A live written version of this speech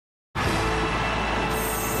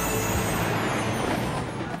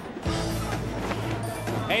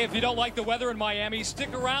Hey, if you don't like the weather in Miami,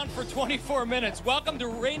 stick around for 24 minutes. Welcome to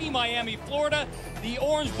rainy Miami, Florida, the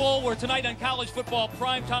Orange Bowl, where tonight on college football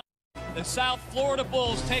primetime, the South Florida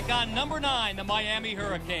Bulls take on number 9, the Miami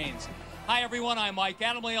Hurricanes. Hi, everyone. I'm Mike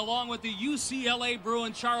Adamle, along with the UCLA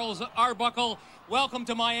Bruin, Charles Arbuckle. Welcome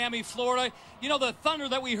to Miami, Florida. You know, the thunder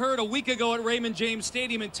that we heard a week ago at Raymond James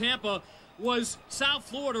Stadium in Tampa was South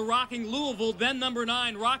Florida rocking Louisville, then number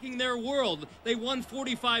 9, rocking their world. They won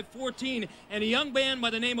 45-14, and a young man by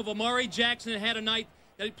the name of Amari Jackson had a night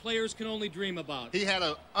that players can only dream about. He had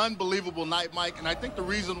an unbelievable night, Mike, and I think the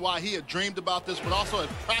reason why he had dreamed about this, but also had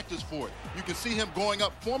practiced for it. You can see him going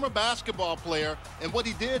up, former basketball player, and what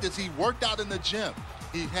he did is he worked out in the gym.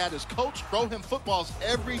 He had his coach throw him footballs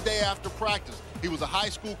every day after practice. He was a high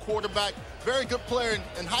school quarterback, very good player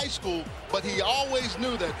in high school, but he always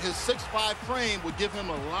knew that his 6'5" frame would give him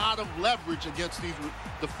a lot of leverage against these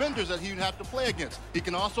defenders that he would have to play against. He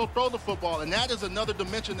can also throw the football, and that is another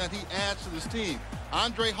dimension that he adds to this team.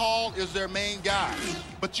 Andre Hall is their main guy,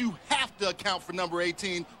 but you have to account for number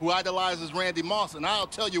 18, who idolizes Randy Moss, and I'll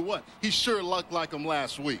tell you what, he sure looked like him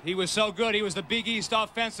last week. He was so good. He was the Big East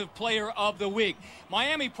Offensive Player of the Week.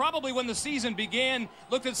 Miami, probably when the season began,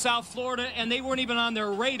 looked at South Florida, and they weren't even on their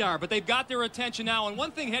radar, but they've got their attention now. And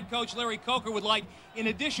one thing head coach Larry Coker would like, in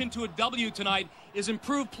addition to a W tonight, is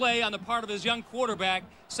improved play on the part of his young quarterback,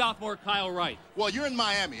 sophomore Kyle Wright. Well, you're in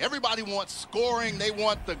Miami. Everybody wants scoring. They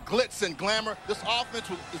want the glitz and glamour. This offense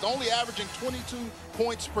is only averaging 22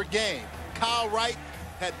 points per game. Kyle Wright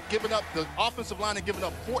had given up, the offensive line had given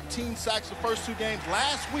up 14 sacks the first 2 games.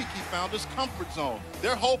 Last week, he found his comfort zone.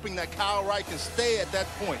 They're hoping that Kyle Wright can stay at that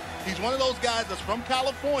point. He's one of those guys that's from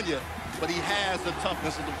California, but he has the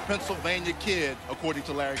toughness of the Pennsylvania kid, according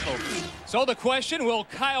to Larry Coker. So the question, will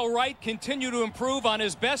Kyle Wright continue to improve on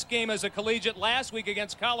his best game as a collegiate last week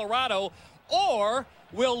against Colorado, or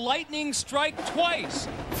will lightning strike twice?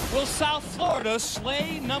 Will South Florida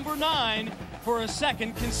slay number 9 for a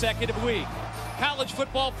second consecutive week? College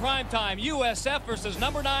football primetime, USF versus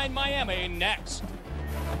number 9 Miami, next.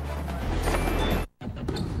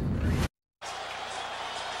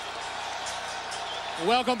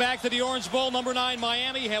 Welcome back to the Orange Bowl. Number 9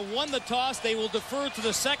 Miami have won the toss. They will defer to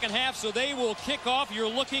the second half, so they will kick off. You're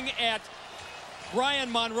looking at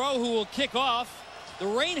Brian Monroe, who will kick off. The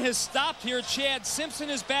rain has stopped here. Chad Simpson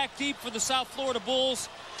is back deep for the South Florida Bulls,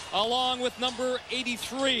 along with number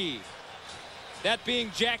 83. That being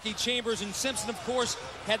Jackie Chambers. And Simpson, of course,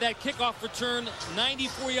 had that kickoff return,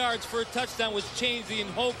 94 yards for a touchdown, which changed the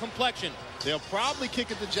whole complexion. They'll probably kick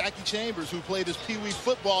it to Jackie Chambers, who played his Pee-wee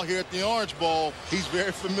football here at the Orange Bowl. He's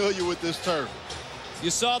very familiar with this turf. You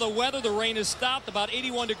saw the weather. The rain has stopped, about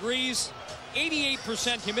 81 degrees,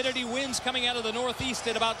 88% humidity, winds coming out of the northeast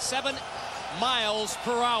at about 7 miles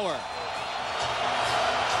per hour.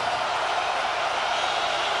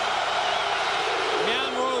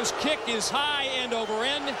 Monroe's kick is high, end over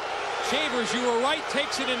end. Chambers, you were right,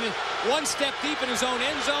 takes it in one step deep in his own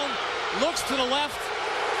end zone, looks to the left,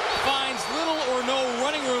 finds little or no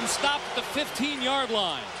running room, stopped at the 15-yard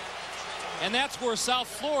line. And that's where South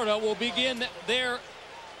Florida will begin their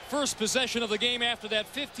first possession of the game after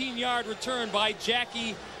that 15-yard return by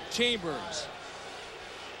Jackie Chambers.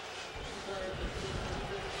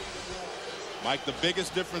 Mike, the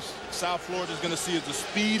biggest difference South Florida is going to see is the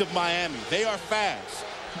speed of Miami. They are fast,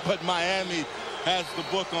 but Miami has the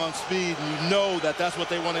book on speed, and you know that that's what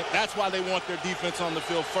they want. That's why they want their defense on the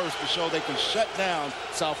field first, to show they can shut down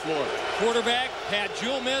South Florida. Quarterback Pat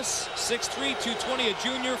Julmis, 6'3", 220, a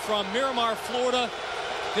junior from Miramar, Florida.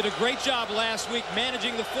 Did a great job last week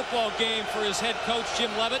managing the football game for his head coach, Jim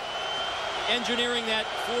Leavitt, engineering that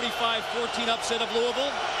 45-14 upset of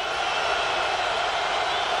Louisville.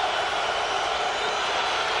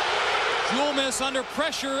 Julmis under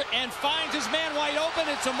pressure and finds his man wide open.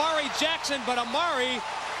 It's Amari Jackson, but Amari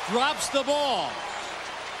drops the ball.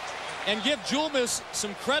 And give Julmis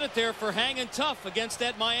some credit there for hanging tough against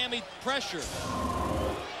that Miami pressure.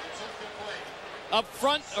 Up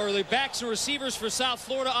front, or the backs and receivers for South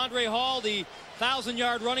Florida, Andre Hall, the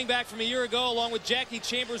 1,000-yard running back from a year ago, along with Jackie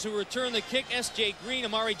Chambers, who returned the kick, S.J. Green,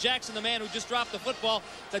 Amari Jackson, the man who just dropped the football,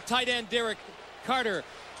 the tight end Derek Carter.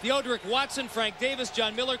 Theodoric Watson, Frank Davis,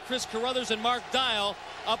 John Miller, Chris Carruthers, and Mark Dial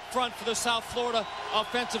up front for the South Florida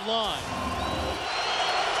offensive line.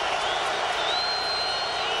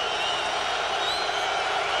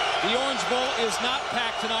 The Orange Bowl is not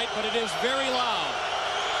packed tonight, but it is very loud.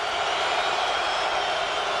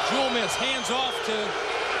 Julmis hands off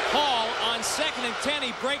to Hall on 2nd and 10.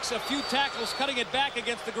 He breaks a few tackles, cutting it back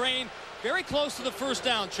against the grain. Very close to the first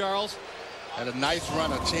down, Charles. Had a nice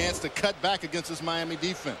run, a chance to cut back against this Miami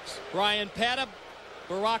defense. Brian Pata,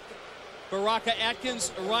 Barack Baraka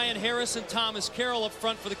Atkins, Ryan Harris, and Thomas Carroll up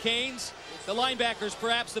front for the Canes. The linebackers,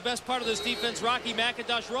 perhaps the best part of this defense, Rocky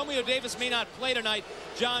McIntosh. Romeo Davis may not play tonight.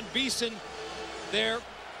 John Beeson there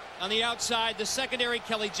on the outside. The secondary,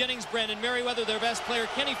 Kelly Jennings, Brandon Merriweather, their best player,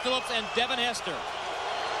 Kenny Phillips, and Devin Hester.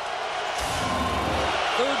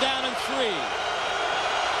 3rd down and 3.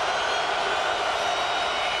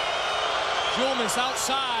 Julmus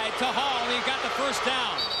outside to Hall, and he got the first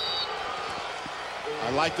down.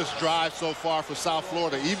 I like this drive so far for South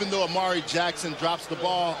Florida. Even though Amari Jackson drops the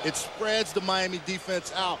ball, it spreads the Miami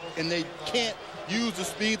defense out, and they can't use the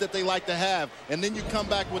speed that they like to have. And then you come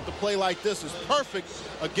back with the play like this. It's perfect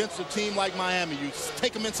against a team like Miami. You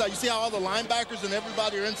take them inside. You see how all the linebackers and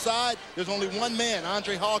everybody are inside? There's only one man.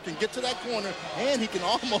 Andre Hall can get to that corner, and he can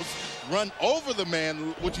almost run over the man,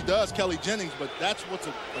 which he does, Kelly Jennings. But that's what's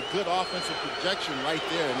a good offensive projection right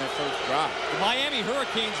there in that first drive. The Miami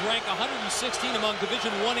Hurricanes rank 116 among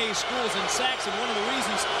Division 1A schools in sacks, and one of the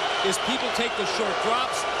reasons is people take the short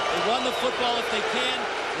drops. They run the football if they can.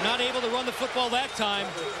 They're not able to run the football that time.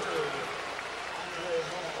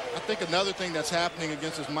 I think another thing that's happening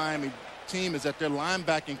against this Miami team is that their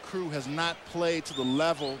linebacking crew has not played to the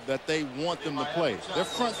level that they want them to play. Their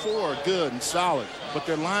front four are good and solid, but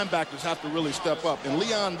their linebackers have to really step up. And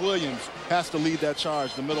Leon Williams has to lead that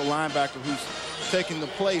charge, the middle linebacker who's taking the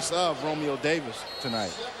place of Romeo Davis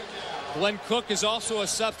tonight. Glenn Cook is also a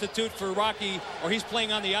substitute for Rocky, or he's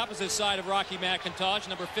playing on the opposite side of Rocky McIntosh,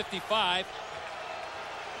 number 55.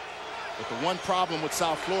 But the one problem with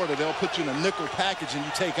South Florida, they'll put you in a nickel package and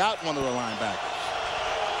you take out one of the linebackers.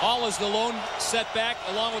 Hall is the lone setback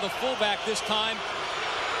along with a fullback this time.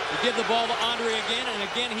 They give the ball to Andre again, and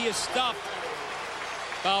again he is stuffed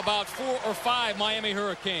by about 4 or 5 Miami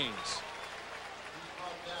Hurricanes.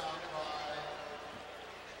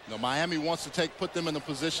 No, Miami wants to put them in a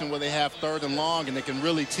position where they have 3rd and long and they can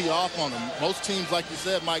really tee off on them. Most teams, like you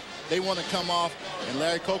said, Mike, they want to come off, and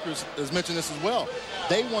Larry Coker has mentioned this as well.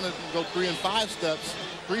 They want to go 3 and 5 steps,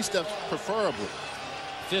 3 steps preferably.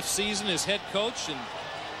 5th season as head coach, and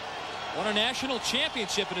won a national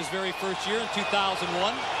championship in his very first year in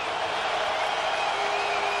 2001.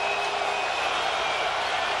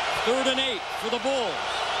 3rd and 8 for the Bulls.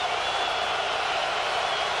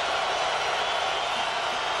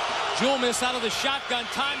 Julmus out of the shotgun,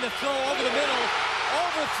 time to throw over the middle,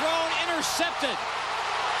 overthrown, intercepted.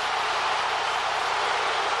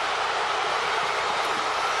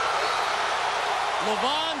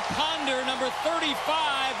 Levon Ponder, number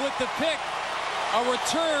 35, with the pick. A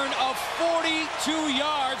return of 42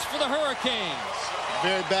 yards for the Hurricanes.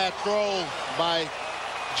 Very bad throw by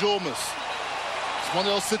Julmus. It's one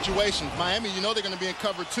of those situations. Miami, you know they're going to be in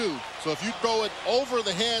cover 2. So if you throw it over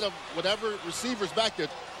the head of whatever receiver's back there,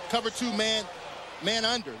 cover 2 man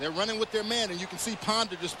under. They're running with their man, and you can see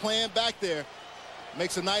Ponder just playing back there.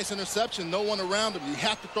 Makes a nice interception. No one around him. You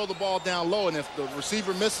have to throw the ball down low, and if the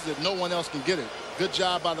receiver misses it, no one else can get it. Good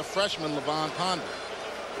job by the freshman, Levon Ponder.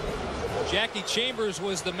 Jackie Chambers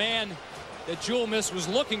was the man that Julmus was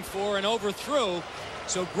looking for and overthrew.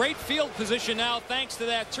 So great field position now thanks to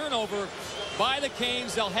that turnover by the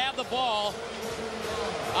Canes. They'll have the ball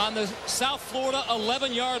on the South Florida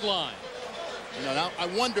 11-yard line. You know, now I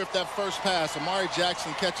wonder if that first pass, Amari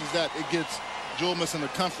Jackson catches that, it gets Julmus in the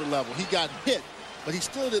comfort level. He got hit, but he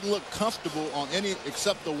still didn't look comfortable on any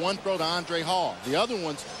except the one throw to Andre Hall. The other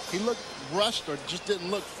ones, he looked rushed or just didn't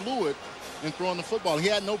look fluid in throwing the football. He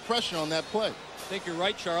had no pressure on that play. I think you're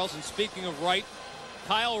right, Charles. And speaking of Wright,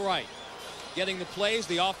 Kyle Wright getting the plays.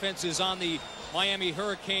 The offense is on the Miami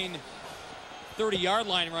Hurricane 30-yard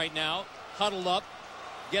line right now, huddled up,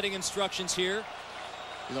 getting instructions here.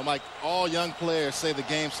 You know, Mike, all young players say the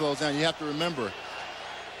game slows down. You have to remember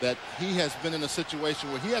that he has been in a situation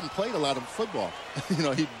where he hadn't played a lot of football. You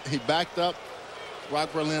know, he backed up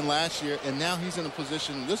Rock Berlin last year, and now he's in a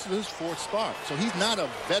position, this is his 4th start. So he's not a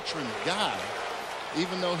veteran guy.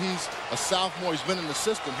 Even though he's a sophomore, he's been in the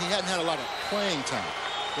system, he hadn't had a lot of playing time.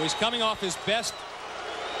 Well, he's coming off his best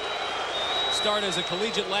start as a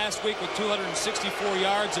collegiate last week with 264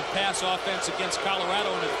 yards of pass offense against Colorado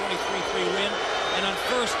in a 23-3 win. And on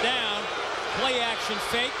first down, play action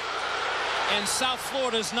fake. And South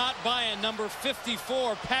Florida's not buying number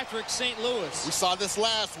 54, Patrick St. Louis. We saw this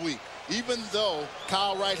last week. Even though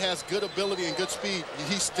Kyle Wright has good ability and good speed,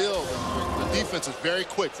 he's still, the defense is very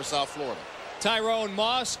quick for South Florida. Tyrone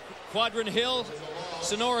Moss, Quadron Hill,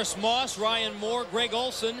 Sonoris Moss, Ryan Moore, Greg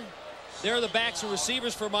Olson. They're the backs and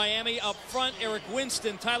receivers for Miami. Up front, Eric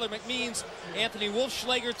Winston, Tyler McMeans, Anthony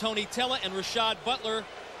Wolfschlager, Tony Tella, and Rashad Butler.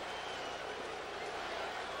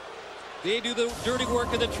 They do the dirty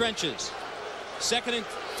work of the trenches. 2nd and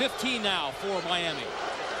 15 now for Miami.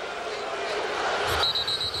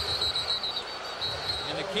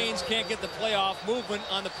 And the Canes can't get the playoff movement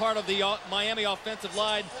on the part of the Miami offensive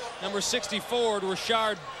line. Number 64,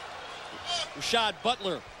 Rashad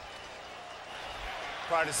Butler.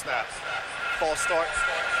 Prior to snap, false start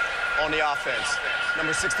on the offense.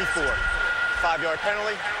 Number 64, 5-yard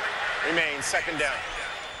penalty, remains second down.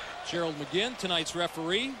 Gerald McGinn, tonight's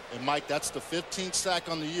referee. And Mike, that's the 15th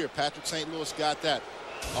sack on the year. Patrick St. Louis got that.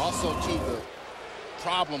 Also, too, the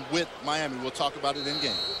problem with Miami. We'll talk about it in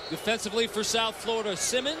game. Defensively for South Florida,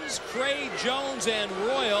 Simmons, Cray, Jones, and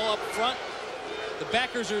Royal up front. The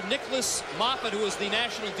backers are Nicholas Moffitt, who was the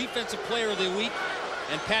National Defensive Player of the Week,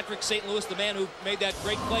 and Patrick St. Louis, the man who made that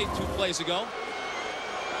great play 2 plays ago.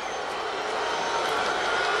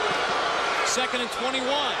 2nd and 21.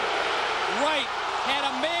 Wright had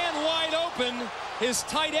a man wide open. His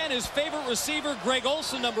tight end, his favorite receiver, Greg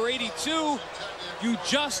Olsen, number 82. You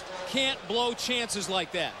just can't blow chances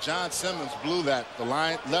like that. John Simmons blew that. The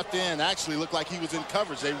line left end actually looked like he was in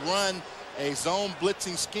coverage. They run a zone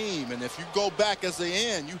blitzing scheme, and if you go back as the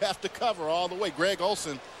end, you have to cover all the way. Greg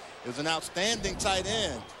Olsen is an outstanding tight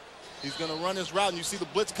end. He's going to run his route, and you see the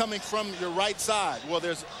blitz coming from your right side. Well,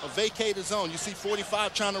 there's a vacated zone. You see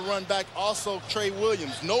 45 trying to run back. Also, Trey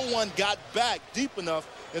Williams. No one got back deep enough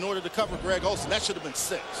in order to cover Greg Olsen. That should have been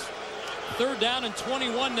 6. 3rd down and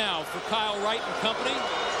 21 now for Kyle Wright and company.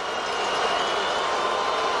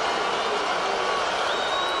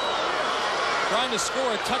 Trying to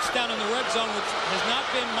score a touchdown in the red zone, which has not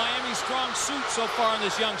been Miami's strong suit so far in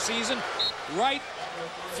this young season. Wright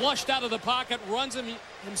flushed out of the pocket, runs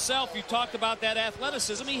himself. You talked about that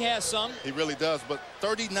athleticism. He has some. He really does. But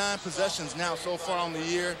 39 possessions now so far on the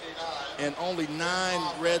year, and only 9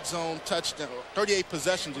 red zone touchdowns. 38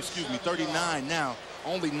 possessions, excuse me, 39 now.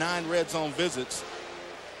 Only 9 red zone visits.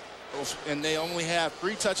 And they only have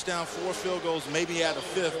 3 touchdowns, 4 field goals, maybe add a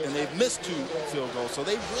 5th, and they've missed 2 field goals. So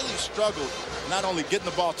they really struggled not only getting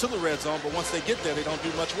the ball to the red zone, but once they get there, they don't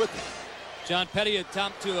do much with it. John Petty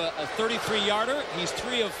attempt to a 33-yarder. He's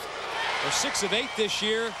 6 of 8 this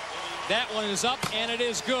year. That one is up, and it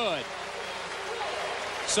is good.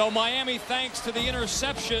 So Miami, thanks to the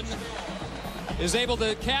interception, is able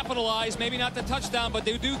to capitalize. Maybe not the touchdown, but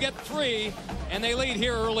they do get 3, and they lead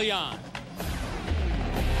here early on.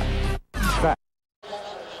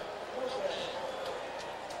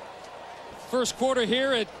 First quarter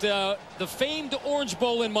here at the famed Orange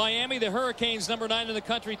Bowl in Miami. The Hurricanes, number 9 in the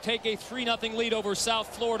country, take a 3-0 lead over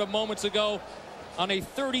South Florida moments ago on a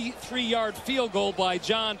 33-yard field goal by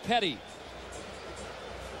John Petty.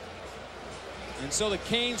 And so the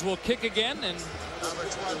Canes will kick again. And number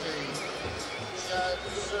 20,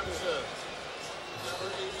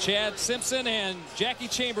 Chad Simpson and Jackie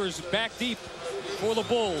Chambers back deep for the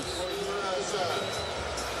Bulls.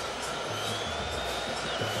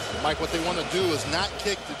 Mike, what they want to do is not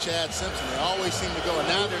kick to Chad Simpson. They always seem to go, and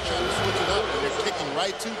now they're trying to switch it up, and they're kicking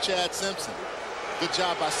right to Chad Simpson. Good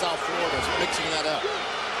job by South Florida mixing that up.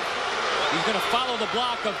 He's going to follow the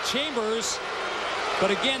block of Chambers,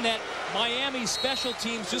 but again, that Miami special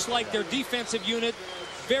teams, just like their defensive unit,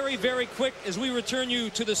 very, very quick as we return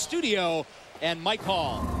you to the studio. And Mike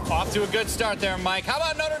Hall. Off to a good start there, Mike. How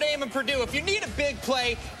about Notre Dame and Purdue? If you need a big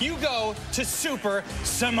play, you go to Super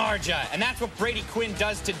Samardzija. And that's what Brady Quinn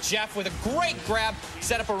does to Jeff with a great grab.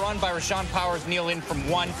 Set up a run by Rashawn Powers, kneel in from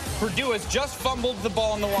 1. Purdue has just fumbled the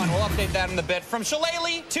ball on the 1. We'll update that in a bit. From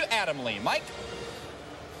Shillelagh to Adam Lee. Mike?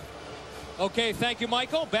 Okay, thank you,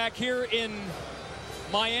 Michael. Back here in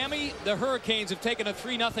Miami, the Hurricanes have taken a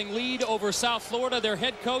 3-0 lead over South Florida. Their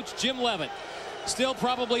head coach, Jim Leavitt, still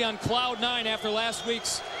probably on cloud 9 after last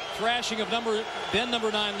week's thrashing of number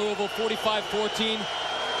 9 Louisville, 45-14.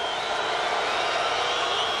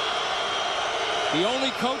 The only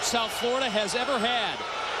coach South Florida has ever had.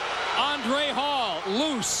 Andre Hall,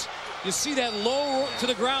 loose. You see that low to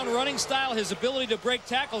the ground running style, his ability to break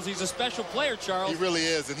tackles. He's a special player, Charles. He really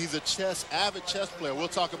is, and he's a avid chess player. We'll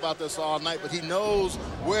talk about this all night, but he knows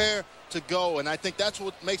where to go, and I think that's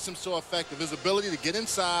what makes him so effective, his ability to get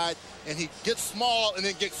inside, and he gets small and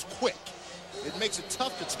then gets quick. It makes it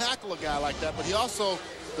tough to tackle a guy like that, but he also,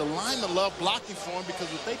 the linemen love blocking for him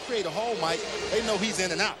because if they create a hole, Mike, they know he's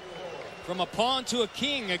in and out. From a pawn to a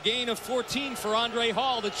king, a gain of 14 for Andre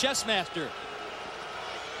Hall, the chess master.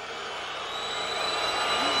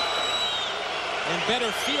 And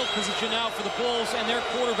better field position now for the Bulls and their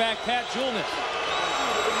quarterback, Pat Julness.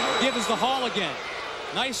 Gibbons the Hall again.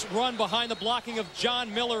 Nice run behind the blocking of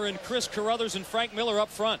John Miller and Chris Carruthers and Frank Miller up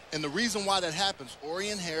front. And the reason why that happens,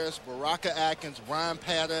 Orion Harris, Baraka Atkins, Brian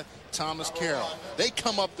Pata, Thomas Carroll, they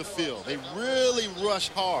come up the field. They really rush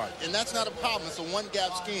hard, and that's not a problem. It's a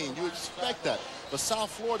one-gap scheme. You expect that. But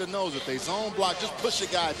South Florida knows if they zone block, just push a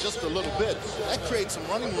guy just a little bit. That creates some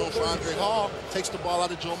running room for Andre Hall, takes the ball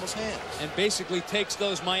out of Joma's hands. And basically takes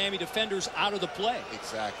those Miami defenders out of the play.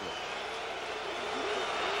 Exactly.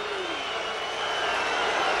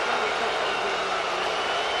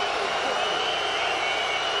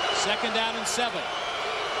 Second down and 7.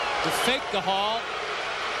 To fake the Hall.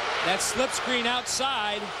 That slip screen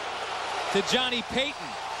outside to Johnny Payton.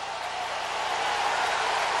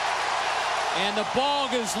 And the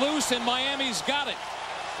ball goes loose, and Miami's got it.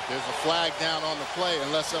 There's a flag down on the play,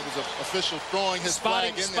 unless that was an official throwing his flag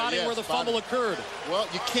in there. Spotting where the fumble occurred. Well,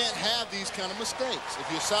 you can't have these kind of mistakes. If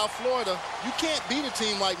you're South Florida, you can't beat a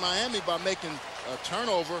team like Miami by making a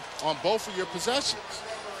turnover on both of your possessions.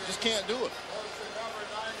 You just can't do it.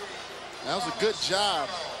 That was a good job.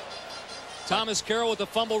 Thomas Carroll with the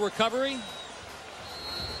fumble recovery.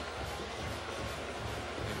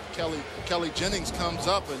 Kelly Jennings comes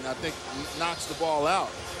up and I think knocks the ball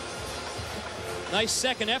out. Nice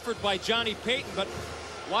second effort by Johnny Payton, but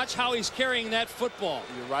watch how he's carrying that football.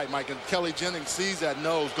 You're right, Mike, and Kelly Jennings sees that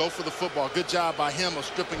nose, go for the football. Good job by him of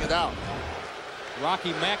stripping it out.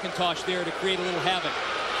 Rocky McIntosh there to create a little havoc.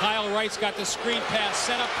 Kyle Wright's got the screen pass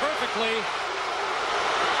set up perfectly.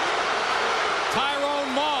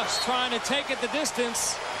 Tyrone Moss trying to take it the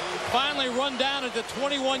distance. Finally run down at the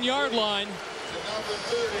 21-yard line.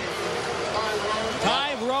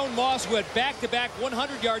 Tyrone Moss, who had back-to-back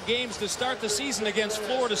 100-yard games to start the season against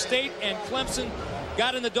Florida State and Clemson,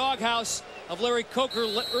 got in the doghouse of Larry Coker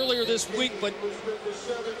earlier this week. But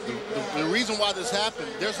the reason why this happened,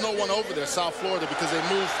 there's no one over there, South Florida, because they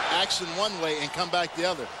move action one way and come back the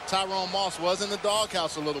other. Tyrone Moss was in the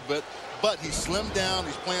doghouse a little bit, but he slimmed down.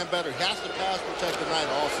 He's playing better. He has to pass protect tonight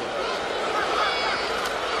also.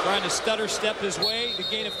 Trying to stutter step his way to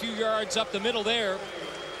gain a few yards up the middle there.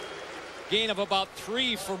 Gain of about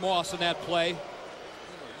 3 for Moss in that play.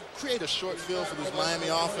 Create a short field for this Miami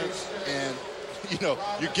offense, and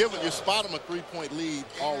you spot them a 3-point lead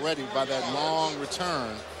already by that long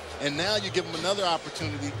return, and now you give them another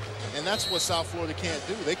opportunity, and that's what South Florida can't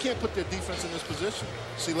do. They can't put their defense in this position.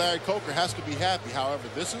 See, Larry Coker has to be happy. However,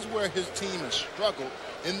 this is where his team has struggled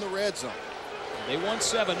in the red zone. They won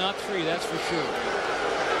 7, not 3, that's for sure.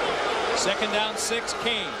 Second down, 6,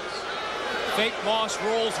 Canes. Fake Moss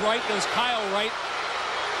rolls right, does Kyle Wright.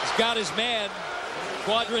 He's got his man,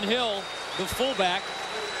 Quadrin Hill, the fullback.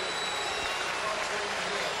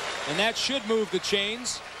 And that should move the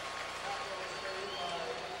chains.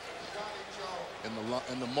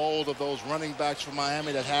 In the mold of those running backs for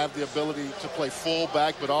Miami that have the ability to play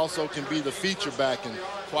fullback, but also can be the feature back. And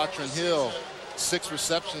Quadrin Hill, 6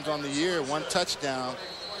 receptions on the year, 1 touchdown.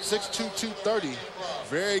 6'2", 230.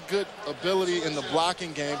 Very good ability in the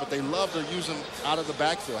blocking game, but they love to use him out of the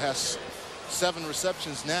backfield. Has 7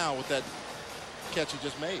 receptions now with that catch he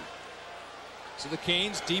just made. So the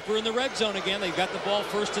Canes deeper in the red zone again. They've got the ball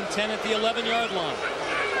 1st and 10 at the 11-yard line.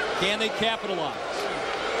 Can they capitalize?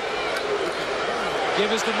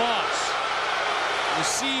 Give us to Moss. You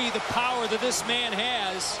see the power that this man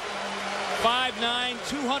has. 5'9",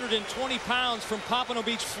 220 pounds from Pompano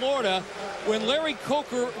Beach, Florida. When Larry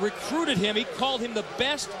Coker recruited him, he called him the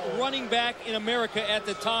best running back in America at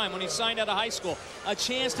the time when he signed out of high school. A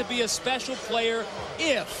chance to be a special player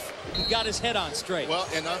if he got his head on straight. Well,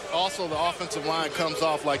 and also the offensive line comes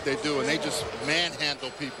off like they do, and they just manhandle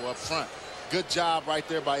people up front. Good job right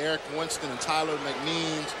there by Eric Winston and Tyler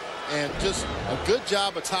McNeans, and just a good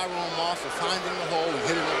job of Tyrone Moss of finding the hole and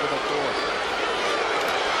hitting it with authority.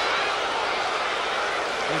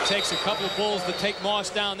 It takes a couple of Bulls to take Moss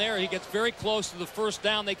down there. He gets very close to the first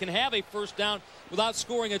down. They can have a first down without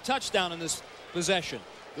scoring a touchdown in this possession.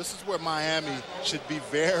 This is where Miami should be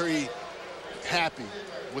very happy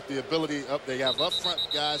with the ability up. They have up front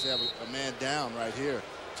guys. They have a man down right here.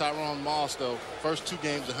 Tyrone Moss, though, first 2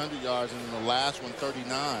 games 100 yards, and in the last one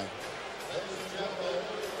 39.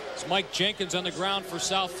 It's Mike Jenkins on the ground for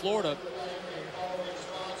South Florida.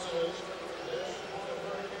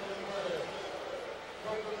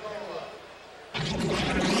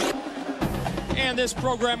 And this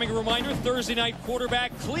programming reminder, Thursday night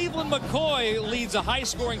quarterback Cleveland McCoy leads a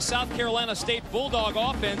high-scoring South Carolina State Bulldog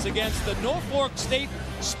offense against the Norfolk State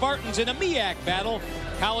Spartans in a MEAC battle.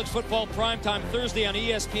 College football primetime Thursday on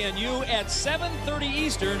ESPNU at 7:30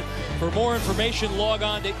 Eastern. For more information, log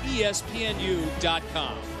on to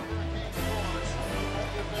ESPNU.com.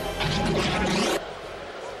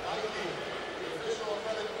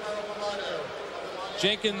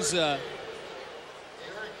 Jenkins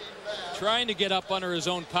trying to get up under his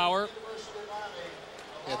own power.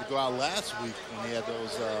 He had to go out last week when he had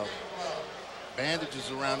those bandages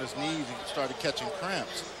around his knees. He started catching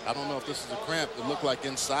cramps. I don't know if this is a cramp. It looked like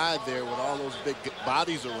inside there with all those big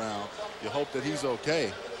bodies around. You hope that he's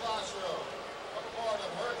okay.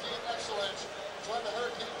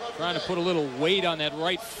 Trying to put a little weight on that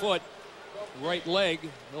right foot, right leg.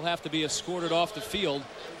 He'll have to be escorted off the field,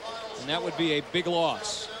 and that would be a big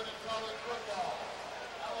loss.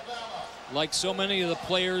 Like so many of the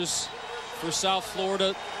players for South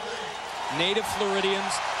Florida, native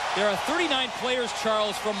Floridians. There are 39 players,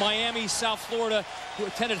 Charles, from Miami, South Florida, who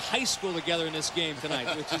attended high school together in this game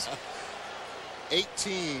tonight, which is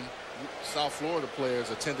 18 South Florida players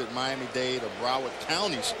attended Miami-Dade or Broward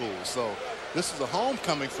County schools. So this is a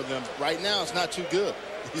homecoming for them. Right now, it's not too good.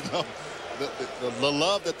 You know, the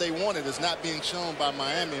love that they wanted is not being shown by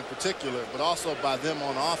Miami in particular, but also by them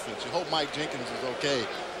on offense. You hope Mike Jenkins is okay.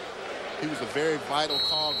 He was a very vital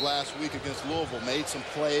cog last week against Louisville, made some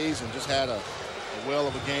plays, and just had a well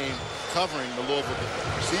of a game covering the Louisville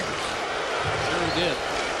receivers. Sure he did.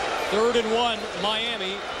 3rd and 1,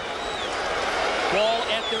 Miami. Ball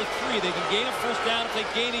at their 3. They can gain a first down if they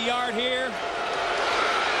gain a yard here.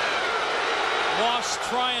 Moss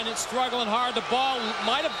trying and struggling hard. The ball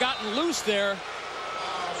might have gotten loose there.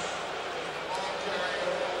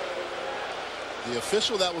 The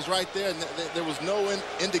official that was right there, there was no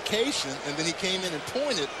indication, and then he came in and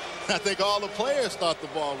pointed. I think all the players thought the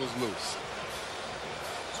ball was loose.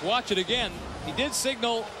 Let's watch it again. He did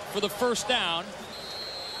signal for the first down.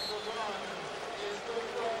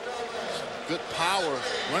 Good power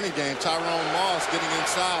running game. Tyrone Moss getting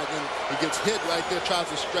inside, and he gets hit right there, tries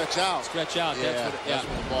to stretch out. Stretch out. Yeah, that's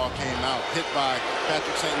when the ball came out. Hit by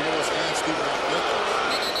Patrick St. Louis and Stephen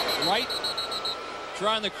Richards. Right.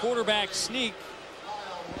 Trying the quarterback sneak.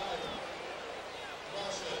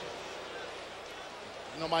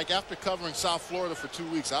 You know, Mike, after covering South Florida for 2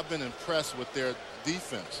 weeks, I've been impressed with their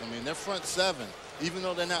defense. I mean, their front 7, even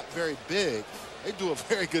though they're not very big, they do a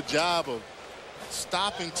very good job of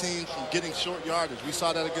stopping teams from getting short yardage. We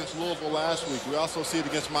saw that against Louisville last week. We also see it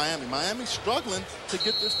against Miami. Miami's struggling to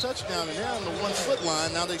get this touchdown, and they're on the 1-foot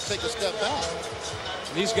line. Now they take a step back.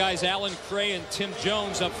 These guys, Alan Cray and Tim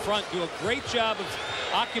Jones up front, do a great job of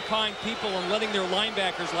occupying people and letting their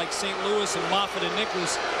linebackers like St. Louis and Moffitt and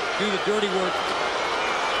Nicholas do the dirty work.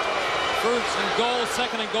 1st and goal,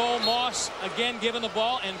 2nd and goal. Moss again given the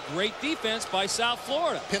ball, and great defense by South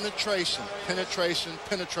Florida. Penetration, penetration,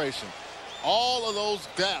 penetration. All of those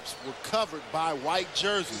gaps were covered by white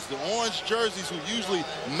jerseys. The orange jerseys, who usually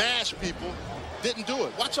mash people, didn't do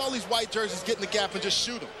it. Watch all these white jerseys get in the gap and just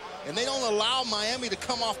shoot them. And they don't allow Miami to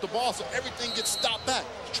come off the ball, so everything gets stopped back.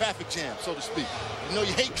 Traffic jam, so to speak. You know,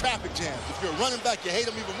 you hate traffic jams. If you're a running back, you hate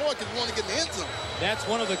them even more because you want to get in the end zone. That's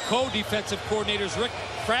one of the co-defensive coordinators, Rick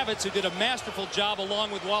Kravitz, who did a masterful job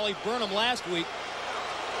along with Wally Burnham last week,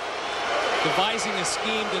 devising a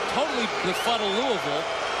scheme to totally befuddle Louisville.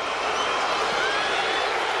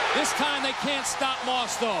 This time they can't stop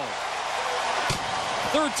Moss, though.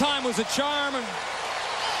 3rd time was a charm, and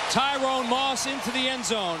Tyrone Moss into the end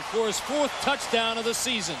zone for his 4th touchdown of the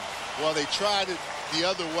season. Well, they tried it the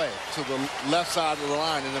other way, to the left side of the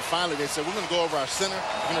line, and then finally they said, we're going to go over our center,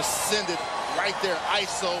 we're going to send it right there,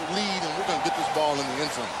 ISO lead, and we're going to get this ball in the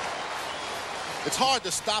end zone. It's hard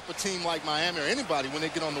to stop a team like Miami or anybody when they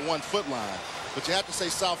get on the 1-foot line, but you have to say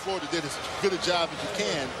South Florida did as good a job as you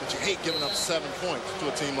can, but you hate giving up 7 points to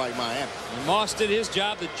a team like Miami. And Moss did his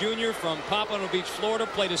job. The junior from Pompano Beach, Florida,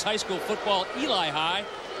 played his high school football at Eli High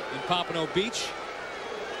in Pompano Beach.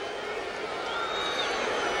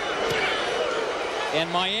 And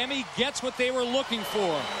Miami gets what they were looking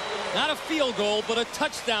for. Not a field goal, but a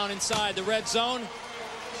touchdown inside the red zone.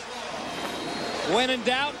 When in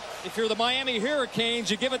doubt, if you're the Miami Hurricanes,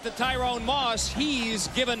 you give it to Tyrone Moss. He's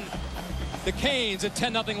given the Canes a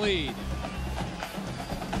 10-0 lead.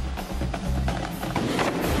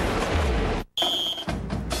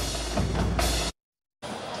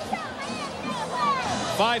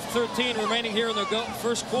 5:13 remaining here in the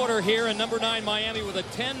first quarter here, and number 9 Miami with a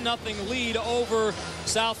 10-0 lead over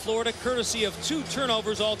South Florida, courtesy of 2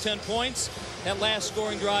 turnovers, all 10 points. That last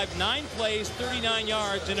scoring drive, 9 plays, 39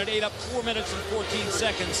 yards, and it ate up 4 minutes and 14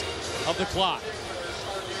 seconds of the clock.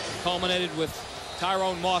 Culminated with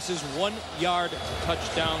Tyrone Moss's 1-yard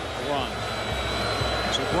touchdown run.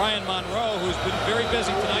 So Brian Monroe, who's been very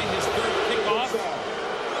busy tonight, his 3rd kickoff,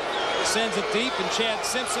 sends it deep, and Chad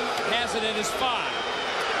Simpson has it at his 5.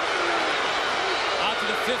 Out to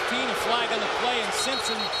the 15, a flag on the play, and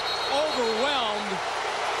Simpson overwhelmed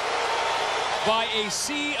by a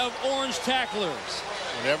sea of orange tacklers.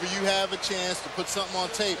 Whenever you have a chance to put something on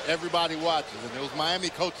tape, everybody watches. And those Miami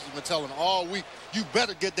coaches have been telling all week, you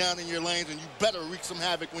better get down in your lanes and you better wreak some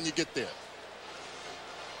havoc when you get there.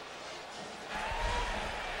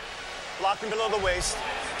 Blocking below the waist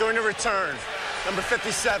during the return. Number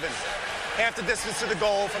 57. Half the distance to the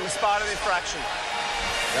goal from the spot of the infraction.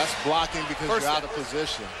 That's blocking because you're out of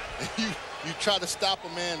position. You try to stop a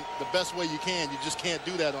man the best way you can. You just can't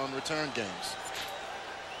do that on return games.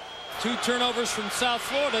 2 turnovers from South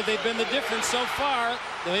Florida. They've been the difference so far.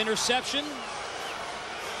 The interception.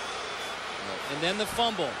 And then the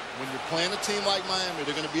fumble. When you're playing a team like Miami,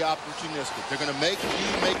 they're going to be opportunistic. They're going to make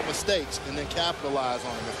you make mistakes and then capitalize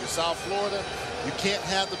on them. If you're South Florida, you can't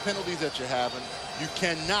have the penalties that you're having. You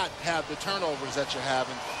cannot have the turnovers that you're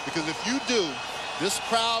having, because if you do, this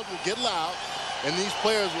crowd will get loud and these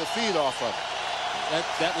players will feed off of it.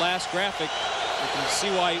 That last graphic, you can see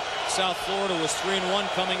why South Florida was 3-1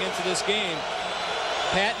 coming into this game.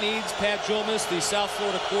 Pat Julmus, the South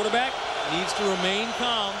Florida quarterback, needs to remain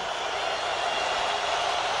calm.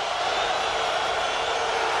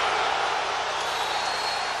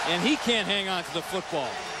 And he can't hang on to the football.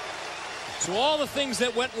 So all the things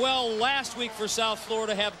that went well last week for South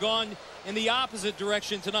Florida have gone in the opposite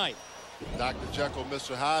direction tonight. Dr. Jekyll,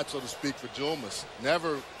 Mr. Hyde, so to speak, for Julmus.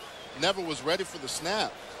 Never was ready for the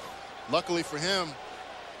snap. Luckily for him,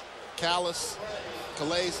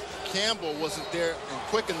 Calais Campbell wasn't there and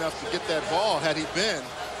quick enough to get that ball. Had he been,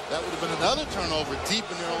 that would have been another turnover deep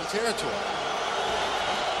in their own territory.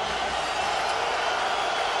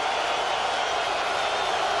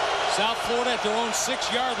 South Florida at their own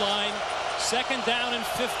 6-yard line. 2nd down and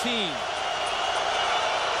 15.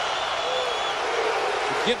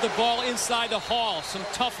 Give the ball inside the Hall. Some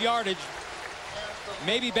tough yardage.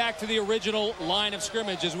 Maybe back to the original line of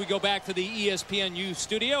scrimmage as we go back to the ESPNU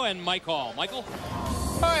studio and Mike Hall. Michael?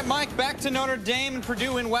 All right, Mike, back to Notre Dame and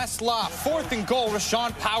Purdue in West Lofts. 4th and goal.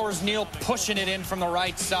 Rashawn Powers-Neal pushing it in from the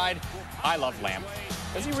right side. I love Lamp.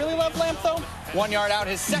 Does he really love Lamp, though? 1 yard out,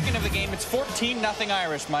 his second of the game. It's 14-0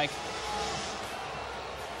 Irish, Mike.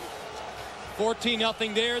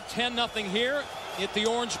 14-0 there, 10-0 here at the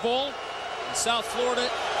Orange Bowl. And South Florida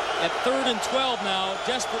at 3rd and 12 now.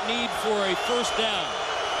 Desperate need for a 1st down.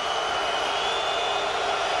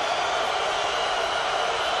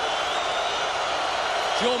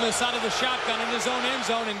 Julmus out of the shotgun in his own end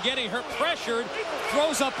zone and getting her pressured.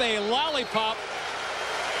 Throws up a lollipop.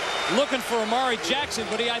 Looking for Amari Jackson,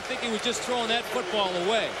 but I think he was just throwing that football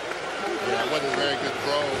away. Yeah, it wasn't a very good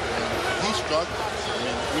throw. And he struggled. I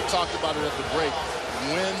mean, we talked about it at the break.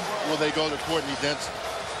 When will they go to Courtney Denson?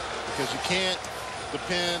 Because you can't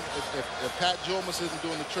depend, if Pat Julmus isn't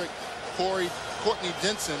doing the trick, Courtney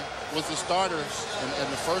Denson was the starter in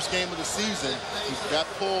the first game of the season. He got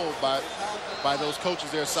pulled by those coaches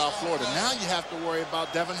there at South Florida. Now you have to worry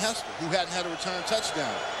about Devin Hester, who hadn't had a return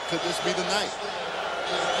touchdown. Could this be the night?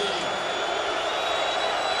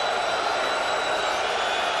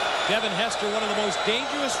 Devin Hester, one of the most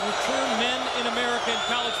dangerous return men in America in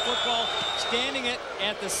college football, standing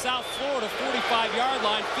at the South Florida 45-yard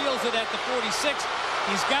line, feels it at the 46.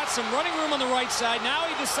 He's got some running room on the right side. Now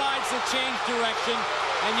he decides to change direction,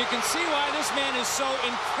 and you can see why this man is so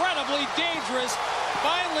incredibly dangerous.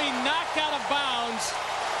 Finally knocked out of bounds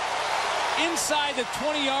inside the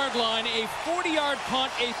 20-yard line. A 40-yard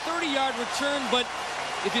punt, a 30-yard return, but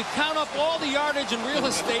if you count up all the yardage and real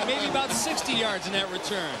estate, maybe about 60 yards in that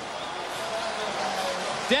return.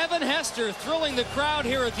 Devin Hester thrilling the crowd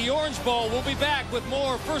here at the Orange Bowl. We'll be back with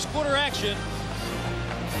more first quarter action.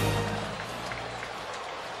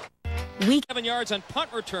 7 yards on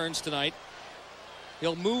punt returns tonight.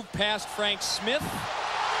 He'll move past Frank Smith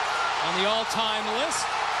on the all-time list.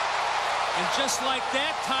 And just like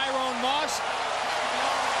that, Tyrone Moss,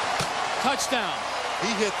 touchdown.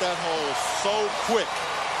 He hit that hole so quick,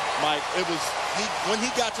 Mike. When he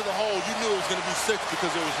got to the hole, you knew it was going to be 6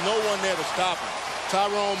 because there was no one there to stop him.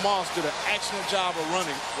 Tyrone Moss did an excellent job of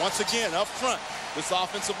running. Once again, up front, this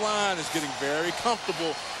offensive line is getting very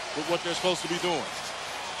comfortable with what they're supposed to be doing.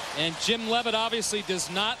 And Jim Leavitt obviously does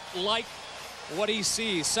not like what he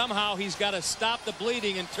sees. Somehow he's got to stop the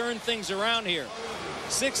bleeding and turn things around here.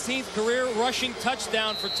 16th career rushing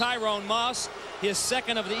touchdown for Tyrone Moss. His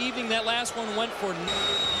second of the evening. That last one went for...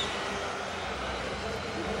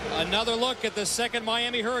 Another look at the second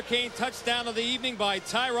Miami Hurricane touchdown of the evening by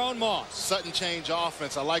Tyrone Moss. Sudden change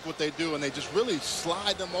offense. I like what they do, and they just really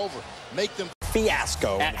slide them over. Make them...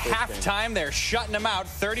 Fiasco. At halftime, they're shutting them out.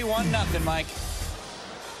 31-0, Mike.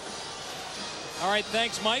 All right,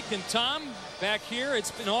 thanks, Mike and Tom. Back here,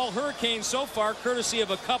 it's been all Hurricanes so far, courtesy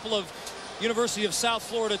of a couple of University of South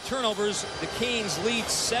Florida turnovers. The Canes lead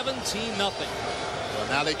 17-0. Well,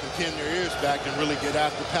 now they can pin their ears back and really get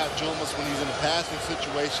after Pat Julmus when he's in a passing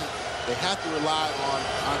situation. They have to rely on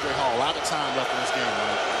Andre Hall. A lot of time left in this game,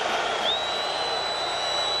 right?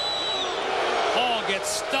 Hall gets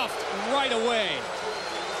stuffed right away.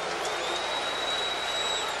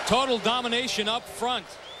 Total domination up front.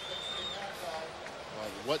 Well,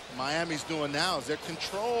 what Miami's doing now is they're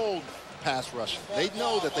controlled pass rushing. They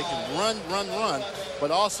know that they can run,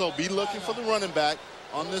 but also be looking for the running back.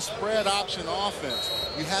 On this spread option offense,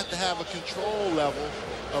 you have to have a control level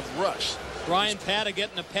of rush. Brian Pata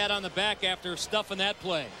getting a pat on the back after stuffing that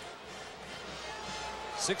play.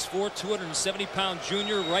 6'4", 270-pound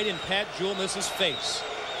junior right in Pat Julmus's face.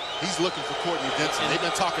 He's looking for Courtney Denson. They've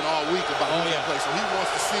been talking all week about who play, so he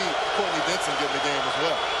wants to see Courtney Denson get in the game as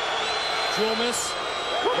well. Julmus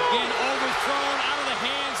again overthrown out of the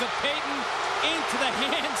hands of Payton into the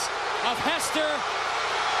hands of Hester.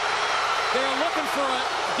 They're looking for a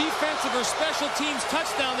defensive or special teams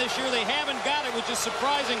touchdown this year. They haven't got it, which is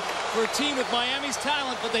surprising for a team with Miami's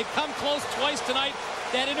talent, but they've come close twice tonight.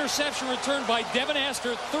 That interception returned by Devin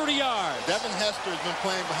Hester, 30 yards. Devin Hester has been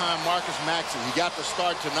playing behind Marcus Maxey. He got the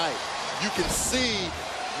start tonight. You can see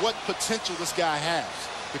what potential this guy has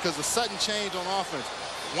because of sudden change on offense.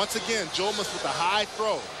 Once again, Julmus with a high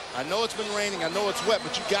throw. I know it's been raining, I know it's wet,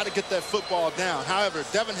 but you got to get that football down. However,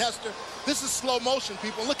 Devin Hester, this is slow motion,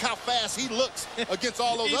 people. Look how fast he looks against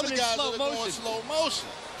all those other guys that are going slow motion.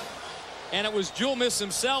 And it was Julmus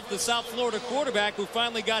himself, the South Florida quarterback, who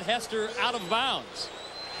finally got Hester out of bounds.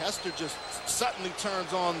 Hester just suddenly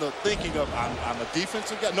turns on the thinking of, I'm a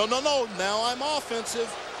defensive guy. No, now I'm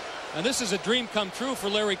offensive. And this is a dream come true for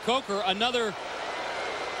Larry Coker. Another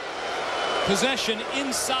possession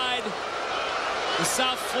inside the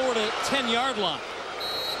South Florida 10-yard line.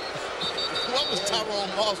 What was Tyrone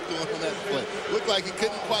Moss doing on that play? Looked like he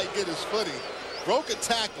couldn't quite get his footing. Broke a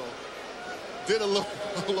tackle, did a little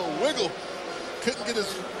wiggle, couldn't get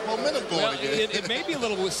his momentum going again. It may be a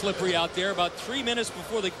little bit slippery out there. About 3 minutes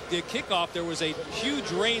before the kickoff, there was a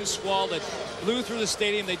huge rain squall that blew through the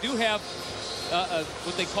stadium. They do have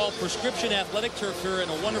what they call prescription athletic turf here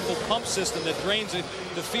and a wonderful pump system that drains the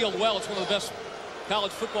field well. It's one of the best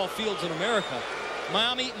college football fields in America.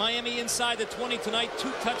 Miami inside the 20 tonight, 2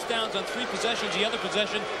 touchdowns on 3 possessions. The other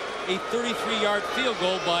possession, a 33-yard field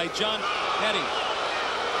goal by John Petty.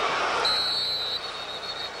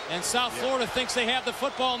 And South Florida thinks they have the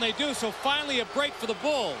football, and they do. So finally a break for the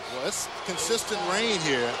Bulls. Well, it's consistent rain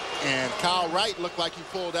here, and Kyle Wright looked like he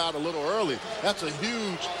pulled out a little early. That's a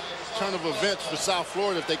huge turn of events for South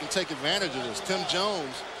Florida if they can take advantage of this. Tim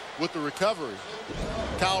Jones with the recovery.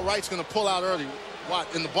 Kyle Wright's going to pull out early.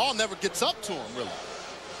 And the ball never gets up to him, really.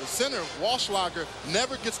 The center, Walschlager,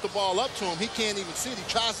 never gets the ball up to him. He can't even see it. He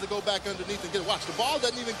tries to go back underneath and get it. Watch, the ball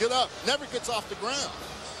doesn't even get up, never gets off the ground.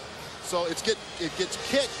 So it gets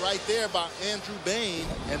kicked right there by Andrew Bain,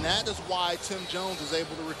 and that is why Tim Jones is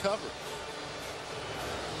able to recover.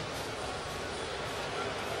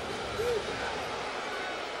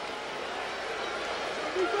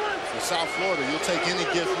 For South Florida, you'll take any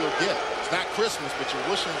gift you'll get. It's not Christmas, but you're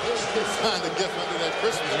wishing you'd find a gift under that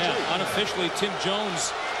Christmas tree. Unofficially, Tim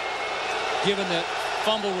Jones given the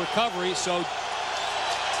fumble recovery. So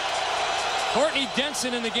Courtney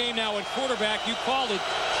Denson in the game now at quarterback. You called it,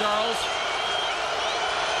 Charles.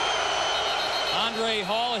 Andre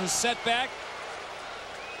Hall is set back.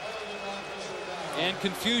 And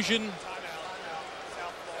confusion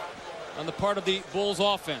on the part of the Bulls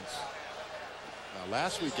offense. Now,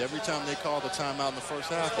 last week, every time they called a timeout in the first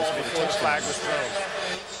half, this flag was thrown.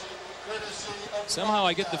 Somehow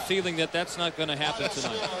I get the feeling that that's not going to happen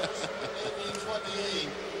tonight.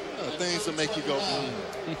 Things that make you go, well,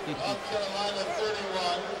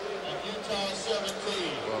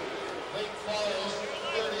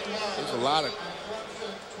 there's a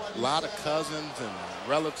lot of cousins and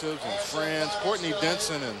relatives and friends. Courtney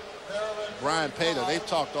Denson and Brian Pata, they've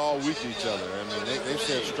talked all week to each other. I mean, they've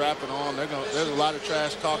said strap it on. There's a lot of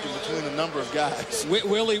trash talking between a number of guys.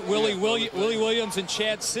 Willie Williams and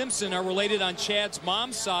Chad Simpson are related on Chad's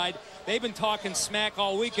mom's side. They've been talking smack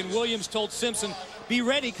all week, and Williams told Simpson, be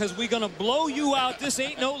ready because we're going to blow you out. This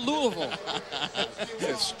ain't no Louisville. He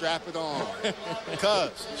said, strap it on.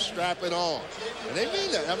 Cuz, strap it on. And they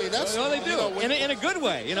mean that. I mean, that's... Well, they do. You know, in a good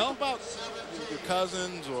way, you know? About your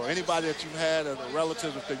cousins or anybody that you've had as a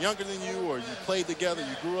relative, if they're younger than you or you played together,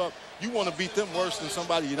 you grew up, you want to beat them worse than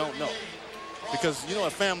somebody you don't know. Because, you know,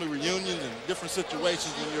 at family reunions and different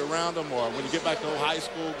situations when you're around them or when you get back to a high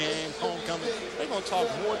school game, homecoming, they're going to talk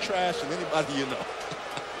more trash than anybody you know.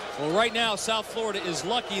 Well, right now, South Florida is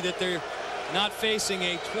lucky that they're not facing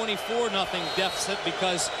a 24-0 deficit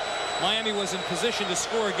because Miami was in position to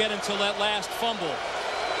score again until that last fumble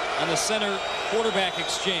on the center quarterback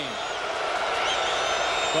exchange.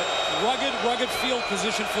 But rugged field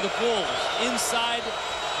position for the Bulls inside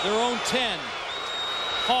their own 10.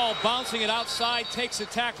 Hall bouncing it outside, takes a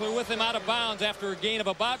tackler with him out of bounds after a gain of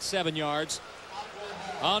about 7 yards.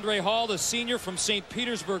 Andre Hall, the senior from St.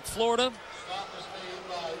 Petersburg, Florida.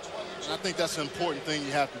 I think that's an important thing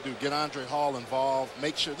you have to do. Get Andre Hall involved.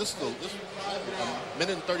 Make sure this is a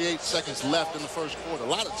minute and 38 seconds left in the first quarter. A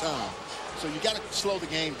lot of time. So you got to slow the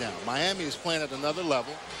game down. Miami is playing at another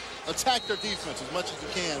level. Attack their defense as much as you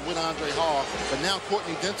can with Andre Hall. But now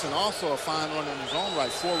Courtney Denson, also a fine runner in his own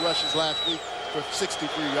right. 4 rushes last week for 63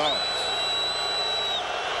 yards.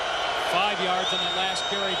 5 yards on that last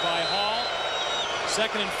carry by Hall.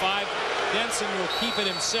 2nd and 5. Denson will keep it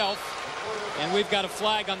himself. And we've got a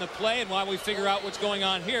flag on the play. And while we figure out what's going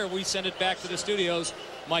on here, we send it back to the studios,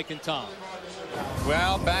 Mike and Tom.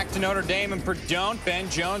 Well, back to Notre Dame and Purdue. Ben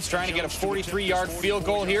Jones trying to get a 43-yard field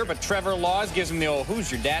goal here, but Trevor Laws gives him the old,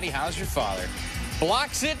 who's your daddy, how's your father?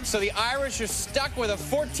 Blocks it, so the Irish are stuck with a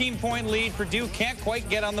 14-point lead. Purdue can't quite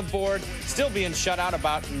get on the board. Still being shut out,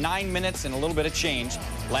 about 9 minutes and a little bit of change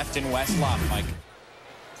left in West Loftus, Mike.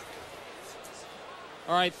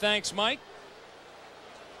 All right, thanks, Mike.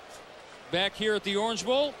 Back here at the Orange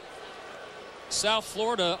Bowl. South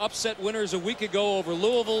Florida upset winners a week ago over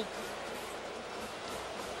Louisville.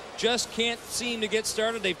 Just can't seem to get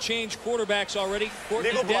started. They've changed quarterbacks already.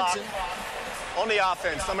 Courtney Denson on the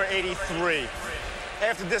offense, number 83.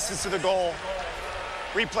 Half the distance to the goal.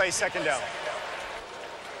 Replay, 2nd down.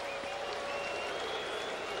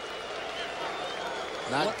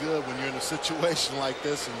 Not good when you're in a situation like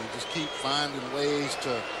this and you just keep finding ways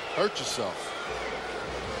to hurt yourself.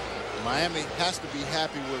 Miami has to be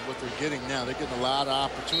happy with what they're getting now. They're getting a lot of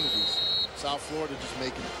opportunities. South Florida just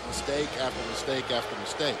making mistake after mistake after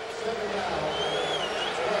mistake.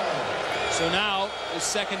 So now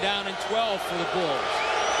it's 2nd down and 12 for the Bulls.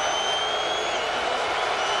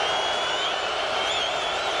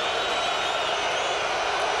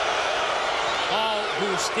 Hall,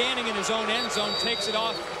 who is standing in his own end zone, takes it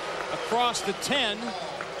off across the 10.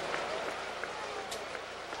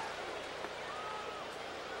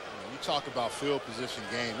 Talk about field position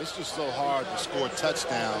game. It's just so hard to score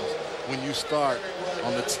touchdowns when you start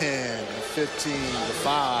on the 10, the 15, the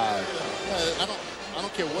 5. I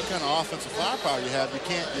don't care what kind of offensive firepower you have. You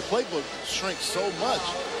can't. Your playbook shrinks so much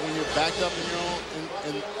when you're backed up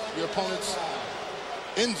in your opponent's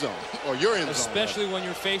end zone or your end zone. Especially when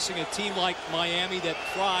you're facing a team like Miami that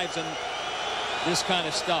thrives on this kind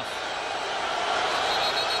of stuff.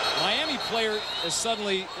 Miami player has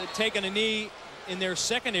suddenly taken a knee in their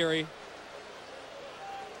secondary.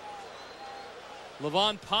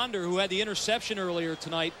 Levon Ponder, who had the interception earlier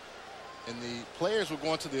tonight. And the players were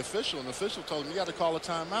going to the official, and the official told him, you got to call a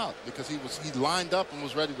timeout, because he lined up and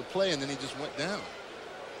was ready to play, and then he just went down.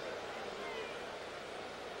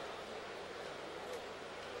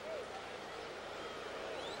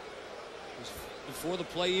 Before the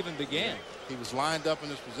play even began. He was lined up in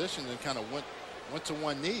his position and kind of went to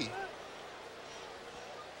one knee.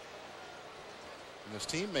 And his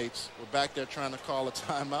teammates were back there trying to call a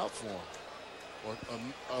timeout for him or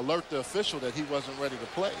alert the official that he wasn't ready to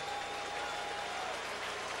play.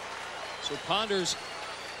 So Ponder's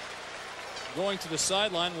going to the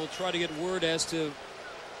sideline. We'll try to get word as to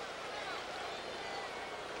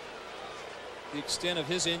the extent of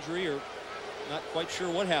his injury, or not quite sure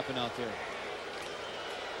what happened out there.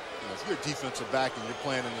 If you're a defensive back and you're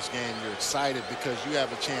playing in this game, you're excited because you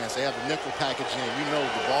have a chance. They have the nickel package in. You know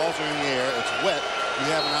the balls are in the air. It's wet. You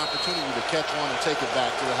have an opportunity to catch one and take it back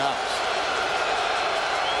to the house.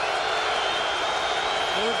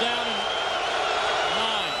 3rd down and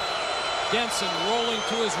 9. Denson rolling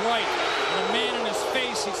to his right. And a man in his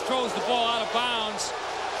face. He throws the ball out of bounds.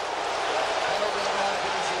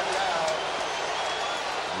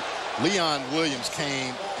 Leon Williams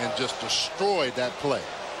came and just destroyed that play.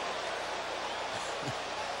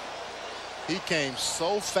 He came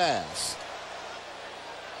so fast.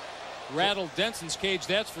 Rattled Denson's cage,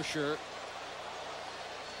 that's for sure.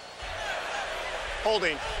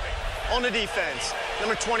 Holding on the defense,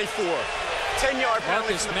 number 24. 10-yard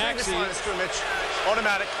penalty from the previous line of scrimmage.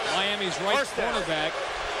 Automatic. Miami's right cornerback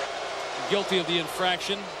guilty of the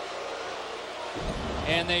infraction.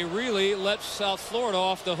 And they really let South Florida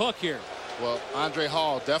off the hook here. Well, Andre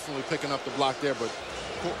Hall definitely picking up the block there, but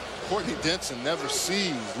Courtney Denson never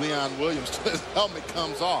sees Leon Williams till his helmet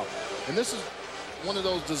comes off. And this is one of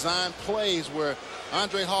those design plays where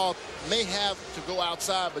Andre Hall may have to go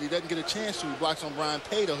outside, but he doesn't get a chance to. He blocks on Brian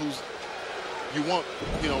Payda, who's you want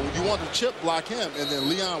to chip block him. And then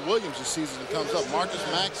Leon Williams this season comes up. Marcus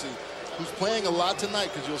Maxey, who's playing a lot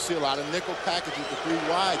tonight because you'll see a lot of nickel package with the 3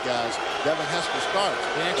 wide guys. Devin Hester starts.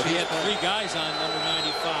 They actually had 3 guys on number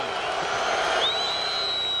 95.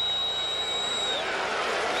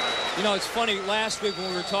 You know, it's funny, last week when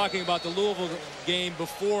we were talking about the Louisville game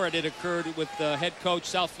before it had occurred with head coach,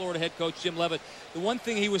 South Florida head coach Jim Leavitt, the one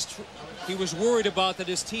thing he was worried about that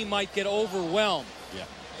his team might get overwhelmed. Yeah.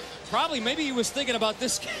 Probably, maybe he was thinking about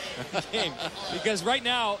this game because right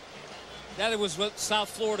now, that was what South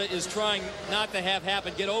Florida is trying not to have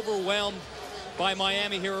happen, get overwhelmed by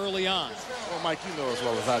Miami here early on. Well, Mike, you know as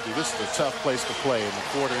well as I do, this is a tough place to play, and the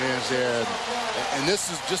quarter ends there. And this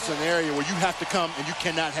is just an area where you have to come and you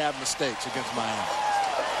cannot have mistakes against Miami.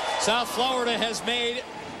 South Florida has made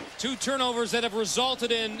 2 turnovers that have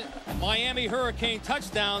resulted in Miami Hurricane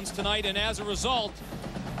touchdowns tonight, and as a result,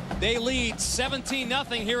 they lead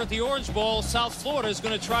 17-0 here at the Orange Bowl. South Florida is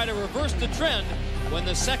going to try to reverse the trend when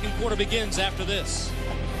the second quarter begins after this.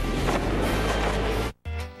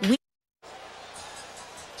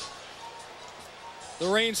 The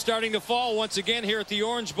rain starting to fall once again here at the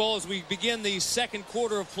Orange Bowl as we begin the second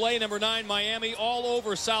quarter of play. Number 9, Miami, all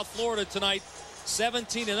over South Florida tonight,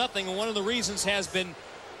 17-0. And one of the reasons has been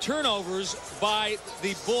turnovers by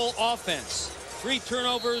the Bull offense. 3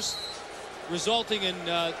 turnovers resulting in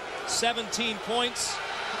 17 points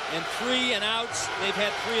and 3 and outs. They've had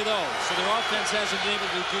 3 of those. So their offense hasn't been able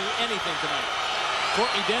to do anything tonight.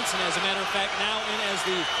 Courtney Denson, as a matter of fact, now in as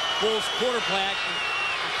the Bulls quarterback in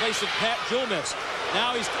place of Pat Julmis.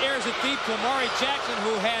 Now he airs it deep to Amari Jackson,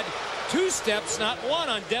 who had 2 steps, not 1,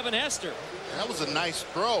 on Devin Hester. That was a nice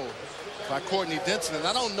throw by Courtney Denson, and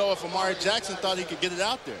I don't know if Amari Jackson thought he could get it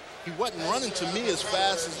out there. He wasn't running to me as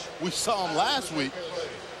fast as we saw him last week.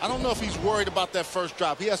 I don't know if he's worried about that first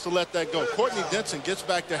drop. He has to let that go. Courtney Denson gets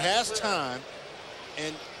back there, has time,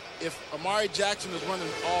 and if Amari Jackson is running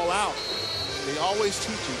all out, they always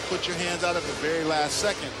teach you, put your hands out at the very last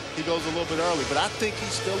second. He goes a little bit early, but I think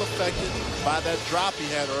he's still affected by that drop he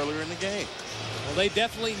had earlier in the game. Well, they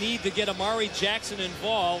definitely need to get Amari Jackson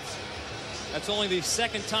involved. That's only the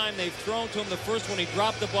second time they've thrown to him. The first one, he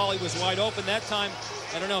dropped the ball, he was wide open. That time,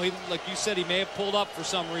 I don't know, like you said, he may have pulled up for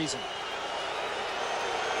some reason.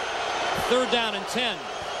 3rd down and 10.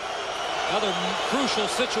 Another crucial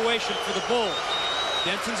situation for the Bulls.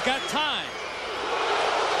 Denson's got time.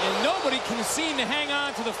 And nobody can seem to hang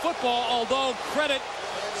on to the football, although credit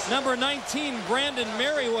number 19, Brandon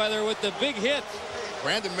Merriweather, with the big hit.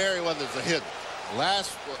 Brandon Merriweather's a hit.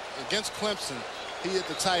 Last against Clemson, he hit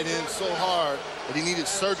the tight end so hard that he needed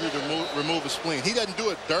surgery to remove his spleen. He doesn't do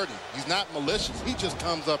it dirty. He's not malicious. He just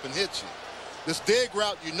comes up and hits you. This dig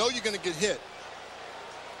route, you know you're going to get hit.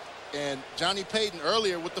 And Johnny Payton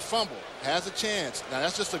earlier with the fumble has a chance. Now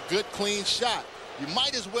that's just a good clean shot. You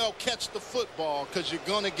might as well catch the football because you're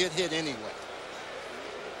going to get hit anyway.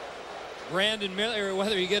 Brandon Miller,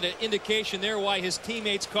 whether you get an indication there why his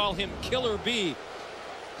teammates call him Killer B.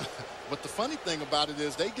 But the funny thing about it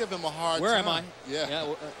is they give him a hard time. Where am I?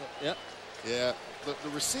 Yeah. Yeah. Yeah. The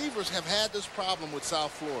receivers have had this problem with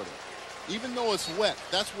South Florida. Even though it's wet,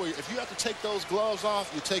 that's where if you have to take those gloves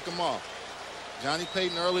off, you take them off. Johnny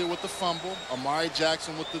Payton earlier with the fumble. Amari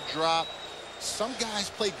Jackson with the drop. Some guys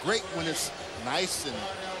play great when it's nice and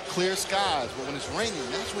clear skies, but when it's raining,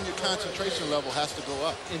 that's when your concentration level has to go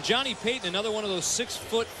up. And Johnny Payton, another one of those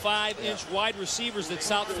 6'5" wide receivers that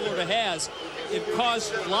South Florida has. It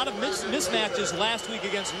caused a lot of mismatches last week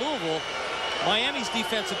against Louisville. Miami's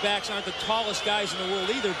defensive backs aren't the tallest guys in the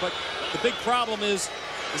world either, but the big problem is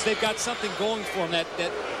they've got something going for them,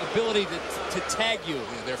 that ability to tag you.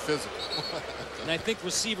 Yeah, they're physical. And I think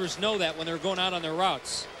receivers know that when they're going out on their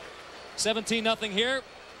routes. 17-0 here.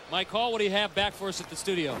 Mike Hall, what do you have back for us at the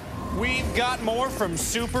studio? We've got more from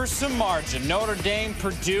Super Samardzija. Notre Dame,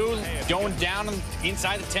 Purdue going down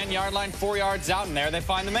inside the 10-yard line, 4 yards out, and there they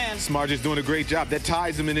find the man. Samardzija's doing a great job. That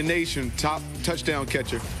ties him in the nation. Top touchdown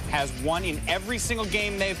catcher. Has won in every single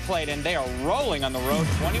game they've played, and they are rolling on the road.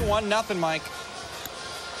 21-0, Mike.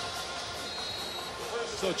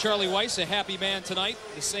 So Charlie Weis, a happy man tonight.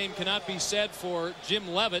 The same cannot be said for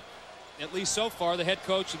Jim Leavitt. At least so far, the head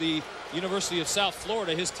coach of the University of South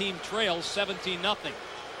Florida. His team trails 17-0.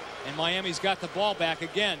 And Miami's got the ball back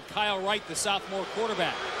again. Kyle Wright, the sophomore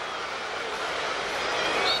quarterback.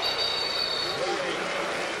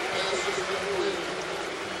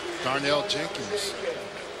 Darnell Jenkins.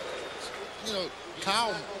 You know,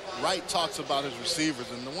 Kyle Wright talks about his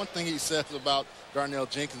receivers, and the one thing he says about Darnell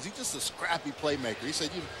Jenkins, he's just a scrappy playmaker. He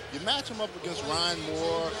said you match him up against Ryan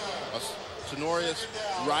Moore, Tenorius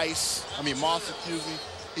Moss, excuse me,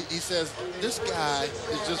 He says, this guy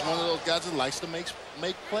is just one of those guys that likes to make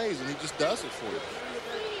plays, and he just does it for you.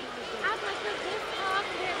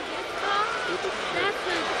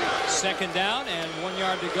 Second down and 1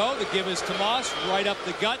 yard to go. The give is to Moss, right up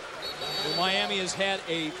the gut. Well, Miami has had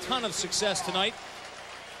a ton of success tonight.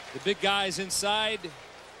 The big guys inside,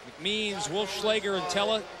 McMeans, Wolfschlager, and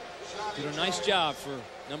Tella did a nice job for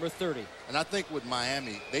number 30. And I think with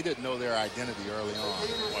Miami, they didn't know their identity early on.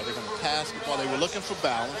 While they're going to pass the ball, they were looking for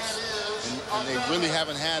balance, and they really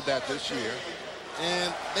haven't had that this year.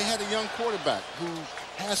 And they had a young quarterback who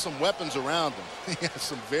has some weapons around him. He has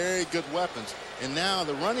some very good weapons. And now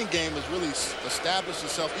the running game has really established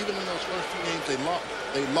itself. Even in those first two games,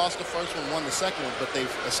 they lost the first one, won the second one, but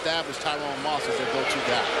they've established Tyrone Moss as their go-to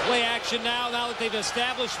guy. Play action now that they've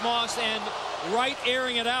established Moss, and right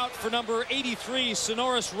airing it out for number 83,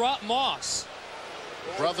 Sonoris Moss.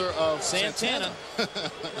 Brother of Santana. I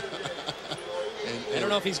don't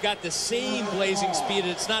know if he's got the same blazing speed.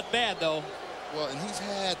 It's not bad, though. Well, and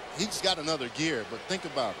he's got another gear, but think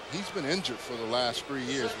about it. He's been injured for the last 3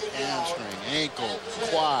 years with hamstring, ankle,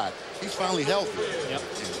 quad. He's finally healthy. Yep.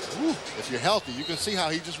 And, if you're healthy, you can see how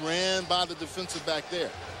he just ran by the defensive back there.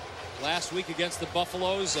 Last week against the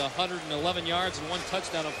Buffaloes, 111 yards and 1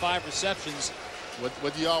 touchdown on 5 receptions.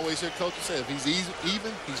 What do you always hear coaches say? If he's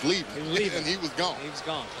even, he's leaving. He's leaving. And he was gone. He was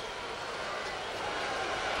gone.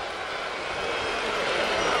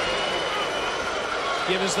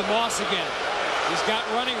 Give us the Moss again. He's got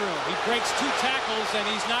running room. He breaks 2 tackles, and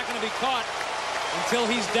he's not going to be caught until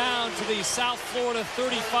he's down to the South Florida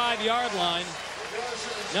 35-yard line.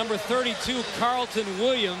 Number 32, Carlton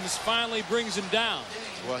Williams, finally brings him down.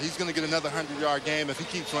 Well, he's going to get another 100-yard game if he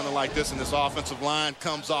keeps running like this and this offensive line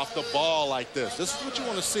comes off the ball like this. This is what you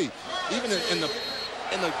want to see. Even in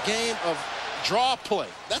the game of draw play.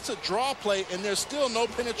 That's a draw play, and there's still no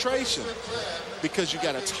penetration because you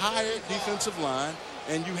got a tired defensive line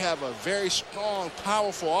and you have a very strong,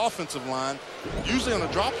 powerful offensive line. Usually on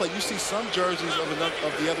a draw play, you see some jerseys of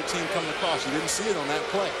the other team coming across. You didn't see it on that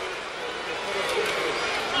play.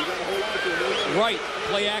 Right,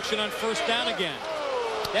 play action on first down again.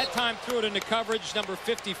 That time threw it into coverage. Number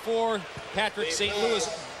 54, Patrick St.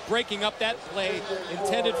 Louis, breaking up that play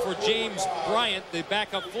intended for James Bryant, the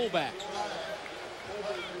backup fullback.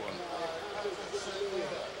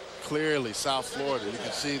 Clearly, South Florida, you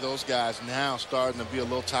can see those guys now starting to be a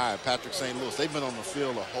little tired. Patrick St. Louis, they've been on the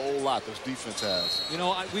field a whole lot, this defense has. You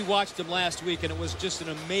know, we watched them last week, and it was just an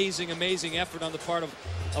amazing, amazing effort on the part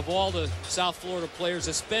of all the South Florida players,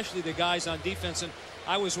 especially the guys on defense. And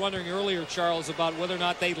I was wondering earlier, Charles, about whether or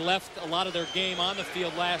not they left a lot of their game on the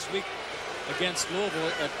field last week against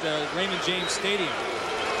Louisville at Raymond James Stadium.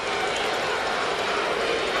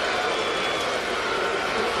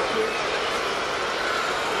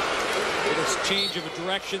 Change of a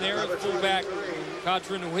direction there. Fullback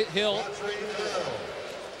Quatrin Hill. You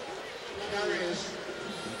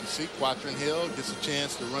can see Quatrin Hill gets a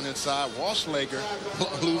chance to run inside. Wolfschlager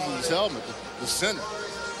loses his helmet, the center.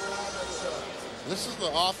 This is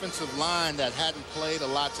the offensive line that hadn't played a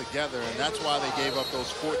lot together, and that's why they gave up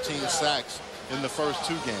those 14 sacks in the first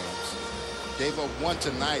 2 games. Gave up 1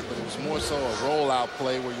 tonight, but it was more so a rollout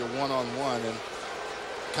play where you're one-on-one, and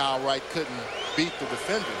Kyle Wright couldn't beat the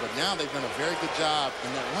defender, but now they've done a very good job,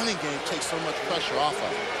 and that running game takes so much pressure off of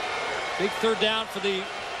it. Big third down for the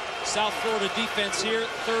South Florida defense here.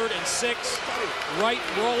 3rd and 6. Wright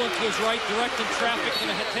rolling to his right, directing traffic, and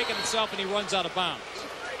had taken himself, and he runs out of bounds.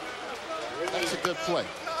 That's a good play.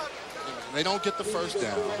 They don't get the first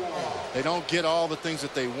down. They don't get all the things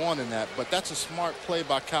that they want in that, but that's a smart play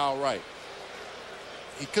by Kyle Wright.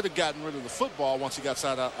 He could have gotten rid of the football once he got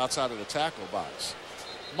outside of the tackle box.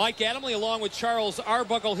 Mike Adamle along with Charles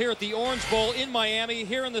Arbuckle here at the Orange Bowl in Miami.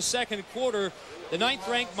 Here in the second quarter, the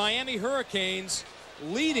 9th-ranked Miami Hurricanes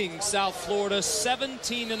leading South Florida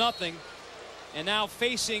 17-0, and now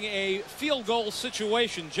facing a field goal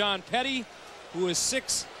situation. John Petty, who is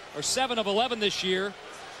 7 of 11 this year,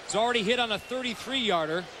 has already hit on a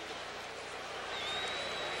 33-yarder.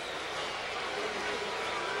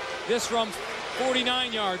 This from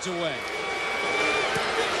 49 yards away.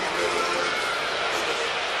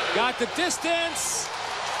 Got the distance,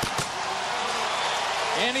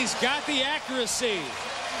 and he's got the accuracy.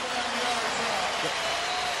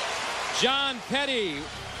 John Petty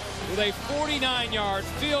with a 49-yard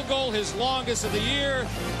field goal, his longest of the year.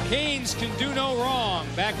 Canes can do no wrong.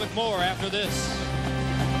 Back with more after this.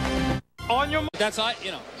 On your, that's a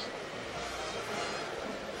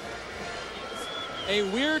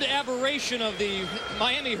weird aberration of the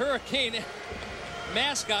Miami Hurricane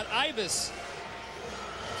mascot Ibis.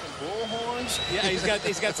 Bullhorns? Yeah, he's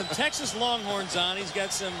got some Texas Longhorns on. He's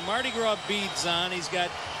got some Mardi Gras beads on. He's got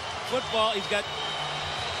football. He's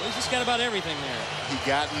just got about everything there. He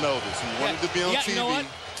got noticed. He wanted to be on TV, you know what?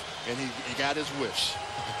 and he got his wish.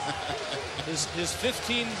 his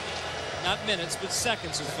 15, not minutes, but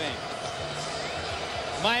seconds of fame.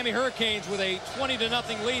 Miami Hurricanes with a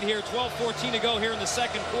 20-0 lead here. 12:14 to go here in the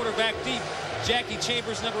second quarter. Back deep, Jackie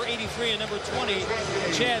Chambers, number 83, and number 20,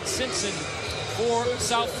 Chad Simpson for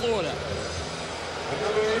South Florida.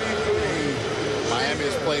 Miami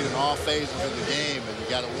has played in all phases of the game, and you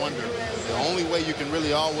got to wonder, the only way you can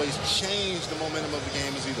really always change the momentum of the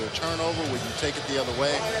game is either a turnover where you take it the other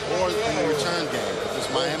way, or in the return game.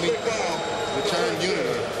 This Miami return unit,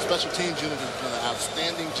 special teams unit, has done an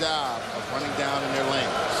outstanding job of running down in their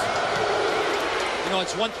lanes. You know,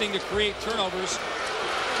 it's one thing to create turnovers,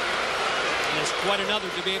 and it's quite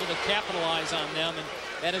another to be able to capitalize on them, and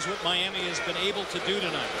that is what Miami has been able to do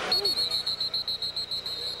tonight.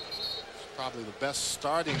 Probably the best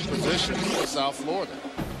starting position for South Florida.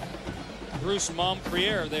 Bruce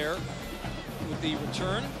Mompriere there with the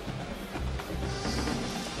return.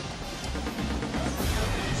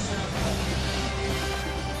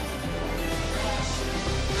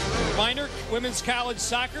 Reminder, women's college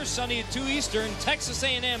soccer, Sunday at 2 Eastern, Texas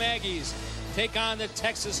A&M Aggies take on the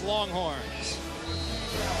Texas Longhorns.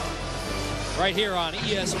 Right here on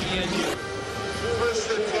ESPN. First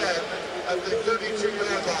and 10 at the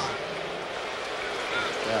 32-yard line.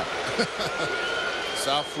 Yeah.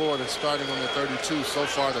 South Florida starting on the 32 so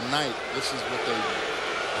far tonight. This is what they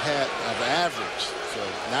had of average, so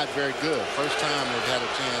not very good. First time they've had a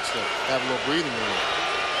chance to have a little breathing room.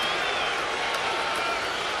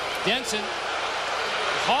 Denson.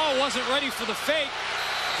 Hall wasn't ready for the fake.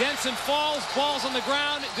 Denson falls, ball's on the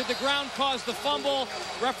ground. Did the ground cause the fumble?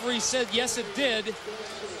 Referee said yes, it did.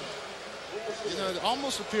 You know, it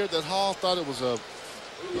almost appeared that Hall thought it was a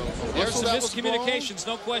There's some miscommunications,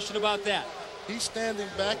 no question about that. He's standing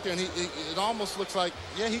back there, and it almost looks like,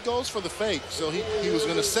 yeah, he goes for the fake. So he was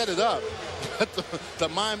going to set it up. But the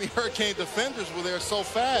Miami Hurricane defenders were there so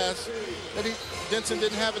fast that Denson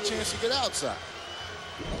didn't have a chance to get outside.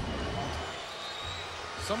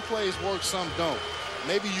 Some plays work, some don't.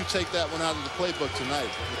 Maybe you take that one out of the playbook tonight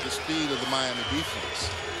with the speed of the Miami defense.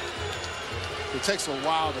 It takes a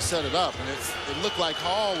while to set it up, and it looked like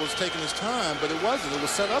Hall was taking his time, but it wasn't. It was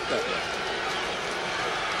set up that way.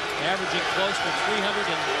 Averaging close to 300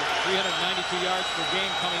 and 392 yards per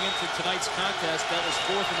game coming into tonight's contest. That was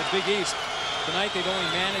fourth in the Big East. Tonight they've only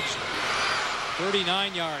managed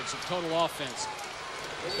 39 yards of total offense.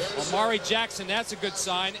 Omari Jackson, that's a good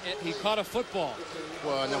sign. He caught a football.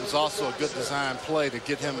 Well, and it was also a good design play to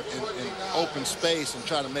get him in open space and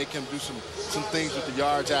try to make him do some things with the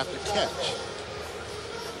yards after catch.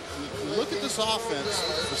 Look at this offense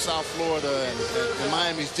for South Florida and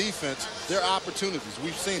Miami's defense. Their opportunities,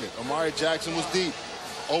 we've seen it. Omari Jackson was deep,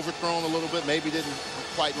 overthrown a little bit, maybe didn't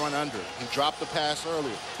quite run under it. He dropped the pass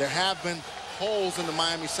earlier. There have been holes in the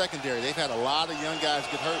Miami secondary. They've had a lot of young guys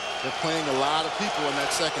get hurt. They're playing a lot of people in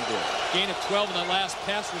that secondary. Gain of 12 in the last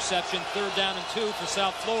pass reception, 3rd down and 2 for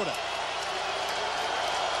South Florida.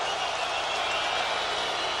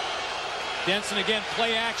 Denson again,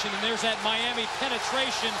 play action, and there's that Miami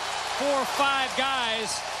penetration. 4 or 5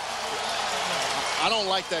 guys. I don't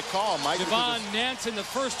like that call, Mike. Devon Nansen, the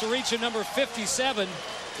first to reach at number 57.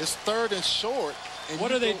 It's 3rd and short. And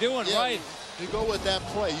what are they doing right? You go with that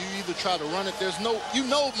play. You either try to run it. There's no, you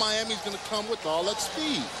know, Miami's going to come with all that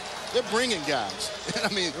speed. They're bringing guys.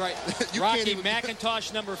 I mean, right. You Rocky can't even...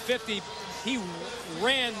 McIntosh, number 50. He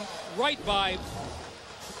ran right by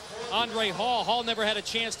Andre Hall. Hall never had a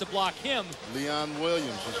chance to block him. Leon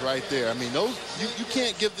Williams was right there. I mean, those you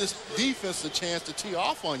can't give this defense a chance to tee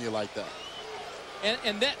off on you like that.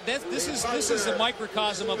 And this is a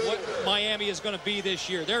microcosm of what Miami is going to be this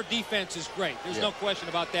year. Their defense is great. There's no question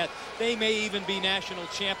about that. They may even be national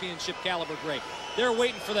championship caliber great. They're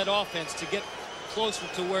waiting for that offense to get closer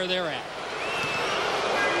to where they're at.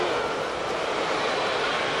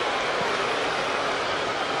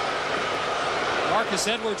 Marcus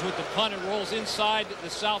Edwards with the punt. It rolls inside the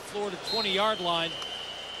South Florida 20-yard line.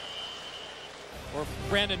 Or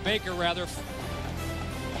Brandon Baker, rather.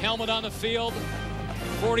 Helmet on the field.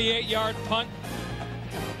 48-yard punt.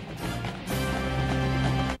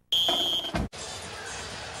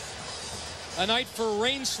 A night for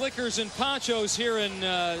rain slickers and ponchos here in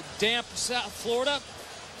damp South Florida.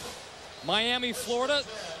 Miami, Florida,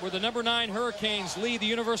 where the number 9 Hurricanes lead the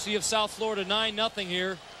University of South Florida 9-0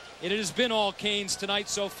 here. It has been all Canes tonight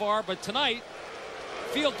so far, but tonight,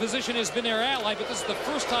 field position has been their ally, but this is the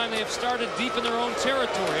first time they have started deep in their own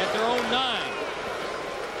territory, at their own 9.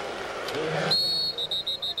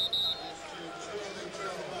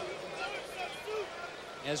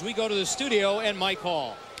 As we go to the studio and Mike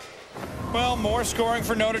Hall. Well, more scoring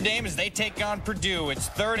for Notre Dame as they take on Purdue. It's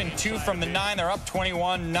 3rd and 2 from the 9. They're up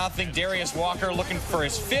 21-0. Darius Walker looking for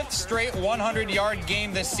his 5th straight 100-yard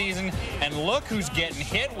game this season. And look who's getting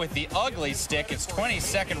hit with the ugly stick. It's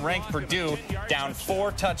 22nd ranked Purdue, down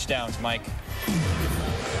 4 touchdowns, Mike.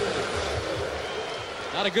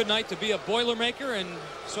 Not a good night to be a Boilermaker, and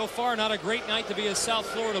so far not a great night to be a South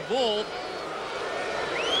Florida Bull.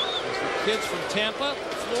 As the kids from Tampa,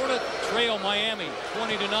 Florida trail Miami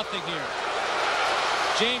 20-0 here.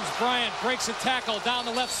 James Bryant breaks a tackle down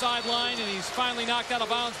the left sideline, and he's finally knocked out of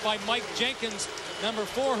bounds by Mike Jenkins, number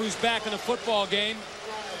 4, who's back in the football game.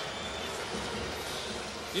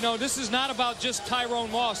 You know, this is not about just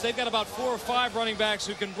Tyrone Moss. They've got about 4 or 5 running backs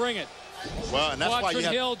who can bring it. Well, and that's why you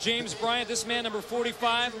have Hill, James Bryant, this man number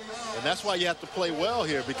 45. And that's why you have to play well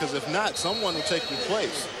here, because if not, someone will take your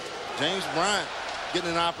place. James Bryant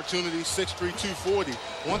getting an opportunity, 6'3", 240.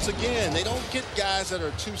 Once again, they don't get guys that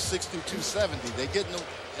are 260, 270. They get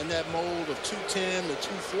in that mold of 210 to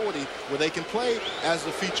 240 where they can play as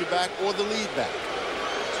the feature back or the lead back.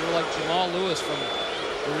 Sort of like Jamal Lewis from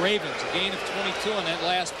the Ravens. A gain of 22 on that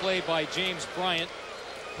last play by James Bryant.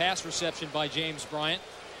 Pass reception by James Bryant.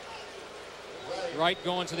 Wright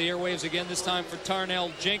going to the airwaves again, this time for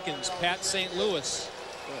Tarnell Jenkins. Pat St. Louis,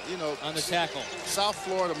 you know, on the tackle. South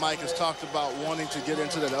Florida, Mike, has talked about wanting to get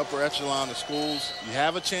into that upper echelon of schools. You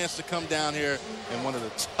have a chance to come down here in one of the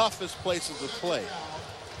toughest places to play.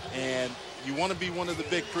 And you want to be one of the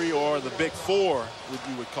big 3 or the big 4, what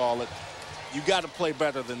you would call it. You got to play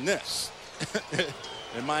better than this.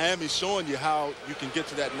 And Miami's showing you how you can get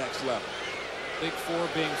to that next level. Big 4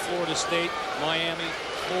 being Florida State, Miami,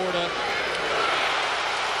 Florida.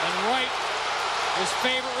 And Wright, his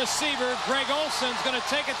favorite receiver, Greg Olson's going to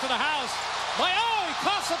take it to the house. Oh, he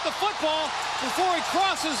coughs up the football before he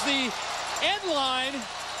crosses the end line.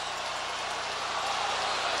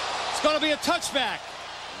 It's going to be a touchback.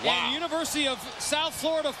 Wow. And University of South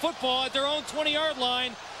Florida football at their own 20-yard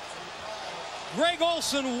line. Greg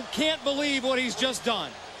Olson can't believe what he's just done.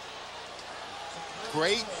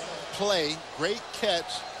 Great play, great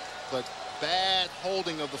catch, but bad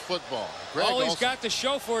holding of the football. All he's got to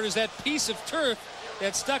show for it is that piece of turf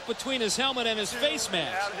that's stuck between his helmet and his face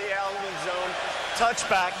mask. Out of the Allen zone,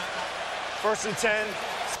 touchback, 1st and 10,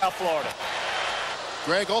 South Florida.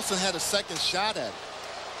 Greg Olson had a second shot at it.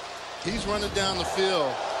 He's running down the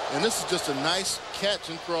field, and this is just a nice catch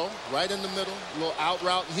and throw right in the middle, a little out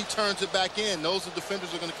route, and he turns it back in. Those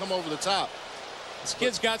defenders are going to come over the top. This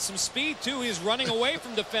kid's got some speed, too. He's running away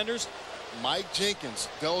from defenders. Mike Jenkins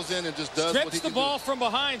goes in and just does what he can do. Strips the ball from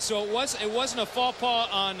behind, so it wasn't a faux pas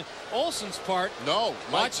on Olson's part. No,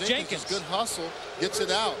 Mike Watch Jenkins, good hustle, gets it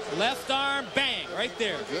out. Left arm, bang, right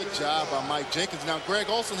there. Good job by Mike Jenkins. Now, Greg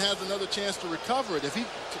Olson has another chance to recover it. If he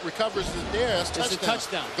recovers it there, it's a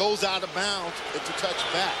touchdown. Goes out of bounds, it's a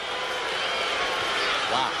touchback.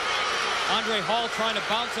 Wow. Andre Hall trying to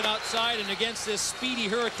bounce it outside, and against this speedy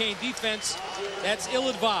Hurricane defense, that's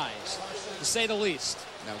ill-advised, to say the least.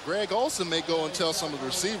 Now, Greg Olson may go and tell some of the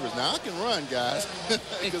receivers, now I can run, guys,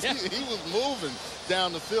 because he was moving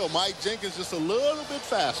down the field. Mike Jenkins just a little bit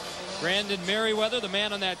faster. Brandon Merriweather, the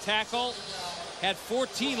man on that tackle, had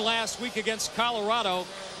 14 last week against Colorado.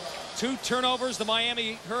 2 turnovers, the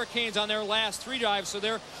Miami Hurricanes on their last 3 drives, so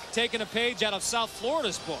they're taking a page out of South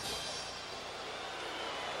Florida's book.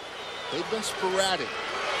 They've been sporadic,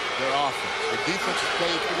 their offense. The defense has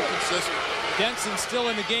played pretty consistent. Denson still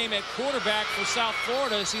in the game at quarterback for South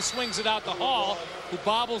Florida as he swings it out to Hall, who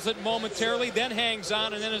bobbles it momentarily, then hangs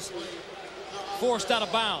on, and then is forced out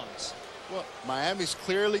of bounds. Well, Miami's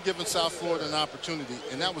clearly given South Florida an opportunity,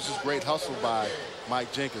 and that was just great hustle by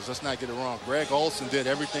Mike Jenkins. Let's not get it wrong. Greg Olson did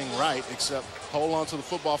everything right except hold on to the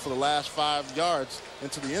football for the last 5 yards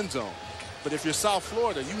into the end zone. But if you're South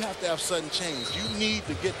Florida, you have to have sudden change. You need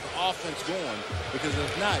to get the offense going, because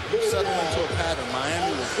if not, you settle into a pattern.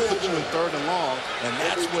 Miami will put you in 3rd and long, and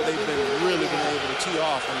that's where they've really been able to tee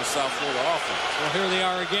off on the South Florida offense. Well, here they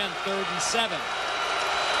are again, 3rd and 7.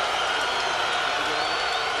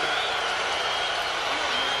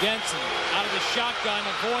 Denson out of the shotgun,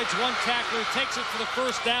 avoids one tackler, takes it for the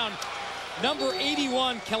first down. Number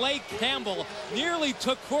 81, Calais Campbell, nearly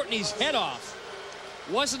took Courtney's head off.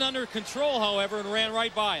 Wasn't under control, however, and ran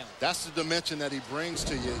right by him. That's the dimension that he brings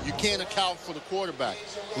to you. You can't account for the quarterback.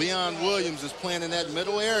 Leon Williams is playing in that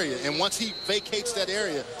middle area, and once he vacates that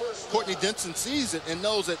area, Courtney Denson sees it and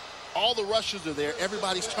knows that all the rushers are there.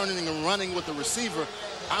 Everybody's turning and running with the receiver.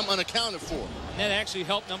 I'm unaccounted for. And that actually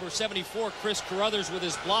helped number 74, Chris Carruthers, with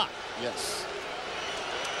his block. Yes.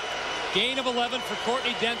 Gain of 11 for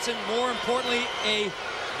Courtney Denson. More importantly, a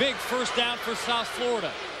big first down for South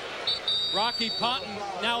Florida. Rocky Ponton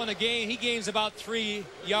now in the game. He gains about 3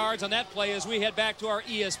 yards on that play as we head back to our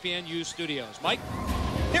ESPNU studios. Mike?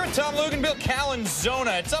 Here at Tom Luganville,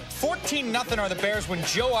 Calanzona. It's up 14-0 are the Bears when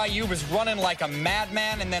Joe Ayoub was running like a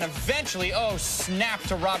madman, and then eventually, oh, snap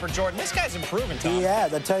to Robert Jordan. This guy's improving, Tom. He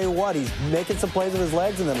has. I tell you what, he's making some plays with his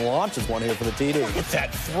legs and then launches one here for the TD. Look at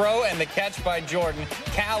that throw and the catch by Jordan.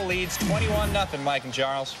 Cal leads 21-0, Mike and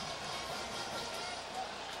Charles.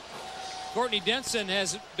 Courtney Denson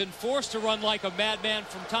has been forced to run like a madman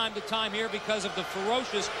from time to time here because of the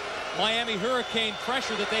ferocious Miami Hurricane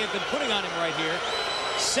pressure that they have been putting on him right here.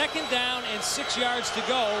 2nd down and 6 yards to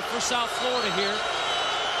go for South Florida here.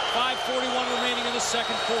 5:41 remaining in the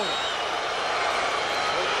 2nd quarter.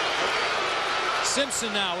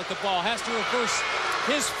 Simpson now with the ball. Has to reverse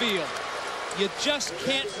his field. You just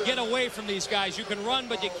can't get away from these guys. You can run,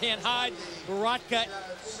 but you can't hide. Baraka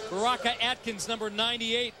Atkins, number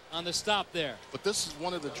 98, on the stop there. But this is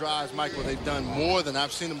one of the drives, Mike, where they've done more than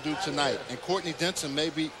I've seen them do tonight. And Courtney Denson may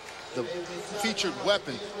be the featured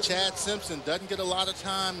weapon. Chad Simpson doesn't get a lot of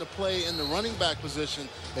time to play in the running back position.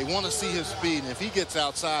 They want to see his speed, and if he gets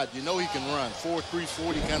outside, you know he can run. 4.3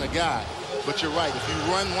 40 kind of guy. But you're right. If you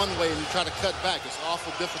run one way and you try to cut back, it's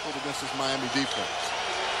awful difficult against this Miami defense.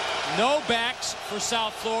 No backs for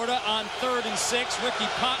South Florida on 3rd and 6. Ricky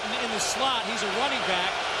Ponton in the slot. He's a running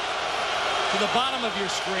back to the bottom of your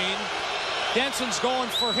screen. Denson's going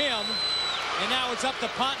for him. And now it's up to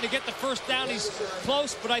Ponton to get the first down. He's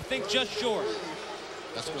close, but I think just short.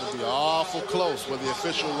 That's going to be awful close where the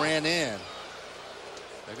official ran in.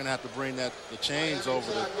 They're going to have to bring the chains over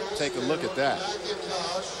to take a look at that.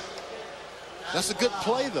 That's a good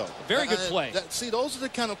play, though. Very good play. See, those are the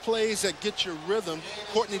kind of plays that get your rhythm.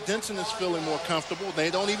 Courtney Denson is feeling more comfortable. They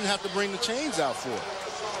don't even have to bring the chains out for it.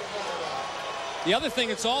 The other thing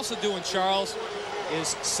it's also doing, Charles,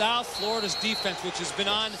 is South Florida's defense, which has been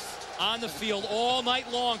on the field all night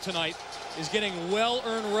long tonight, is getting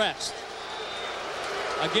well-earned rest.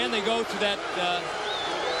 Again, they go to that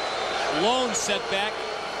lone setback.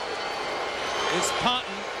 It's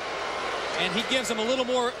Ponton. And he gives him a little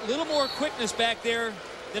more quickness back there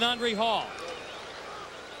than Andre Hall.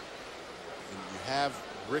 And you have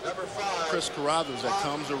Chris Carruthers that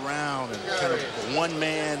comes around and kind of a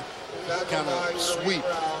one-man kind of sweep.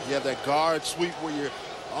 You have that guard sweep where you're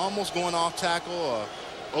almost going off tackle, or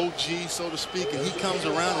OG, so to speak, and he comes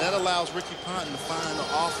around, and that allows Ricky Ponton to find the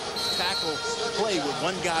off-tackle play with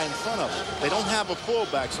one guy in front of him. They don't have a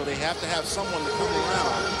fullback, so they have to have someone to come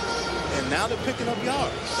around. And now they're picking up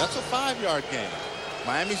yards. That's a 5-yard gain.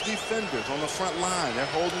 Miami's defenders on the front line, they're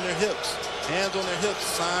holding their hips. Hands on their hips,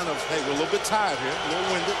 sign of, hey, we're a little bit tired here, a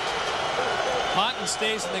little winded. Ponton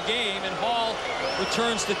stays in the game, and Hall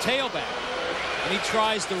returns to tailback. And he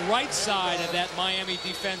tries the right side of that Miami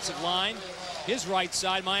defensive line. His right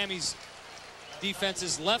side, Miami's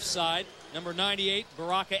defense's left side. Number 98,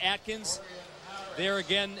 Baraka Atkins. There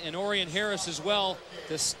again, and Orion Harris as well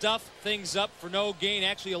to stuff things up for no gain.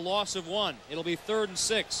 Actually, a loss of 1. It'll be 3rd and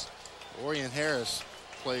 6. Orion Harris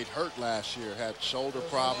played hurt last year, had shoulder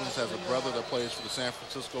problems, has a brother that plays for the San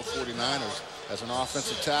Francisco 49ers as an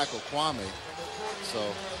offensive tackle, Kwame. So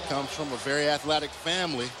comes from a very athletic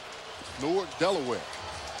family, Newark, Delaware.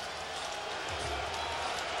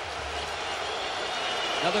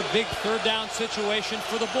 Another big 3rd down situation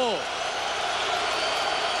for the Bulls.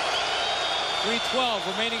 3:12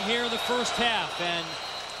 remaining here in the first half, and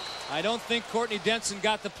I don't think Courtney Denson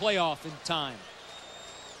got the playoff in time.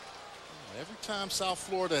 Every time South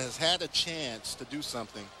Florida has had a chance to do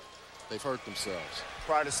something, they've hurt themselves.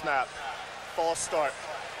 Prior to snap, false start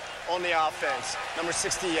on the offense. Number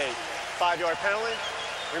 68, 5-yard penalty,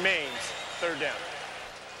 remains 3rd down.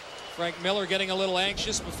 Frank Miller getting a little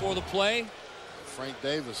anxious before the play. Frank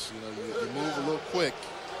Davis, you move a little quick.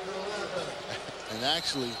 And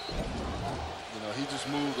actually, he just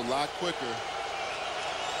moved a lot quicker.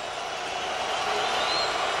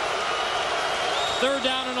 3rd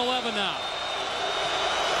down and 11 now.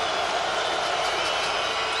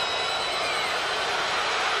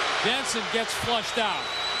 Denson gets flushed out.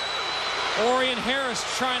 Orion Harris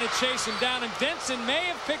trying to chase him down, and Denson may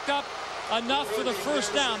have picked up enough for the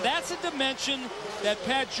first down. That's a dimension that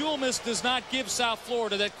Pat Julmus does not give South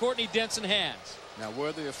Florida that Courtney Denson has. Now,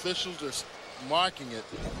 where the officials are marking it,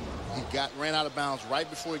 he ran out of bounds right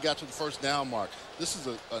before he got to the first down mark. This is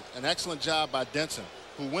an excellent job by Denson,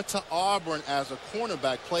 who went to Auburn as a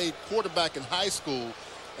cornerback, played quarterback in high school,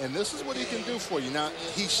 and this is what he can do for you. Now,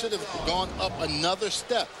 he should have gone up another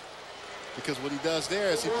step. because what he does there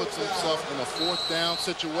is he puts himself in a 4th down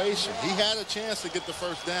situation. He had a chance to get the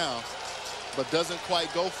 1st down, but doesn't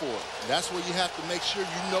quite go for it. That's where you have to make sure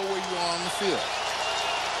you know where you are on the field.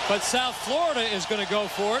 But South Florida is going to go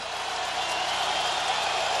for it.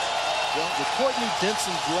 Well, with Courtney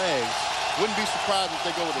Denson's legs, wouldn't be surprised if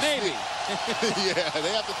they go with a Maybe. sneak. Yeah,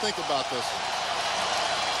 they have to think about this one.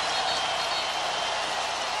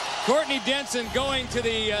 Courtney Denson going to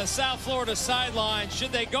the South Florida sideline.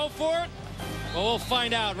 Should they go for it? Well, we'll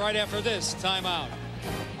find out right after this timeout.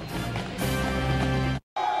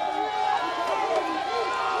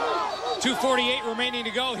 .248 remaining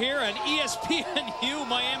to go here, and ESPNU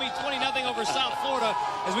Miami 20-0 over South Florida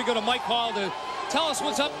as we go to Mike Hall to tell us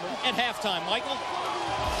what's up at halftime. Michael?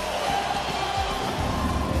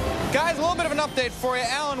 Guys, a little bit of an update for you.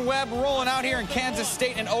 Alan Webb rolling out here in Kansas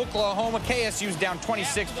State and Oklahoma. KSU's down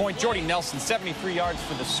 26 points. Jordy Nelson, 73 yards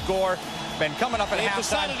for the score. Been coming up at They've halftime.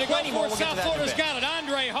 decided to go Plenty more. for it. We'll get to South that in a Florida's bit. got it.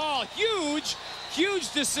 Andre Hall,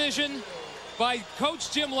 huge decision by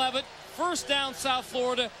Coach Jim Leavitt. 1st down, South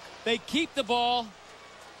Florida. They keep the ball.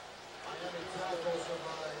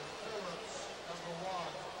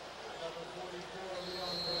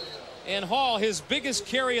 And Hall, his biggest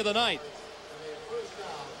carry of the night.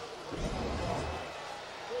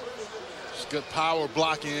 Just good power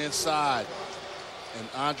blocking inside. And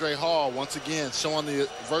Andre Hall, once again, showing the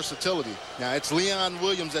versatility. Now, it's Leon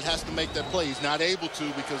Williams that has to make that play. He's not able to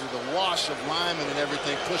because of the wash of linemen and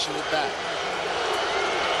everything pushing it back.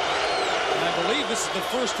 And I believe this is the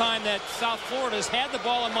first time that South Florida's had the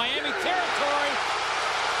ball in Miami territory.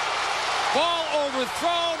 Ball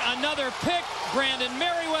overthrown, another pick. Brandon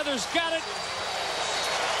Merriweather's got it.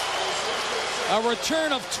 A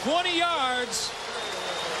return of 20 yards.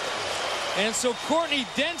 And so Courtney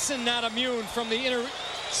Denson not immune from the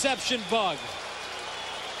interception bug.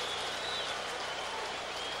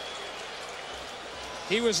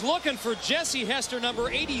 He was looking for Jesse Hester, number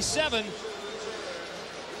 87.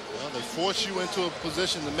 Well, they force you into a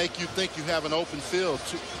position to make you think you have an open field.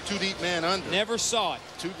 Two deep man under. Never saw it.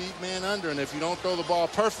 2 deep man under, and if you don't throw the ball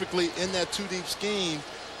perfectly in that 2 deep scheme,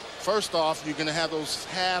 first off, you're going to have those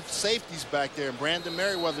half safeties back there, and Brandon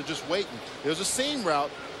Merriweather just waiting. There's a seam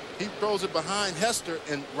route. He throws it behind Hester,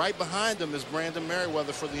 and right behind him is Brandon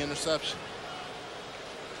Merriweather for the interception.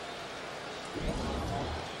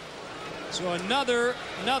 So another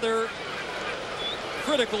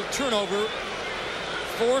critical turnover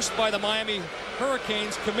forced by the Miami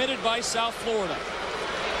Hurricanes, committed by South Florida.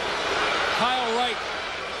 Kyle Wright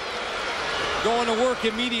going to work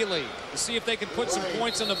immediately to see if they can put some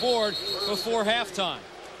points on the board before halftime.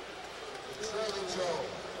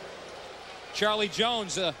 Charlie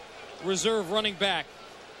Jones, a reserve running back,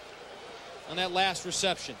 on that last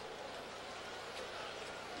reception.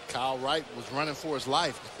 Kyle Wright was running for his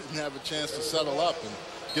life. Didn't have a chance to settle up and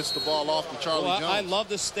gets the ball off to Charlie Jones. I love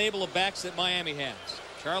the stable of backs that Miami has.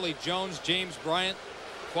 Charlie Jones, James Bryant,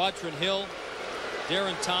 Quadrin Hill,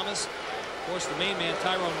 Darren Thomas. Of course, the main man,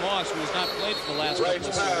 Tyrone Moss, who has not played for the last couple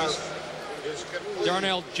of series.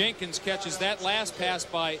 Darnell Jenkins catches that last pass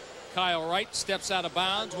by Kyle Wright, steps out of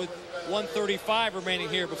bounds with 1:35 remaining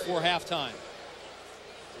here before halftime.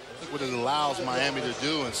 I think what it allows Miami to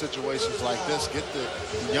do in situations like this, get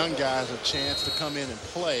the young guys a chance to come in and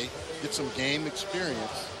play, get some game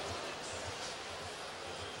experience.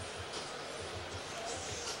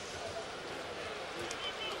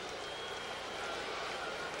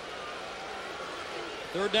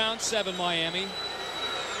 Third down, 7 Miami.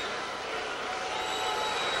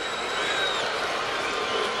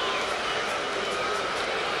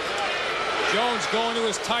 Jones going to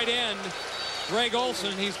his tight end, Greg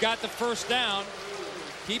Olson. He's got the first down,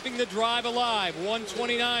 keeping the drive alive.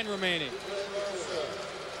 1:29 remaining.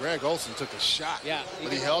 Greg Olson took a shot, yeah,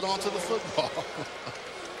 but he held on to the football.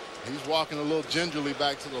 He's walking a little gingerly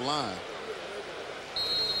back to the line.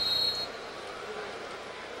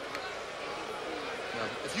 Now,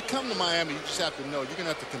 if you come to Miami, you just have to know you're going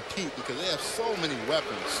to have to compete because they have so many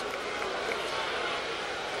weapons.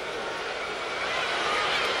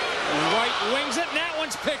 Wright wings it, and that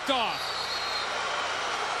one's picked off.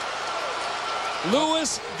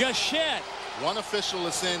 Louis Gachette. One official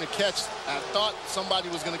is saying the catch. I thought somebody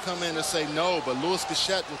was going to come in and say no, but Louis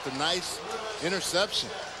Gachette with the nice interception.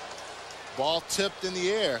 Ball tipped in the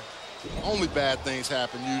air. Only bad things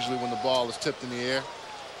happen usually when the ball is tipped in the air.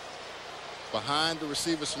 Behind the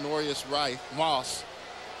receiver, Sonorius Moss,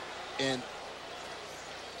 and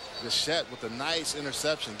Gachette with a nice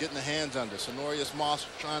interception, getting the hands under. Sonorius Moss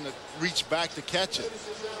trying to reach back to catch it.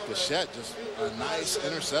 Gachette just a nice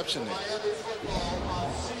interception there.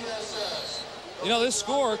 You know, this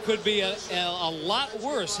score could be a lot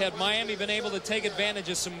worse had Miami been able to take advantage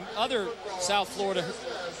of some other South Florida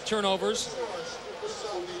turnovers.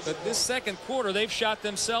 But this second quarter, they've shot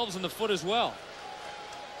themselves in the foot as well.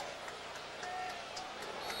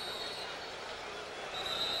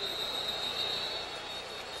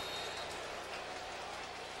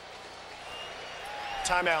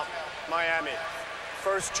 Timeout, Miami.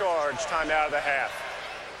 First charge, timeout of the half.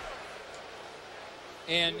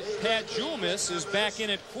 And Pat Julmis is back in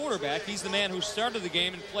at quarterback. He's the man who started the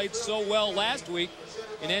game and played so well last week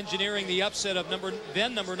in engineering the upset of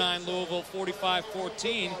then number 9 Louisville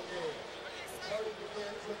 45-14.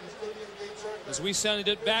 As we send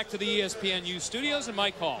it back to the ESPNU studios and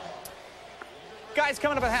Mike Hall. Guys,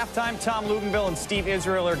 coming up at halftime, Tom Luginbill and Steve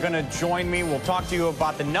Israel are going to join me. We'll talk to you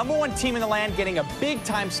about the #1 team in the land getting a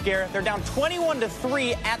big-time scare. They're down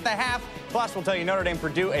 21-3 at the half. Plus, we'll tell you Notre Dame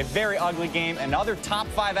Purdue, a very ugly game, and other top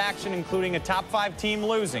 5 action, including a top 5 team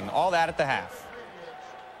losing. All that at the half.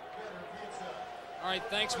 All right,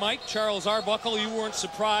 thanks, Mike. Charles Arbuckle, you weren't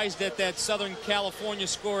surprised at that Southern California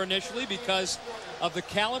score initially because of the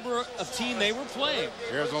caliber of team they were playing.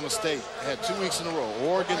 Arizona State had 2 weeks in a row.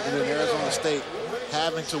 Oregon and then Arizona State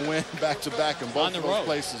having to win back-to-back in both of those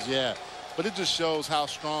places. Yeah, but it just shows how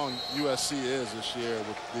strong USC is this year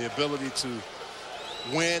with the ability to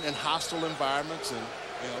win in hostile environments and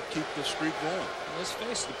keep the streak going. Well, let's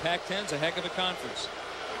face it, the Pac-10's a heck of a conference.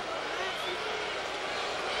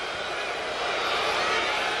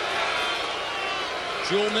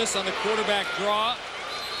 Julmis on the quarterback draw.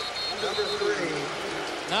 Number 3.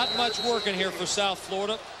 Not much working here for South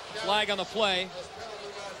Florida. Flag on the play.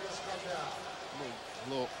 A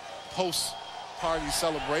little post-party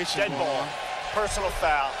celebration. Dead ball. Personal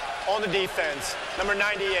foul on the defense. Number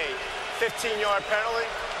 98. 15-yard penalty.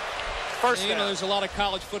 First down. There's a lot of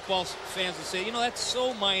college football fans that say, that's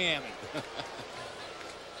so Miami.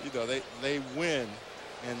 They win,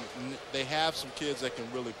 and they have some kids that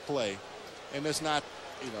can really play. And it's not,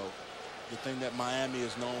 the thing that Miami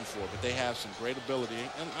is known for, but they have some great ability.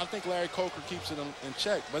 And I think Larry Coker keeps it in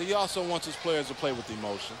check, but he also wants his players to play with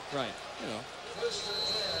emotion. Right.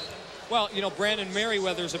 Well, Brandon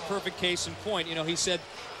Merriweather's a perfect case in point. He said,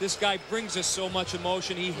 this guy brings us so much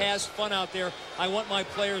emotion. He has fun out there. I want my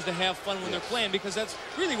players to have fun when they're playing because that's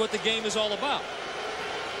really what the game is all about.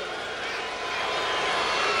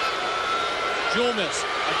 Julmis,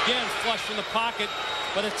 again, flush from the pocket.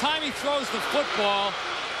 By the time he throws the football,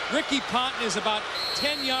 Ricky Ponton is about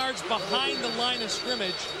 10 yards behind the line of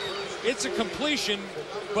scrimmage. It's a completion,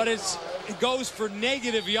 but it goes for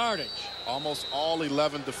negative yardage. Almost all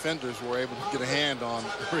 11 defenders were able to get a hand on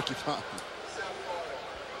Ricky Ponton.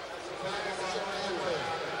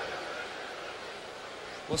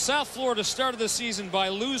 Well, South Florida started the season by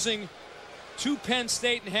losing to Penn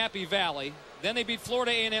State and Happy Valley. Then they beat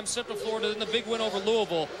Florida A&M, Central Florida, then the big win over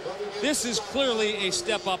Louisville. This is clearly a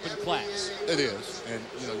step up in class. It is. And,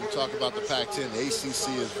 you talk about the Pac-10. The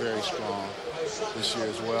ACC is very strong this year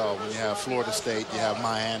as well. When you have Florida State, you have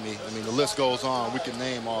Miami. I mean, the list goes on. We can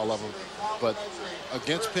name all of them. But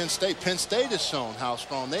against Penn State has shown how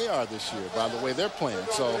strong they are this year by the way they're playing.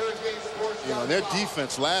 So, their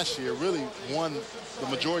defense last year really won the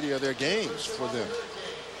majority of their games for them.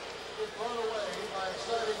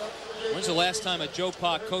 When's the last time a Joe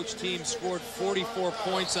Pa coach team scored 44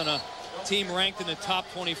 points on a team ranked in the top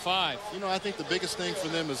 25? I think the biggest thing for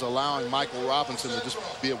them is allowing Michael Robinson to just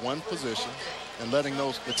be at one position and letting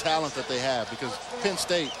the talent that they have. Because Penn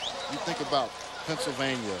State, you think about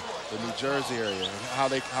Pennsylvania, the New Jersey area,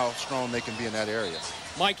 and how strong they can be in that area.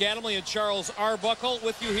 Mike Adamle and Charles Arbuckle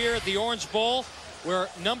with you here at the Orange Bowl, where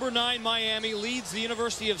number 9 Miami leads the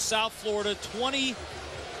University of South Florida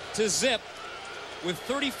 20-0. with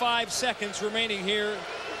 35 seconds remaining here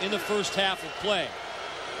in the first half of play.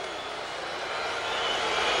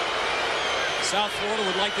 South Florida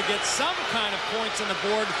would like to get some kind of points on the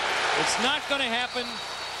board. It's not going to happen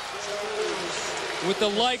with the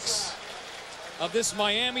likes of this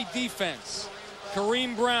Miami defense.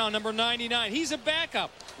 Kareem Brown, number 99. He's a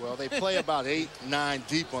backup. Well, they play about 8, 9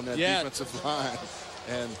 deep on that defensive line.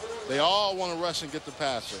 And they all want to rush and get the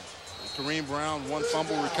passer. Kareem Brown, 1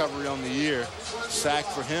 fumble recovery on the year. Sack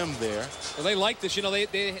for him there. Well, they like this.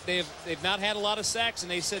 They've not had a lot of sacks,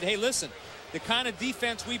 and they said, hey, listen, the kind of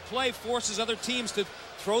defense we play forces other teams to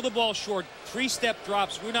throw the ball short, 3-step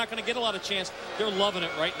drops. We're not going to get a lot of chance. They're loving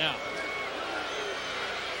it right now.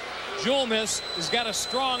 Julmis has got a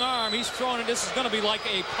strong arm. He's throwing it. This is going to be like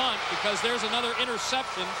a punt because there's another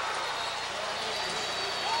interception.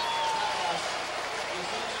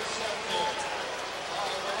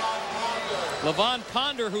 LaVon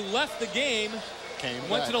Ponder, who left the game, came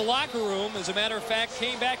Went back. to the locker room, as a matter of fact,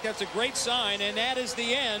 came back. That's a great sign, and that is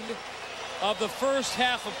the end of the first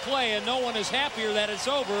half of play, and no one is happier that it's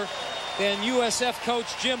over than USF coach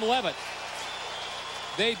Jim Leavitt.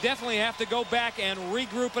 They definitely have to go back and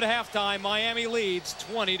regroup at halftime. Miami leads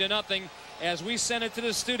 20-0 as we send it to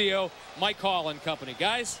the studio. Mike Hall and company.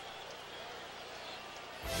 Guys.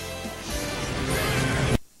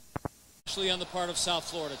 On the part of South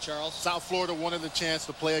Florida, Charles. South Florida wanted the chance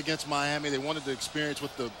to play against Miami. They wanted to experience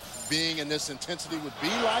what the being in this intensity would be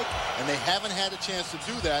like, and they haven't had a chance to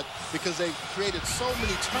do that because they created so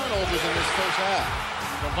many turnovers in this first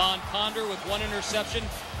half. Ravon Ponder with 1 interception.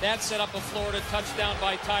 That set up a Florida touchdown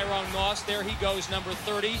by Tyrone Moss. There he goes, number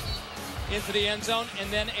 30, into the end zone. And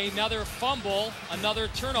then another fumble, another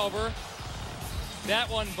turnover. That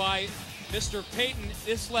one by Mr. Payton.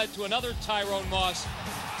 This led to another Tyrone Moss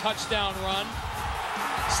touchdown run.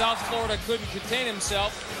 South Florida couldn't contain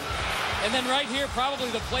himself. And then right here, probably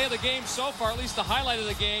the play of the game so far, at least the highlight of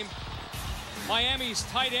the game, Miami's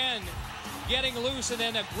tight end getting loose, and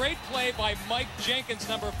then a great play by Mike Jenkins,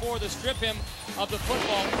 number 4, to strip him of the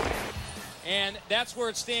football. And that's where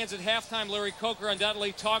it stands at halftime. Larry Coker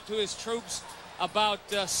undoubtedly talked to his troops about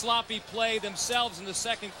sloppy play themselves in the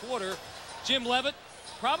second quarter. Jim Leavitt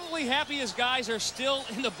probably happy his guys are still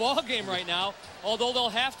in the ball game right now, although they'll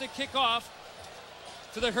have to kick off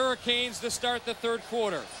to the Hurricanes to start the third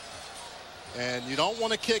quarter. And you don't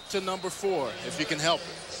want to kick to number 4 if you can help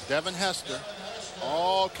it. Devin Hester,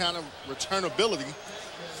 all kind of returnability,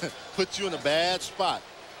 puts you in a bad spot.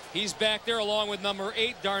 He's back there along with number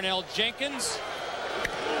 8, Darnell Jenkins.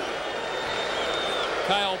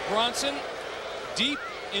 Kyle Bronson deep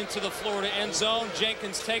into the Florida end zone.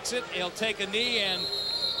 Jenkins takes it. He'll take a knee, and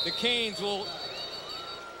the Canes will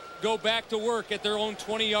go back to work at their own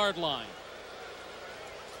 20-yard line.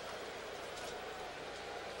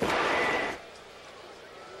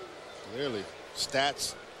 Clearly,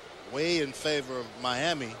 stats way in favor of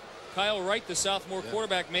Miami. Kyle Wright, the sophomore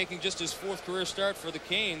quarterback, making just his 4th career start for the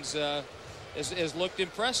Canes, has looked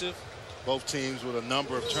impressive. Both teams with a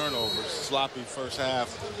number of turnovers. Sloppy first half.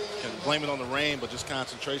 Can blame it on the rain, but just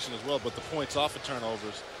concentration as well. But the points off of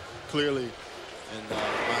turnovers clearly in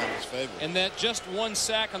Miami's favor. And that just 1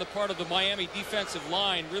 sack on the part of the Miami defensive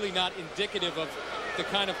line, really not indicative of the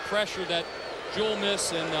kind of pressure that Joel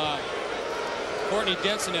Miss and Courtney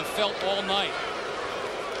Denson have felt all night.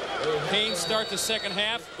 Canes start the second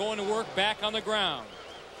half, going to work back on the ground.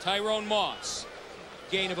 Tyrone Moss,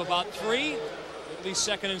 gain of about 3, at least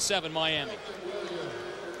 2nd and 7, Miami.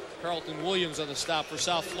 Carlton Williams on the stop for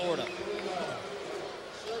South Florida.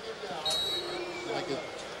 Like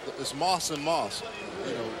it's Moss and Moss.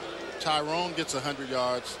 You know, Tyrone gets 100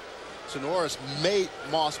 yards.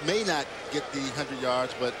 Moss may not get the 100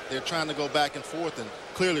 yards, but they're trying to go back and forth, and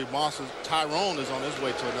clearly Tyrone is on his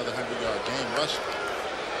way to another 100-yard game rushing.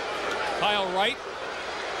 Kyle Wright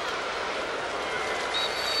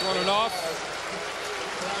running off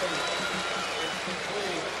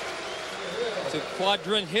to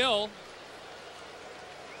Quadrant Hill.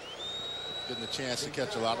 Getting a chance to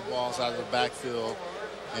catch a lot of balls out of the backfield,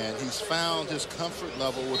 and he's found his comfort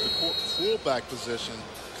level with the fullback position,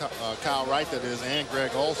 Kyle Wright that is, and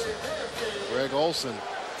Greg Olsen. Greg Olsen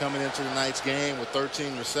coming into tonight's game with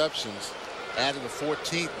 13 receptions, added a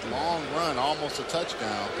 14th long run, almost a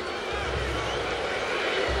touchdown.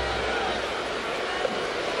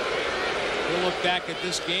 We'll look back at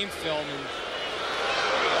this game film, and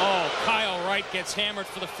Kyle Wright gets hammered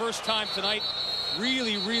for the first time tonight.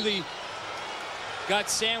 Really got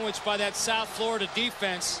sandwiched by that South Florida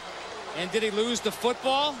defense. And did he lose the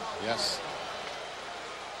football? Yes.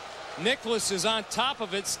 Nicholas is on top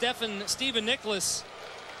of it. Stephen Nicholas,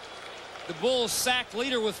 the Bulls' sack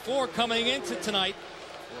leader, with 4 coming into tonight.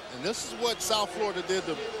 And this is what South Florida did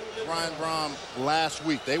to Brian Brohm last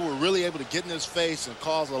week. They were really able to get in his face and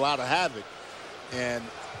cause a lot of havoc. And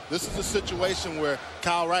this is a situation where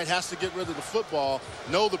Kyle Wright has to get rid of the football,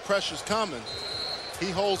 know the pressure's coming. He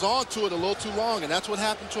holds on to it a little too long, and that's what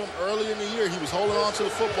happened to him early in the year. He was holding on to the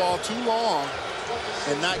football too long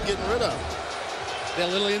and not getting rid of it. That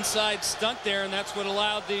little inside stunt there, and that's what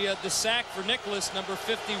allowed the sack for Nicholas, number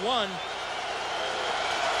 51.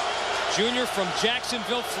 Junior from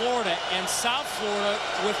Jacksonville, Florida, and South Florida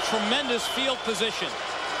with tremendous field position.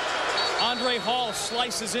 Andre Hall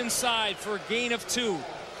slices inside for a gain of 2.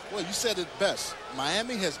 Well, you said it best.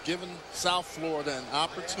 Miami has given South Florida an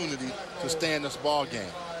opportunity to stay in this ball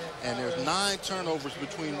game. And there's 9 turnovers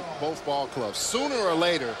between both ball clubs. Sooner or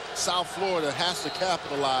later, South Florida has to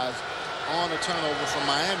capitalize on a turnover from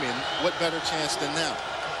Miami. And what better chance than now?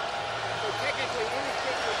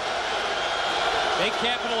 They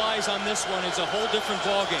capitalize on this one. It's a whole different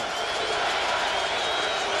ball game.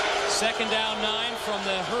 2nd down 9 from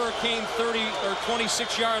the Hurricane 30 or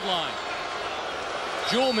 26-yard line.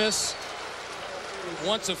 Julmus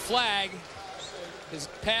wants a flag. His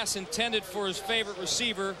pass intended for his favorite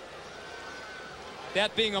receiver,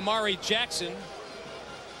 that being Amari Jackson.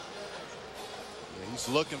 Yeah, he's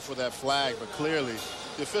looking for that flag, but clearly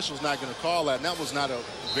the official's not going to call that, and that was not a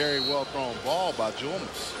very well thrown ball by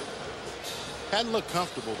Julmus. Hadn't looked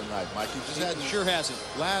comfortable tonight, Mike. He just hadn't. Sure hasn't.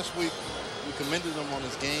 Last week, we commended him on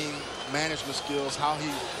his game management skills, how he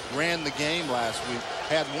ran the game last week.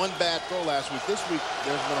 Had one bad throw last week. This week,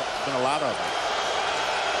 there's been a lot of them.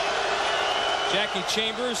 Jackie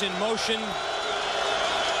Chambers in motion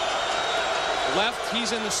left.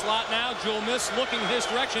 He's in the slot now. Julmus looking his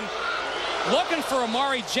direction. Looking for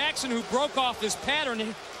Amari Jackson, who broke off his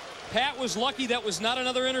pattern. Pat was lucky that was not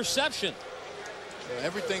another interception.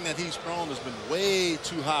 Everything that he's thrown has been way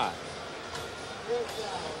too high.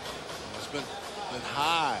 It's been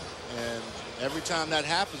high, and every time that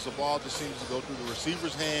happens, the ball just seems to go through the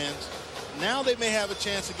receiver's hands. Now they may have a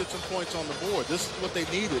chance to get some points on the board. This is what they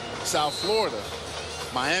needed. South Florida.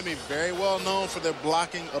 Miami very well known for their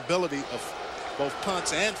blocking ability of both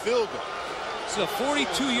punts and field goals. It's a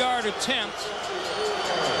 42-yard attempt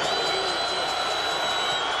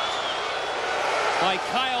by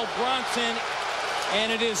Kyle Bronson,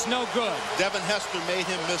 and it is no good. Devin Hester made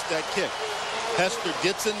him miss that kick. Hester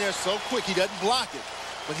gets in there so quick, he doesn't block it,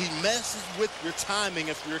 but he messes with your timing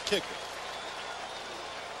if you're a kicker.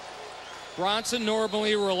 Bronson,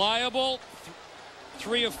 normally reliable,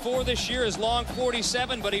 3 of 4 this year, is long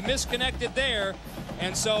 47, but he misconnected there,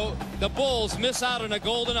 and so the Bulls miss out on a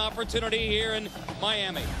golden opportunity here in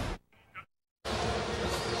Miami.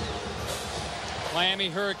 Miami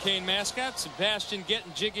Hurricane mascot Sebastian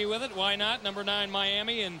getting jiggy with it. Why not? Number 9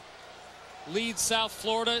 Miami, and leads South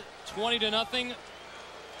Florida 20-0.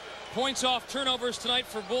 Points off turnovers tonight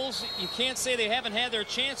for Bulls. You can't say they haven't had their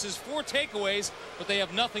chances. 4 takeaways, but they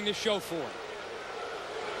have nothing to show for it.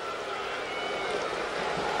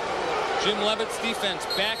 Jim Leavitt's defense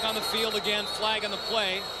back on the field again. Flag on the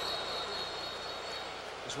play.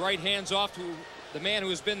 His right hand's off to the man who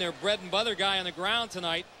has been their bread and butter guy on the ground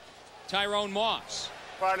tonight, Tyrone Moss.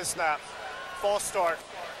 Prior to snap, false start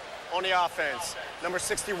on the offense. Number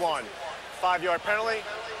 61, 5-yard penalty,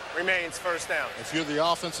 remains first down. If you're the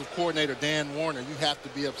offensive coordinator, Dan Warner, you have to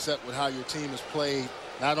be upset with how your team has played,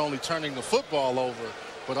 not only turning the football over,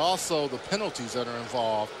 but also the penalties that are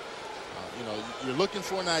involved. You know, you're looking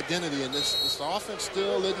for an identity, and this offense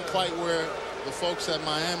still isn't quite where the folks at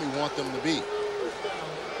Miami want them to be.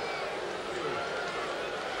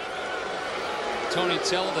 Tony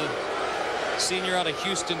Tell, the senior out of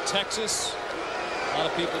Houston, Texas. A lot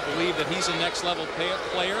of people believe that he's a next-level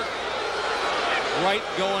player. Wright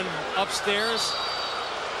going upstairs.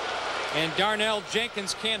 And Darnell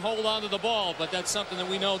Jenkins can't hold on to the ball, but that's something that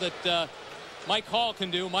we know that Mike Hall can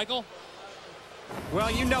do. Michael?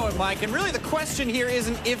 Well, you know it, Mike. And really the question here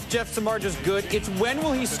isn't if Jeff Samardzija's good. It's when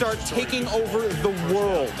will he start taking over the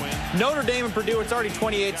world. Notre Dame and Purdue, it's already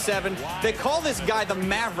 28-7. They call this guy the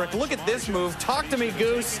Maverick. Look at this move. Talk to me,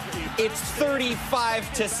 Goose. It's 35-7.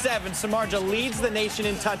 Samardzija leads the nation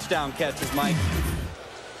in touchdown catches, Mike.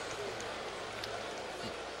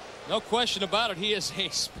 No question about it. He is a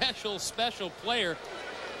special player.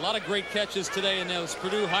 A lot of great catches today in those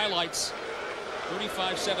Purdue highlights.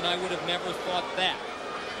 35-7, I would have never thought that.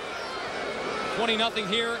 20-0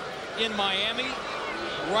 here in Miami.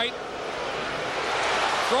 Wright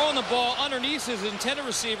throwing the ball underneath his intended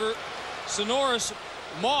receiver, Sonoris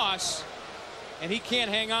Moss, and he can't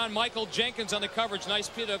hang on. Michael Jenkins on the coverage. Nice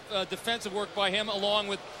bit of defensive work by him, along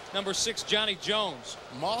with number 6, Johnny Jones.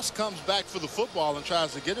 Moss comes back for the football and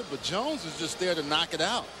tries to get it, but Jones is just there to knock it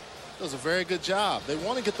out. Does a very good job. They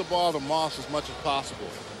want to get the ball to Moss as much as possible.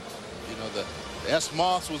 You know, S.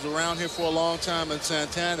 Moss was around here for a long time in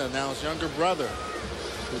Santana. Now his younger brother,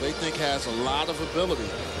 who they think has a lot of ability.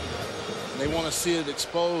 And they want to see it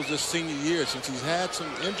exposed this senior year, since he's had some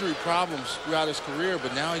injury problems throughout his career,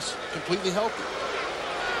 but now he's completely healthy.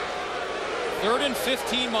 3rd and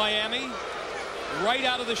 15 Miami. Right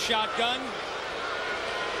out of the shotgun.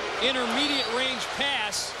 Intermediate range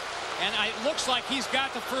pass. And it looks like he's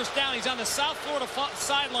got the first down. He's on the South Florida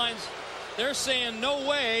sidelines. They're saying no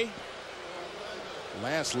way.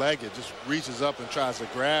 Lance Leggett just reaches up and tries to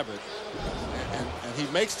grab it, and he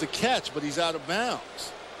makes the catch, but he's out of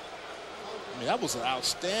bounds. I mean, that was an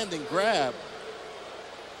outstanding grab,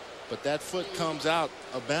 but that foot comes out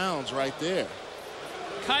of bounds right there.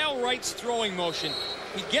 Kyle Wright's throwing motion.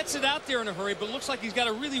 He gets it out there in a hurry, but looks like he's got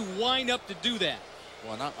to really wind up to do that.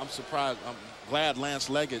 Well, I'm surprised. I'm glad Lance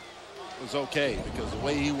Leggett was okay, because the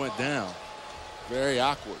way he went down, very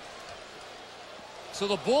awkward. So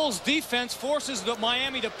the Bulls defense forces the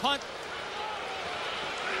Miami to punt.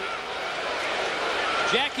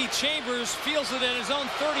 Jackie Chambers feels it at his own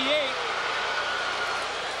 38.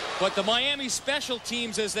 But the Miami special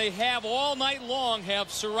teams, as they have all night long,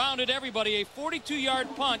 have surrounded everybody. A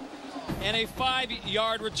 42-yard punt and a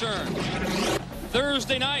 5-yard return.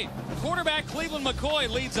 Thursday night, quarterback Cleveland McCoy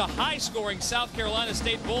leads a high-scoring South Carolina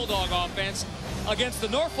State Bulldog offense against the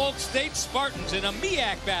Norfolk State Spartans in a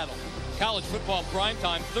MEAC battle. College football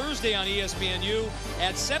primetime Thursday on ESPNU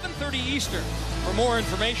at 7:30 Eastern. For more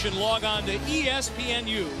information, log on to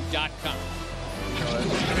ESPNU.com.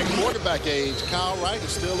 At quarterback age, Kyle Wright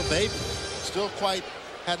is still a baby. Still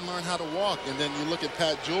hadn't learned how to walk. And then you look at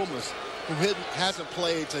Pat Julmus, who hasn't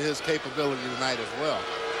played to his capability tonight as well.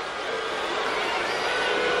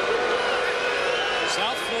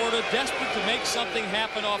 South Florida desperate to make something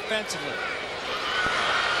happen offensively.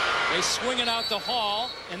 They swing it out to Hall,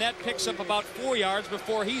 and that picks up about 4 yards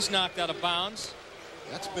before he's knocked out of bounds.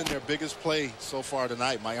 That's been their biggest play so far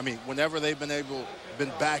tonight, Mike. I mean, whenever they've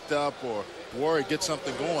been backed up or worried, get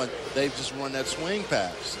something going, they've just run that swing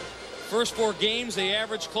pass. First 4 games, they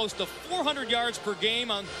average close to 400 yards per game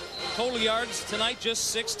on total yards. Tonight,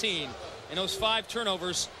 just 16. And those 5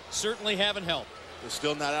 turnovers certainly haven't helped. They're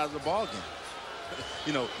still not out of the ballgame.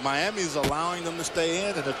 You know, Miami's allowing them to stay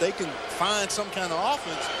in, and if they can find some kind of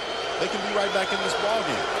offense, they can be right back in this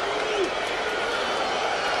ballgame.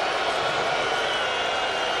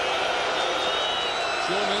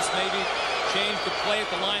 Julmus maybe changed the play at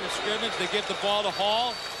the line of scrimmage. They give the ball to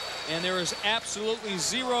Hall, and there is absolutely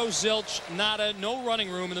zero, zilch, nada, no running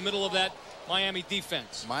room in the middle of that Miami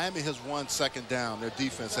defense. Miami has won second down. Their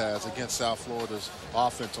defense has against South Florida's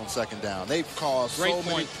offense on second down. They've caused so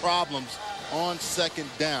many problems on second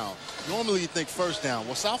down. Normally you think first down.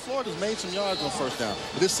 Well, South Florida's made some yards on first down,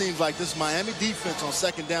 but it seems like this Miami defense on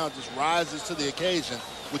second down just rises to the occasion,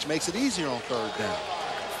 which makes it easier on third down.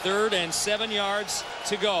 3rd and 7 yards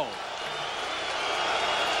to go.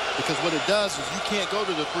 Because what it does is you can't go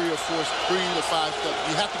to the 3 to 5 step.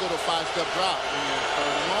 You have to go to a 5-step drop when you're in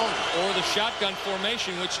 3rd and long. Or the shotgun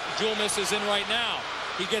formation, which Julmus is in right now.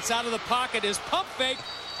 He gets out of the pocket. His pump fake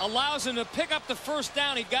allows him to pick up the first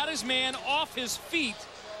down. He got his man off his feet.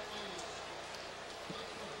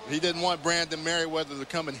 He didn't want Brandon Merriweather to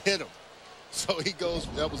come and hit him. So he goes,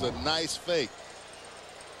 that was a nice fake.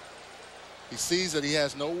 He sees that he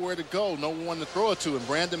has nowhere to go, no one to throw it to, and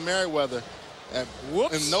Brandon Merriweather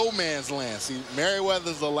in no man's land. See,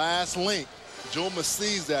 Merriweather's the last link. Julmus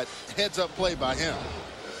sees that, heads up play by him.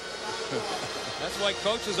 That's why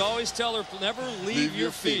coaches always tell her, never leave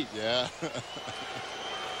your feet. Yeah.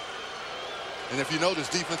 And if you notice,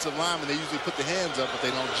 defensive linemen, they usually put the hands up, but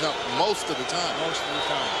they don't jump most of the time. Most of the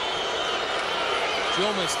time.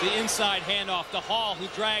 Julmus, the inside handoff to Hall, who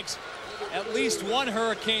drags at least one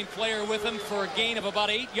Hurricane player with him for a gain of about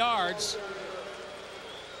 8 yards.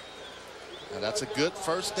 Now that's a good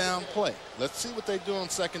first down play. Let's see what they do on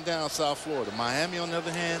second down, South Florida. Miami, on the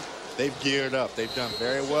other hand, they've geared up. They've done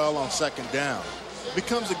very well on second down. It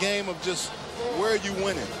becomes a game of just where are you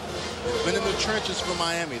winning? It's been in the trenches for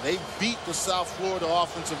Miami. They beat the South Florida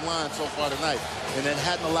offensive line so far tonight, and then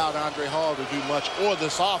hadn't allowed Andre Hall to do much, or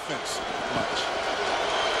this offense much.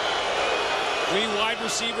 3 wide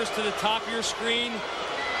receivers to the top of your screen.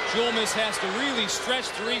 Julmus has to really stretch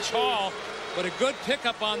to reach Hall, but a good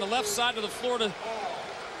pickup on the left side of the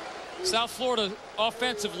South Florida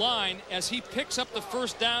offensive line as he picks up the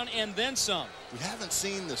first down and then some. We haven't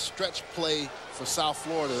seen the stretch play for South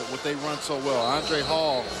Florida, what they run so well. Andre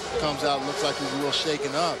Hall comes out and looks like he's a little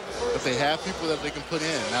shaken up, but they have people that they can put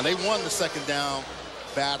in. Now, they won the second down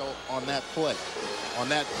battle on that play, on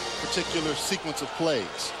that particular sequence of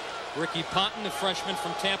plays. Ricky Ponton, the freshman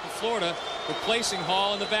from Tampa, Florida, replacing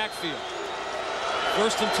Hall in the backfield.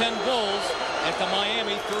 1st and 10 Bulls at the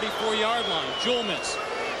Miami 34-yard line. Julmus.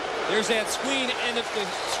 There's that screen, and the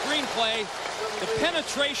screenplay, the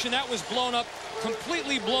penetration that was blown up,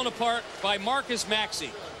 completely blown apart by Marcus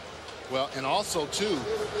Maxey. Well, and also, too,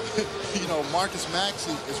 you know, Marcus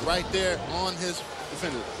Maxey is right there on his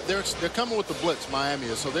defender. They're coming with the blitz, Miami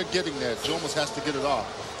is, so they're getting there. Julmus has to get it off.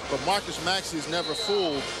 But Marcus Maxey is never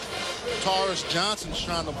fooled. Taurus Johnson's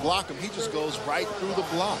trying to block him. He just goes right through the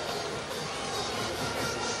block.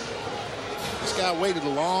 This guy waited a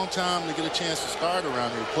long time to get a chance to start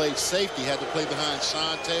around here. He played safety, had to play behind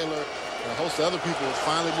Sean Taylor and a host of other people.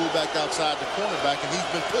 Finally moved back outside the cornerback, and he's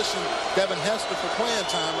been pushing Devin Hester for playing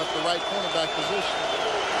time at the right cornerback position.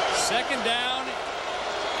 2nd down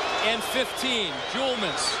and 15.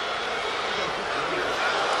 Julmus.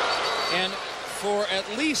 And for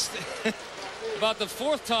at least about the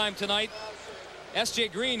 4th time tonight, S.J.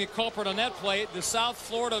 Green, the culprit on that play, the South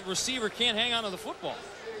Florida receiver can't hang on to the football.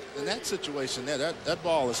 In that situation there, that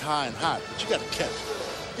ball is high and hot, but you got to catch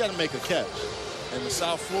it. You got to make a catch. And the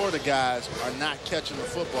South Florida guys are not catching the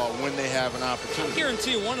football when they have an opportunity. I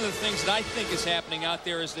guarantee you one of the things that I think is happening out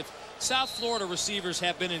there is that South Florida receivers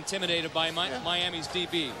have been intimidated by Miami's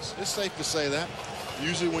DBs. It's safe to say that.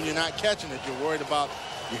 Usually when you're not catching it, you're worried about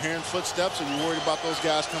you're hearing footsteps, or you're worried about those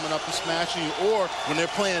guys coming up and smashing you. Or when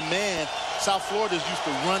they're playing man, South Florida's used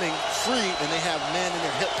to running free, and they have man in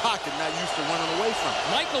their hip pocket, not used to running away from it.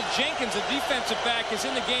 Michael Jenkins, a defensive back, is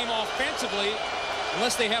in the game offensively,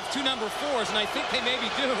 unless they have 2 number 4s, and I think they maybe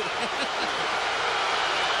do.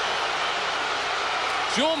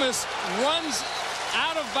 Julmus runs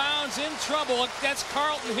out of bounds, in trouble. That's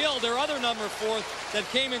Carlton Hill, their other number 4 that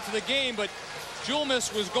came into the game, but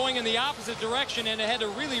Julmus was going in the opposite direction and had to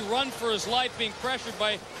really run for his life, being pressured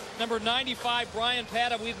by number 95, Brian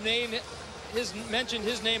Pata. We've mentioned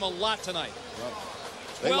his name a lot tonight.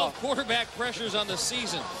 Well, 12 quarterback pressures on the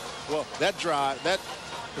season. Well, that drive, that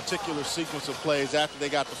particular sequence of plays after they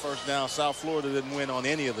got the first down, South Florida didn't win on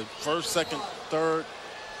any of the first, second, or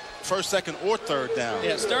third down.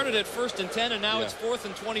 Yeah, it started at 1st and 10, and now it's 4th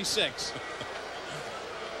and 26.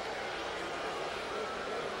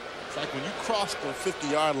 It's like when you cross the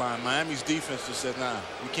 50-yard line, Miami's defense just said, nah,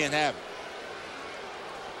 we can't have it.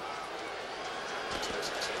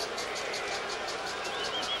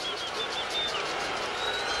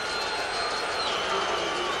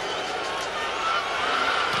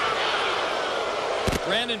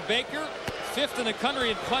 Brandon Baker, 5th in the country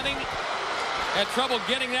in punting. Had trouble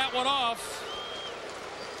getting that one off.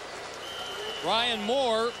 Ryan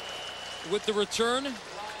Moore with the return.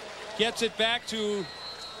 Gets it back to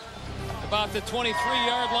about the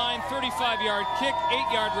 23-yard line. 35-yard kick,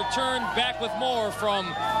 8-yard return. Back with more from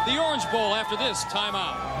the Orange Bowl after this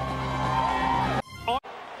timeout.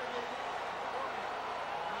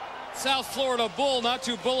 South Florida Bull not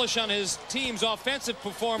too bullish on his team's offensive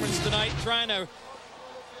performance tonight, trying to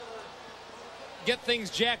get things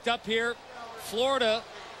jacked up here. Florida,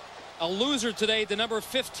 a loser today, the number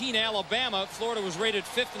 15 Alabama. Florida was rated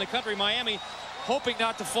 5th in the country. Miami hoping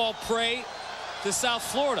not to fall prey to South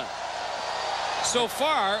Florida. So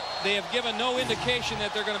far, they have given no indication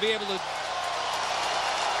that they're going to be able to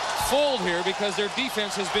fold here, because their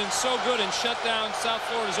defense has been so good and shut down South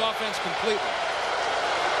Florida's offense completely.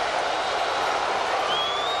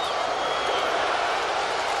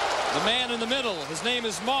 The man in the middle, his name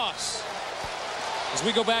is Moss. As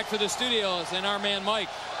we go back to the studios and our man Mike.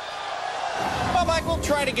 Well, Mike, we'll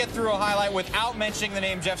try to get through a highlight without mentioning the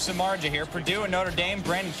name Jeff Samardzija here. Purdue and Notre Dame.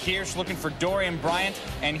 Brandon Kirsch looking for Dorian Bryant,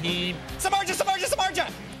 and he... Samardzija!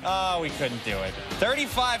 Oh, we couldn't do it.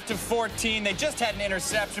 35-14. They just had an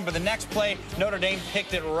interception, but the next play, Notre Dame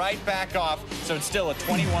picked it right back off, so it's still a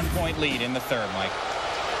 21-point lead in the 3rd, Mike.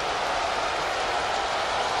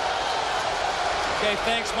 Okay,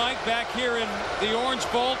 thanks, Mike. Back here in the Orange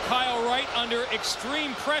Bowl, Kyle Wright under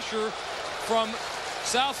extreme pressure from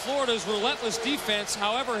South Florida's relentless defense.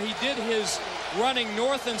 However, he did his running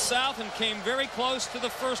north and south and came very close to the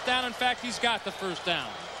 1st down. In fact, he's got the 1st down.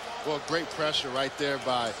 Well, great pressure right there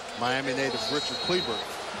by Miami native Richard Kleber,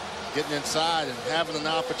 getting inside and having an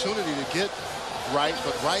opportunity to get Wright,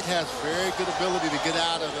 but Wright has very good ability to get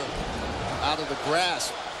out of the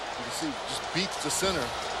grasp. You can see just beats the center,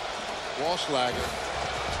 Walschlager.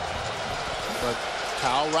 But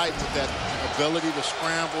Kyle Wright with that ability to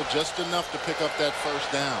scramble just enough to pick up that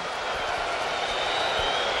 1st down.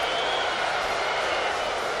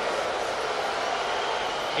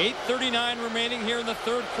 .8:39 remaining here in the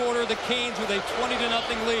 3rd quarter. The Canes with a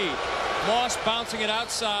 20-0 lead. Moss bouncing it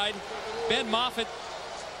outside. Ben Moffitt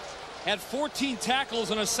had 14 tackles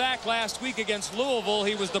and a sack last week against Louisville.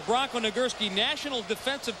 He was the Bronco Nagurski National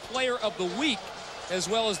Defensive Player of the Week, as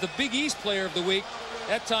well as the Big East Player of the Week.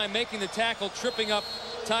 That time making the tackle, tripping up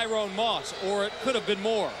Tyrone Moss, or it could have been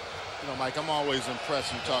more. You know, Mike, I'm always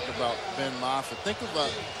impressed when you talk about Ben Moffitt. Think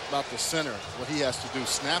about the center, what he has to do.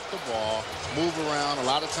 Snap the ball, move around. A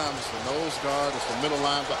lot of times it's the nose guard, it's the middle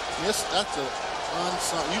line. But that's a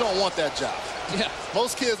unsung. You don't want that job. Yeah.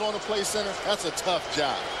 Most kids want to play center. That's a tough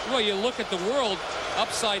job. Well, you look at the world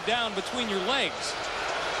upside down between your legs,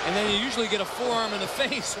 and then you usually get a forearm in the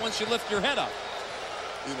face once you lift your head up.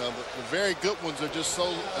 You know, the very good ones are just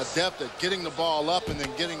so adept at getting the ball up and then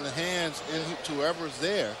getting the hands into whoever's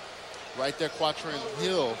there. Right there, Quatrain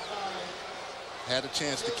Hill had a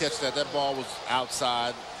chance to catch that. That ball was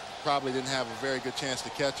outside. Probably didn't have a very good chance to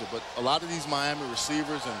catch it. But a lot of these Miami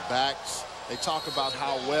receivers and backs, they talk about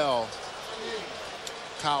how well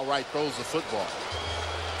Kyle Wright throws the football.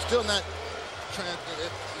 Still not,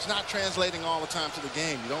 it's not translating all the time to the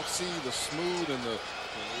game. You don't see the smooth and the,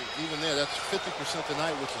 even there, that's 50%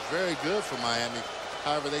 tonight, which is very good for Miami.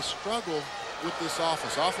 However, they struggle with this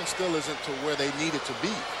offense. Offense still isn't to where they need it to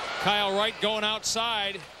be. Kyle Wright going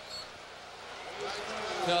outside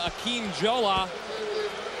to Akeem Jola.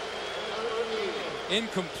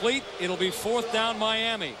 Incomplete. It'll be 4th down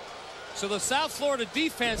Miami. So the South Florida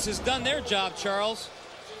defense has done their job, Charles.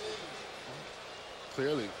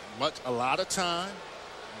 Clearly, a lot of time.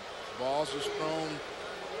 Balls just thrown.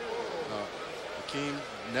 Akeem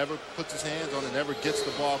never puts his hands on it, never gets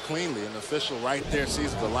the ball cleanly. An official right there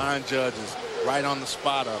sees the line judge is right on the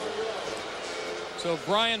spot of it. So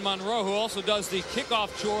Brian Monroe, who also does the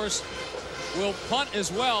kickoff chores, will punt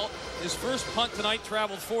as well. His first punt tonight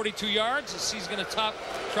traveled 42 yards. He's going to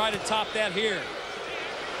try to top that here.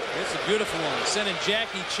 It's a beautiful one. Sending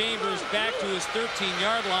Jackie Chambers back to his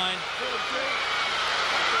 13-yard line.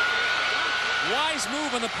 Wise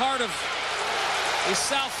move on the part of a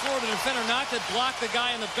South Florida defender not to block the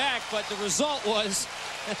guy in the back, but the result was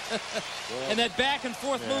and that back and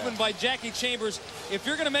forth movement by Jackie Chambers. If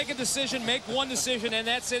you're going to make a decision, make one decision, and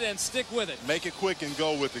that's it, and stick with it. Make it quick and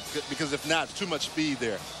go with it, because if not, it's too much speed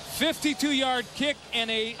there. 52-yard kick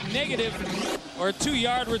and a negative or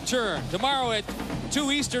 2-yard return. Tomorrow at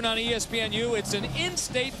 2 Eastern on ESPNU, it's an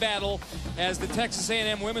in-state battle as the Texas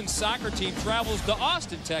A&M women's soccer team travels to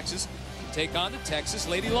Austin, Texas, to take on the Texas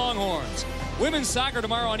Lady Longhorns. Women's soccer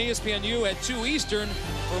tomorrow on ESPNU at 2 Eastern.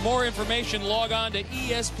 For more information, log on to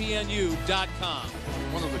ESPNU.com.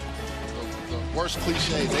 One of the worst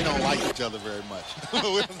cliches, they don't like each other very much.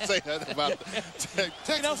 We don't say that about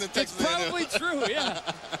Texas and Texas. It's probably true, yeah.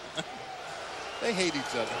 They hate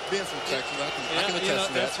each other. Being from Texas, I can attest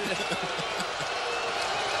to that.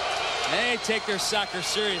 They take their soccer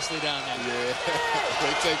seriously down there. Yeah,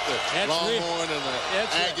 they take the Longhorn and the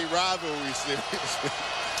Aggie rivalry seriously.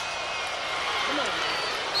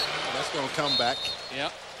 That's going to come back.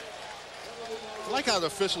 Yep. I like how the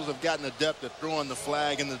officials have gotten adept at throwing the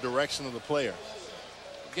flag in the direction of the player.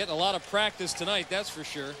 Getting a lot of practice tonight, that's for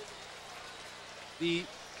sure. The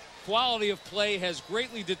quality of play has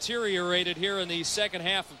greatly deteriorated here in the second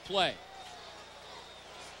half of play.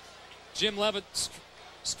 Jim Leavitt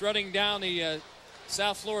strutting down the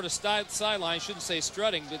South Florida sideline. Shouldn't say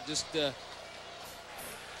strutting, but just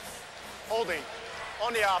holding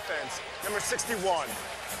on the offense. Number 61.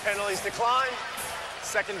 Penalties declined.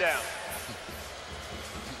 2nd down.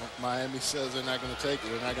 Miami says they're not going to take it.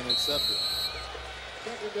 They're not going to accept it.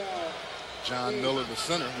 John Miller, the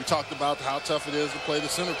center. We talked about how tough it is to play the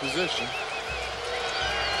center position.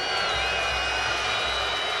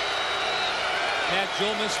 Matt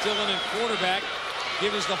Jolman still in at quarterback.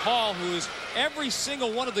 Gives the Hall, who is every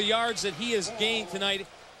single one of the yards that he has gained tonight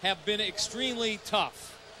have been extremely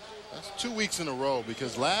tough. That's 2 weeks in a row,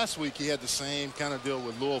 because last week he had the same kind of deal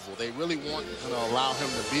with Louisville. They really weren't going to allow him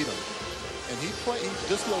to beat him. And he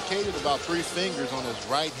dislocated about 3 fingers on his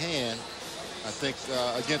right hand, I think,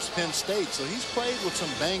 against Penn State. So he's played with some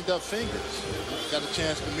banged up fingers. Got a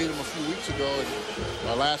chance to meet him a few weeks ago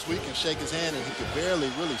and last week and shake his hand, and he could barely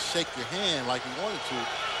really shake your hand like he wanted to.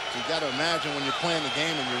 So you got to imagine when you're playing the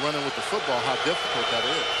game and you're running with the football how difficult that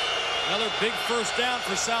is. Another big first down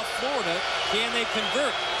for South Florida. Can they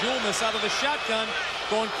convert? Julmus out of the shotgun,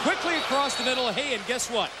 going quickly across the middle. Hey, and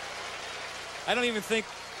guess what? I don't even think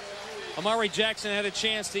Amari Jackson had a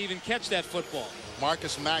chance to even catch that football.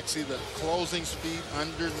 Marcus Maxey, the closing speed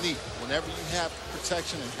underneath. Whenever you have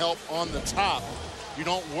protection and help on the top, you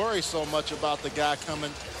don't worry so much about the guy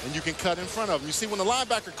coming, and you can cut in front of him. You see, when the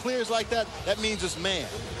linebacker clears like that, that means it's man.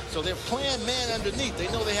 So they're playing man underneath. They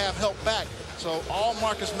know they have help back. So all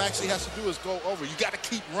Marcus Maxey has to do is go over. You got to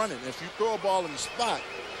keep running. If you throw a ball in the spot,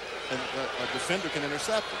 a defender can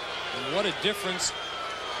intercept it. And what a difference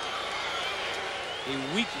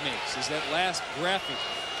a week makes, as that last graphic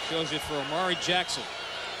shows you for Amari Jackson.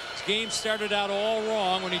 His game started out all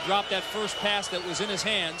wrong when he dropped that first pass that was in his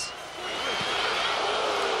hands.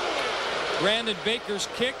 Brandon Baker's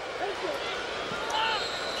kick.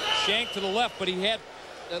 Shanked to the left, but he had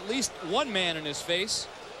at least one man in his face.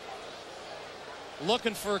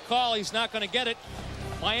 Looking for a call. He's not going to get it.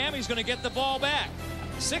 Miami's going to get the ball back.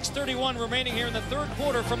 6:31 remaining here in the third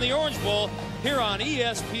quarter from the Orange Bowl here on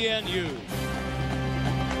ESPNU.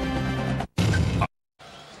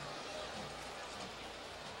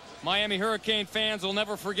 Miami Hurricane fans will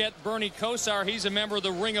never forget Bernie Kosar. He's a member of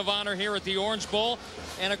the Ring of Honor here at the Orange Bowl,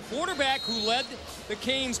 and a quarterback who led the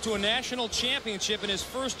Canes to a national championship in his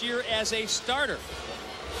first year as a starter.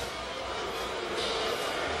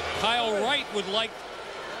 Kyle Wright would like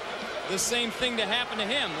the same thing to happen to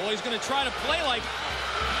him. Well, he's going to try to play like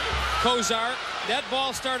Kozar. That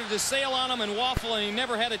ball started to sail on him and waffle, and he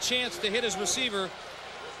never had a chance to hit his receiver,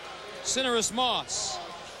 Cineris Moss.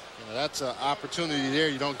 That's an opportunity there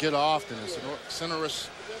you don't get often. It's Cineris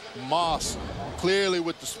Moss, clearly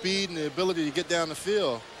with the speed and the ability to get down the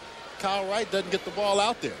field. Kyle Wright doesn't get the ball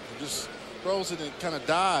out there. He just throws it and kind of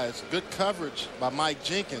dies. Good coverage by Mike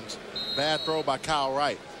Jenkins. Bad throw by Kyle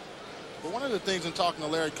Wright. But one of the things in talking to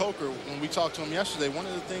Larry Coker, when we talked to him yesterday, one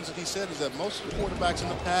of the things that he said is that most quarterbacks in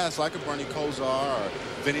the past, like a Bernie Kosar or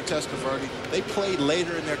Vinny Testaverde, they played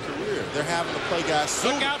later in their career. They're having to play guys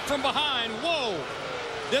soon. Look out from behind. Whoa.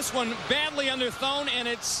 This one badly underthrown, and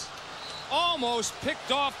it's almost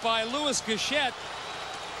picked off by Louis Gachette.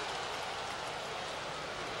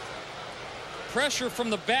 Pressure from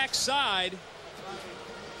the backside.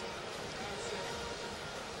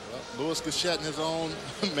 Well, Louis Gachette and his own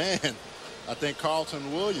man, I think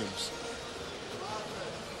Carlton Williams,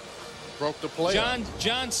 broke the play.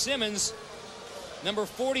 John Simmons, number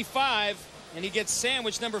 45, and he gets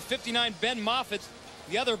sandwiched, number 59, Ben Moffitt,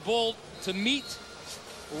 the other Bull, to meet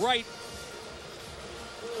Wright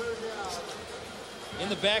in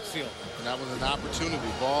the backfield. And that was an opportunity.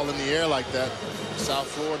 Ball in the air like that. South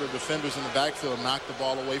Florida defenders in the backfield knocked the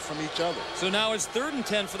ball away from each other. So now it's 3rd and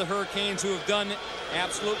 10 for the Hurricanes, who have done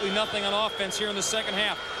absolutely nothing on offense here in the second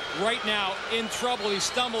half. Right now in trouble. He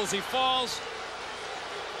stumbles, he falls.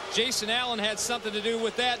 Jason Allen had something to do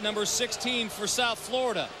with that, number 16 for South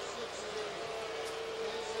Florida.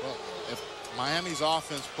 Well, if Miami's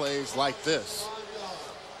offense plays like this,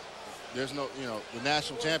 there's no, the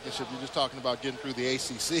national championship, you're just talking about getting through the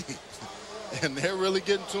ACC. And they're really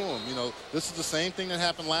getting to them. This is the same thing that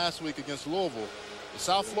happened last week against Louisville. The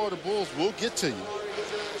South Florida Bulls will get to you.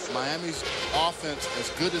 Miami's offense, as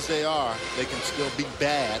good as they are, they can still be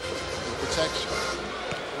bad in protection.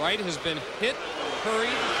 Wright has been hit, hurried,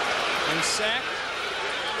 and sacked.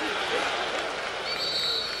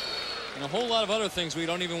 And a whole lot of other things we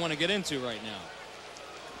don't even want to get into right now.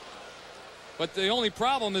 But the only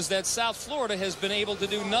problem is that South Florida has been able to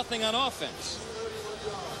do nothing on offense.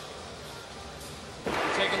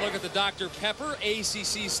 Take a look at the Dr. Pepper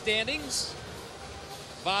ACC standings.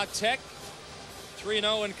 Va Tech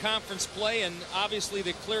 3-0 in conference play, and obviously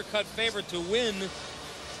the clear-cut favorite to win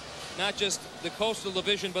not just the Coastal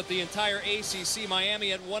Division but the entire ACC.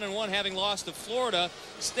 Miami at 1-1, having lost to Florida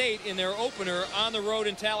State in their opener on the road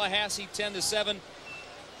in Tallahassee 10-7.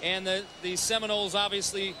 And the Seminoles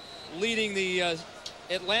obviously leading the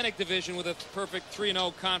Atlantic Division with a perfect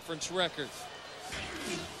 3-0 conference record.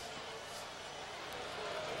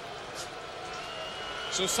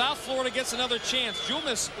 So South Florida gets another chance.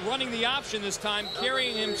 Jumas running the option this time,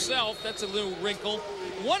 carrying himself. That's a little wrinkle.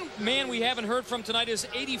 One man we haven't heard from tonight is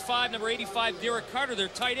number 85, Derek Carter, their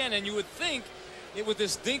tight end. And you would think with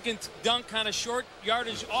this dink and dunk kind of short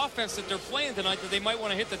yardage offense that they're playing tonight that they might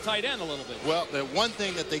want to hit the tight end a little bit. Well, the one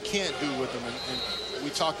thing that they can't do with him, and we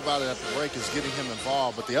talked about it at the break, is getting him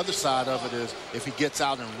involved. But the other side of it is if he gets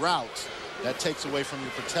out in routes, that takes away from your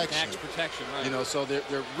protection. Max protection, right. So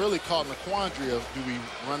they're really caught in the quandary of, do we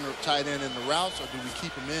run the tight end in the routes or do we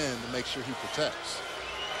keep him in to make sure he protects?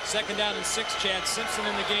 2nd down and 6. Chad Simpson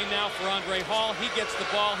in the game now for Andre Hall. He gets the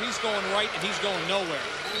ball. He's going right, and he's going nowhere.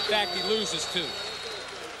 In fact, he loses 2.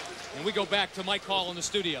 And we go back to Mike Hall in the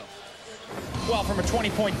studio. Well, from a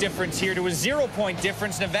 20-point difference here to a 0-point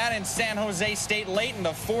difference, Nevada and San Jose State late in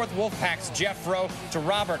the 4th. Wolfpack's Jeff Rowe to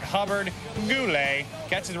Robert Hubbard. Goulet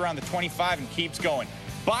catches around the 25 and keeps going.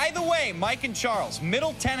 By the way, Mike and Charles,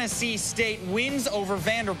 Middle Tennessee State wins over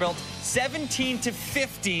Vanderbilt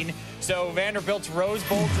 17-15. So Vanderbilt's Rose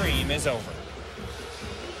Bowl dream is over.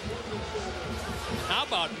 How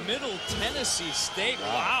about Middle Tennessee State?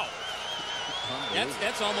 Wow.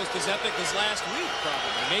 That's almost as epic as last week,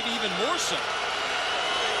 probably. Maybe even more so.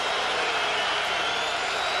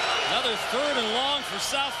 Another 3rd and long for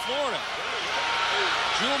South Florida.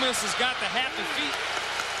 Jumas has got the happy feet.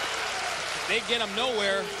 They get him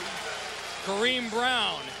nowhere. Kareem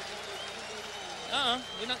Brown.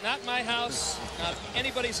 Not my house, not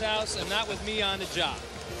anybody's house, and not with me on the job.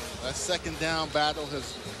 That 2nd down battle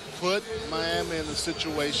has put Miami in a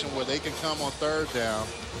situation where they can come on 3rd down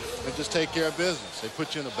and just take care of business. They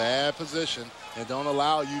put you in a bad position and don't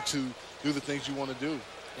allow you to do the things you want to do.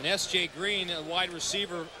 And S.J. Green, a wide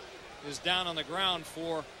receiver, is down on the ground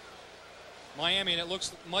for Miami, and it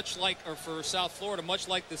looks much like, or for South Florida, much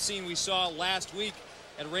like the scene we saw last week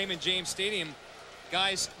at Raymond James Stadium.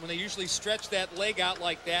 Guys, when they usually stretch that leg out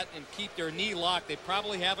like that and keep their knee locked, they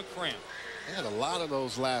probably have a cramp. They had a lot of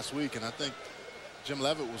those last week, and I think Jim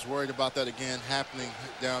Leavitt was worried about that again happening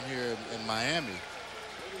down here in Miami.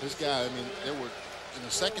 This guy, I mean, there were, in the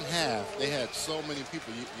second half, they had so many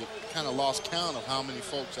people. You kind of lost count of how many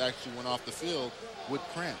folks actually went off the field with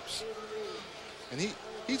cramps. And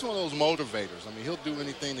he's one of those motivators. I mean, he'll do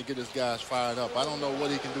anything to get his guys fired up. I don't know what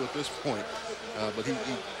he can do at this point, but he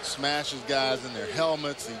smashes guys in their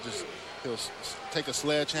helmets. He'll take a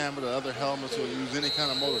sledgehammer to other helmets. He'll use any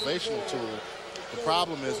kind of motivational tool. The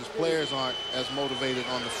problem is his players aren't as motivated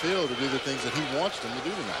on the field to do the things that he wants them to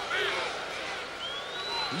do tonight.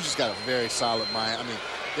 You just got a very solid mind. I mean,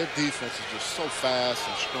 their defense is just so fast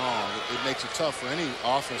and strong. It makes it tough for any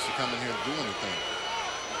offense to come in here and do anything.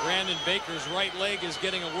 Brandon Baker's right leg is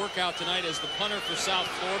getting a workout tonight as the punter for South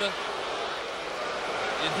Florida.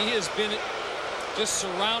 And he has been just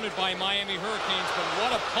surrounded by Miami Hurricanes, but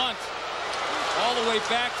what a punt. All the way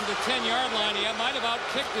back to the 10-yard line. He might have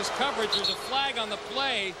outkicked his coverage. There's a flag on the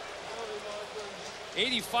play.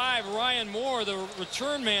 85, Ryan Moore, the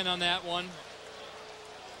return man on that one.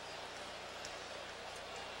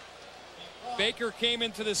 Baker came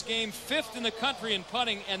into this game 5th in the country in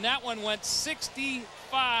punting, and that one went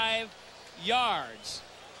 65 yards.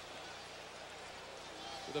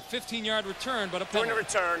 With a 15-yard return, but a penalty. Doing a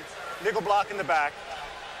return, nickel block in the back.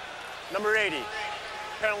 Number 80.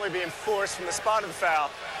 Penalty being forced from the spot of the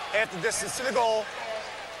foul. Half the distance to the goal.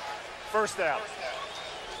 First down.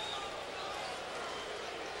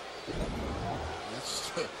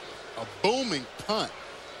 That's a booming punt.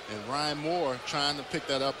 And Ryan Moore trying to pick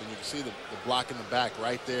that up, and you can see the block in the back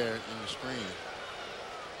right there in the screen.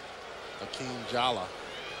 Akeem Jala.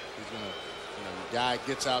 He's going to, the guy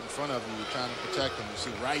gets out in front of you, you're trying to protect him. You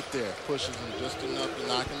see right there, pushes him just enough to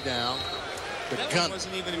knock him down. That one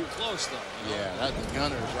wasn't even close, though. You know? Yeah, the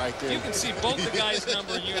gunner is right there. You can see both the guys'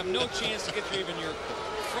 number, and you have no chance to get to even your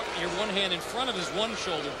one hand in front of his one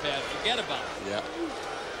shoulder pad. Forget about it. Yeah.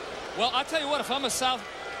 Well, I'll tell you what, if I'm a South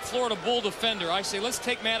Florida Bull defender, I say let's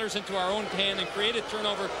take matters into our own hand and create a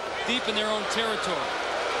turnover deep in their own territory.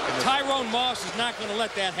 Tyrone Moss is not going to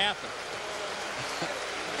let that happen.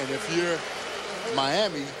 And if you're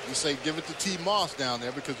Miami, you say give it to T. Moss down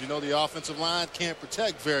there, because you know the offensive line can't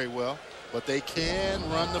protect very well, but they can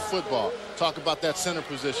run the football. Talk about that center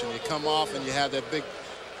position. You come off and you have that big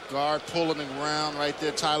guard pulling him around right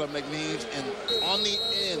there, Tyler McNeves, and on the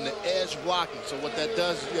end, the edge blocking. So what that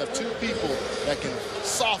does is you have two people that can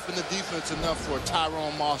soften the defense enough for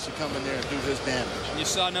Tyrone Moss to come in there and do his damage. And you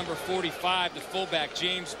saw number 45, the fullback,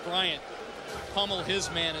 James Bryant, pummel his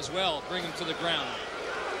man as well, bring him to the ground.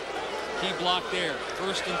 Key block there.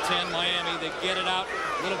 1st and 10, Miami. They get it out,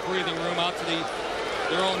 little breathing room out to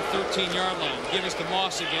their own 13-yard line. Give us to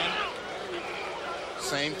Moss again.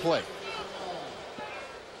 Same play.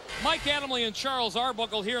 Mike Adamle and Charles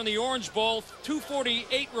Arbuckle here in the Orange Bowl.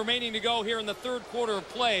 2:48 remaining to go here in the 3rd quarter of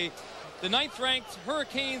play. The 9th-ranked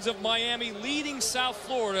Hurricanes of Miami leading South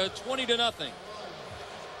Florida 20-0. Look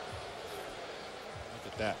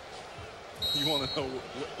at that. You want to know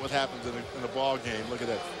what happens in a ball game. Look at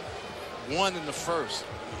that. 1 in the first.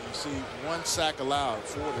 You see 1 sack allowed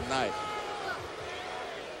for tonight.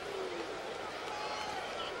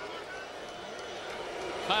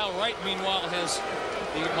 Kyle Wright, meanwhile, has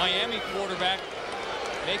the Miami quarterback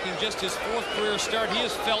making just his 4th career start. He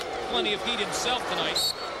has felt plenty of heat himself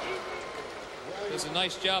tonight. Does a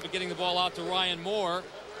nice job of getting the ball out to Ryan Moore.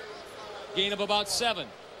 Gain of about 7.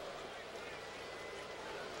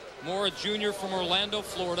 Moore, a junior from Orlando,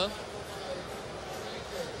 Florida.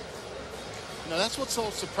 Now, that's what's so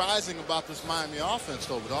surprising about this Miami offense,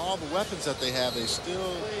 though. With all the weapons that they have, they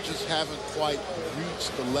still just haven't quite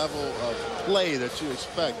reached the level of play that you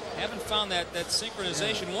expect. Haven't found that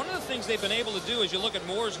synchronization. Yeah. One of the things they've been able to do is you look at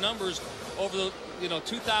Moore's numbers over the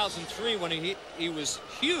 2003 when he was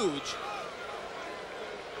huge.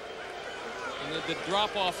 And the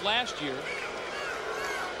drop off last year.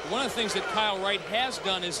 One of the things that Kyle Wright has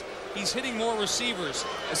done is he's hitting more receivers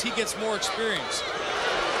as he gets more experience.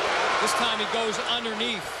 This time he goes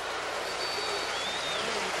underneath.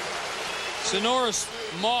 Sonoris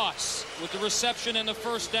Moss with the reception and the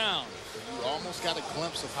 1st down. You almost got a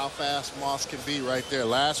glimpse of how fast Moss can be right there.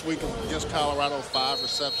 Last week against Colorado, 5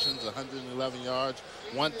 receptions, 111 yards,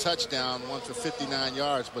 1 touchdown, 1 for 59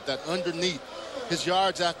 yards. But that underneath, his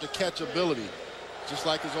yards after catch ability, just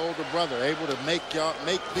like his older brother, able to make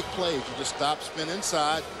big plays. You just stop, spin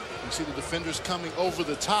inside. You see the defenders coming over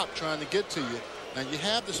the top trying to get to you. Now, you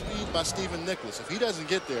have the speed by Stephen Nicholas. If he doesn't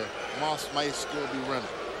get there, Moss might still be running.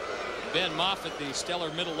 Ben Moffitt, the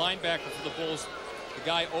stellar middle linebacker for the Bulls, the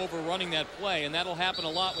guy overrunning that play. And that'll happen a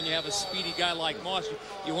lot when you have a speedy guy like Moss.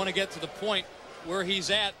 You want to get to the point where he's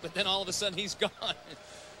at, but then all of a sudden he's gone.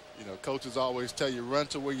 You know, coaches always tell you run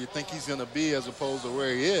to where you think he's going to be as opposed to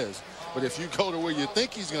where he is. But if you go to where you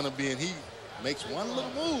think he's going to be and he makes one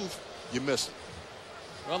little move, you miss him.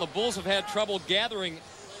 Well, the Bulls have had trouble gathering,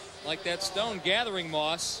 like that stone, gathering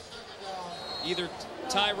moss, either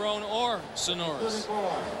Tyrone or Sonoris.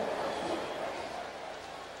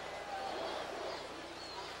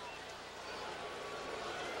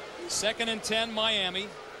 Second and 10, Miami.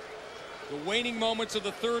 The waning moments of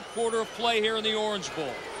the third quarter of play here in the Orange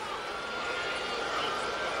Bowl.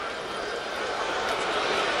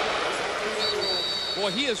 Boy,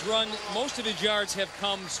 he has run, most of his yards have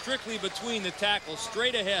come strictly between the tackles,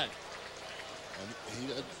 straight ahead. And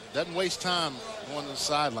he doesn't waste time going to the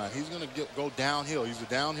sideline. He's going to go downhill. He's a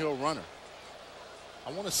downhill runner.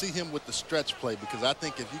 I want to see him with the stretch play because I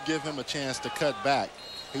think if you give him a chance to cut back,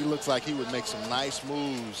 he looks like he would make some nice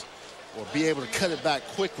moves or be able to cut it back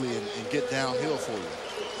quickly and get downhill for you.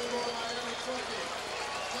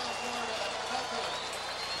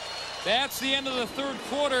 That's the end of the third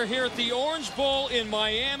quarter here at the Orange Bowl in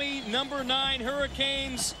Miami. Number 9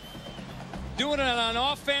 Hurricanes doing it on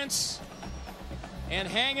offense and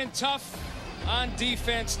hanging tough on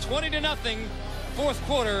defense. 20-0, fourth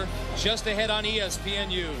quarter, just ahead on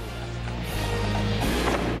ESPNU.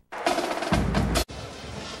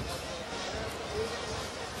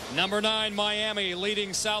 Number 9 Miami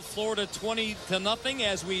leading South Florida 20-0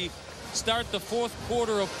 as we start the fourth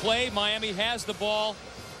quarter of play. Miami has the ball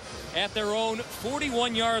at their own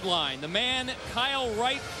 41-yard line. The man, Kyle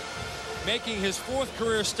Wright, making his fourth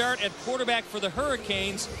career start at quarterback for the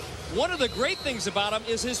Hurricanes. One of the great things about him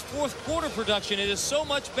is his fourth quarter production. It is so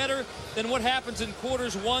much better than what happens in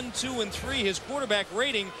quarters 1, 2, and 3. His quarterback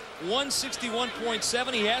rating,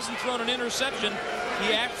 161.7. He hasn't thrown an interception.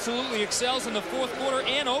 He absolutely excels in the fourth quarter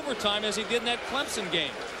and overtime as he did in that Clemson game.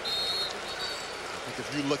 I think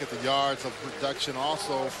if you look at the yards of production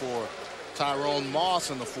also for Tyrone Moss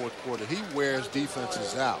in the fourth quarter, he wears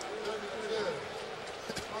defenses out.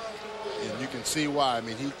 And you can see why. I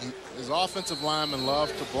mean, his offensive linemen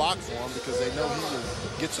love to block for him because they know he will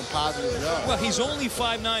get some positive yards. Well, he's only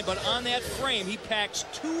 5'9", but on that frame, he packs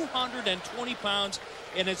 220 pounds,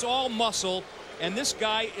 and it's all muscle. And this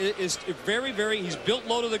guy is very, he's built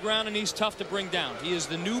low to the ground, and he's tough to bring down. He is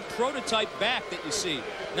the new prototype back that you see,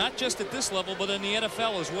 not just at this level, but in the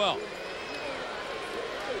NFL as well.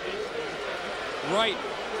 Right.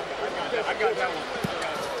 I got that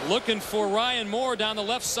one. Looking for Ryan Moore down the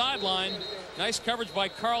left sideline. Nice coverage by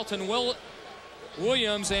Carlton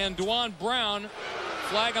Williams and Dwan Brown.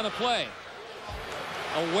 Flag on the play.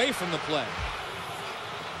 Away from the play.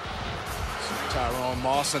 Tyrone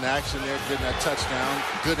Moss in action there, getting that touchdown.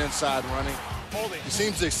 Good inside running. He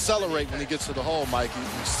seems to accelerate when he gets to the hole, Mike.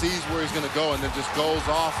 He sees where he's going to go and then just goes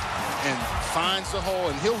off and finds the hole,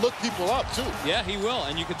 and he'll look people up too. Yeah, he will,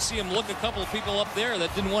 and you could see him look a couple of people up there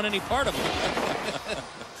that didn't want any part of him.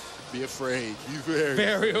 Be afraid. Be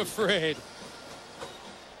very afraid.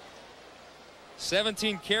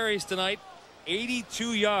 17 carries tonight,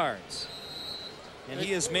 82 yards. And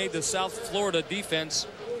he has made the South Florida defense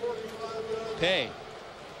pay.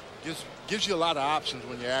 Gives you a lot of options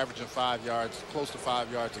when you're averaging 5 yards, close to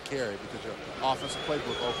 5 yards a carry, because your offensive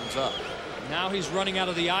playbook opens up. Now he's running out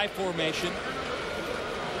of the I formation.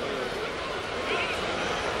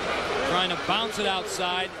 Trying to bounce it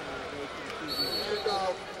outside.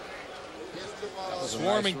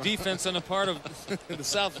 Swarming defense on the part of the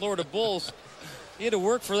South Florida Bulls. He had to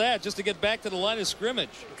work for that just to get back to the line of scrimmage.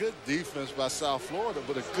 Good defense by South Florida,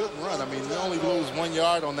 but a good run. I mean, you only lose 1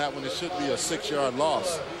 yard on that when it should be a 6-yard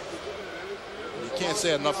loss. You can't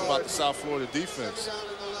say enough about the South Florida defense.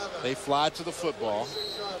 They fly to the football.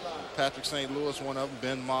 Patrick St. Louis, one of them,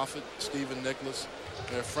 Ben Moffitt, Stephen Nicholas,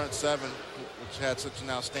 their front seven, which had such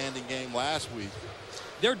an outstanding game last week.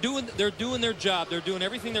 They're doing their job. They're doing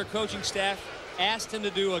everything their coaching staff asked him to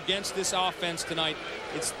do against this offense tonight.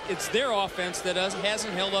 It's their offense that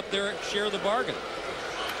hasn't held up their share of the bargain.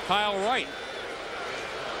 Kyle Wright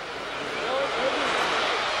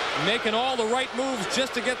making all the right moves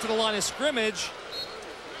just to get to the line of scrimmage.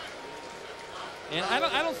 And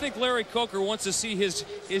I don't think Larry Coker wants to see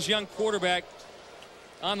his young quarterback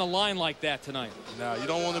on the line like that tonight. No, you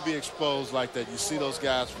don't want to be exposed like that. You see those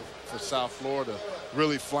guys for South Florida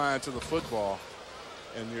really flying to the football,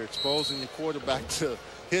 and you're exposing your quarterback to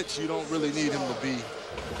hits you don't really need him to be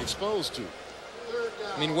exposed to.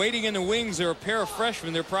 I mean, waiting in the wings, they're a pair of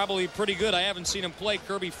freshmen. They're probably pretty good. I haven't seen them play,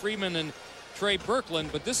 Kirby Freeman and Trey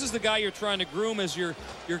Birkland, but this is the guy you're trying to groom as your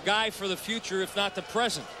guy for the future, if not the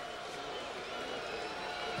present.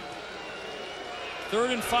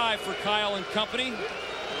 3rd and 5 for Kyle and company.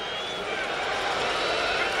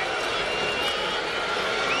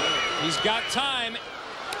 He's got time.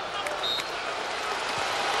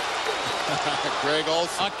 Greg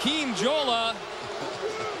Olsen. Akeem Jola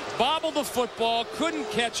bobbled the football, couldn't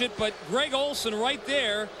catch it, but Greg Olsen right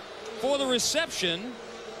there for the reception.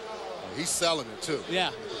 He's selling it too.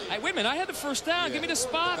 Yeah. Hey, wait a minute, I had the first down. Yeah. Give me the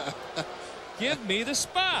spot. Give me the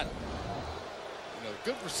spot. You know,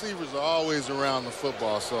 good receivers are always around the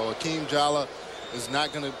football, so Akeem Jola is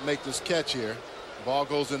not going to make this catch here. Ball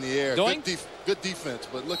goes in the air. Good defense,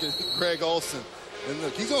 but look at Greg Olsen. And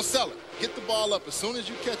look, he's going to sell it. Get the ball up. As soon as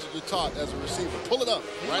you catch it, you're taught as a receiver. Pull it up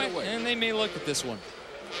right away. And they may look at this one.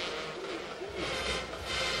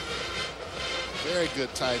 Very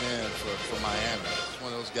good tight end for Miami. It's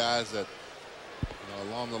one of those guys that, you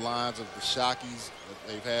know, along the lines of the Shockies that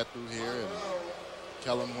they've had through here, and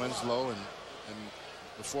Kellen Winslow, and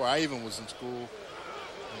before I even was in school,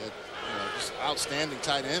 had, you know, just outstanding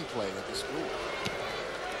tight end play at the school.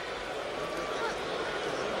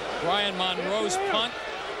 Brian Monroe's punt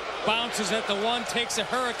bounces at the 1, takes a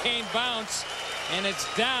hurricane bounce, and it's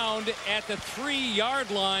downed at the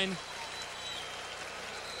 3-yard line.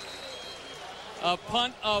 A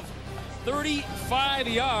punt of 35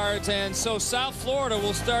 yards, and so South Florida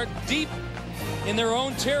will start deep in their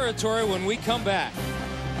own territory when we come back.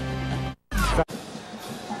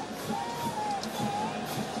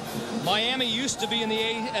 Miami used to be in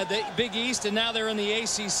the Big East, and now they're in the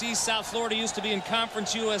ACC. South Florida used to be in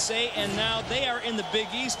Conference USA, and now they are in the Big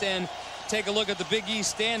East. And take a look at the Big East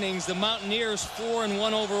standings. The Mountaineers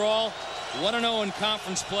 4-1 overall, 1-0 in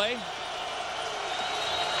conference play.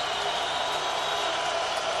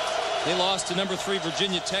 They lost to number 3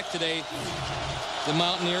 Virginia Tech today. The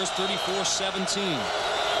Mountaineers 34-17.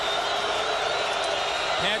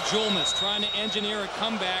 Pat Julmus trying to engineer a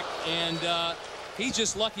comeback, and he's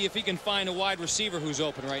just lucky if he can find a wide receiver who's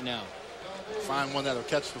open right now. Find one that'll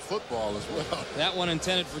catch the football as well. That one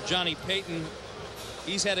intended for Johnny Payton.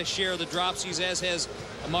 He's had a share of the dropsies, as has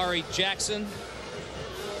Amari Jackson.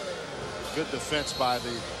 Good defense by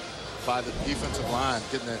the defensive line,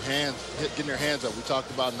 getting their hands up. We talked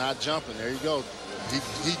about not jumping. There you go.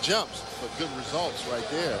 He jumps, but good results right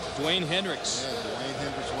there. Dwayne Hendricks. Yeah, Dwayne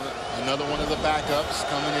Hendricks, another one of the backups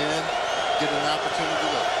coming in, getting an opportunity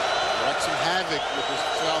to wreak some havoc with the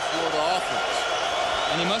South Florida offense.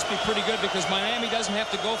 And he must be pretty good, because Miami doesn't have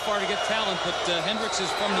to go far to get talent, but Hendricks is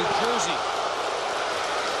from New Jersey.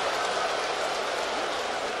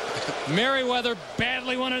 Merriweather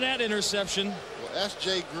badly wanted that interception. Well,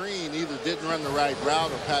 S.J. Green either didn't run the right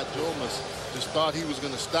route, or Pat Julmus just thought he was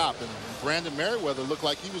going to stop. And Brandon Merriweather looked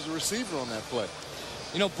like he was a receiver on that play.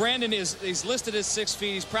 You know, Brandon he's listed as 6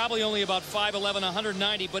 feet. He's probably only about 5'11",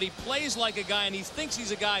 190, but he plays like a guy, and he thinks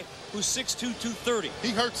he's a guy who's 6'2", 230.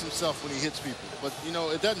 He hurts himself when he hits people. But, you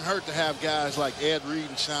know, it doesn't hurt to have guys like Ed Reed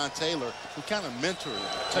and Sean Taylor who kind of mentor him,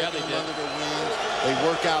 take him under their wings. They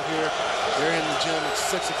work out here. They're in the gym at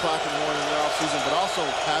 6 o'clock in the morning in the offseason, but also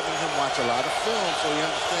having him watch a lot of film so he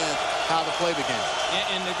understands how to play the game.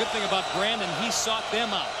 And the good thing about Brandon, he sought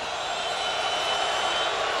them out.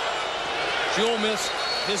 Julmus,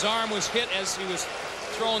 his arm was hit as he was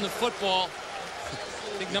throwing the football.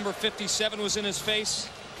 I think number 57 was in his face.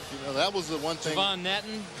 You know, that was the one thing. Javon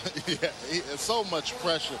Natton. Yeah, so much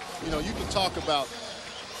pressure. You know, you can talk about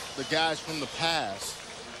the guys from the past,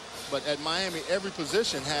 but at Miami, every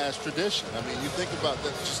position has tradition. I mean, you think about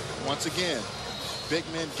that just once again. Big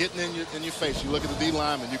men getting in your face. You look at the D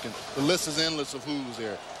linemen, the list is endless of who's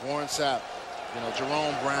there. Warren Sapp, you know,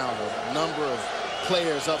 Jerome Brown, a number of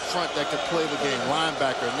players up front that could play the game.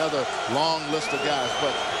 Linebacker, another long list of guys.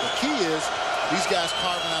 But the key is these guys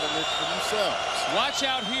carving out a niche for themselves. Watch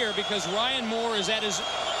out here, because Ryan Moore is at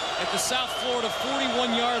the South Florida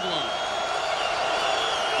 41-yard line.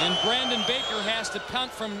 And Brandon Baker has to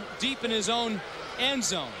punt from deep in his own end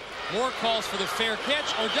zone. Moore calls for the fair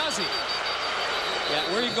catch, or does he?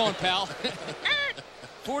 Yeah, where are you going, pal?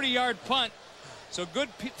 40-yard punt. So good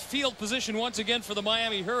field position once again for the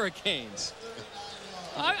Miami Hurricanes.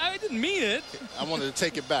 I didn't mean it. I wanted to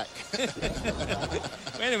take it back.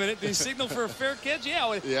 Wait a minute. Did he signal for a fair catch?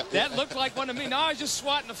 Yeah, that looked like one to me. No, I was just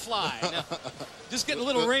swatting a fly. No, just getting a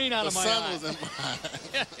little rain out of my eye. The sun was in my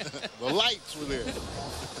eye. The lights were there.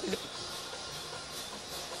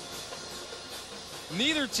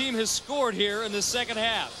 Neither team has scored here in the second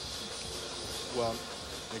half. Well,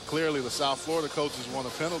 and clearly the South Florida coaches want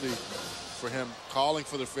a penalty for him calling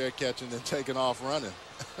for the fair catch and then taking off running.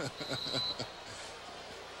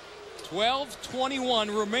 12:21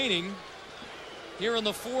 remaining here in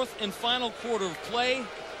the fourth and final quarter of play.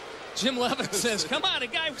 Jim Leavitt says, come on, a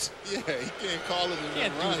guy was... Yeah, he can't call it and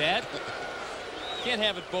can't run. do that. Can't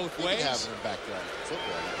have it both ways. He can have it in backyard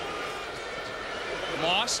football.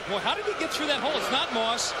 Moss. Boy, how did he get through that hole? It's not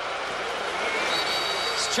Moss.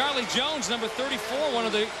 It's Charlie Jones, number 34, one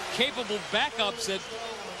of the capable backups that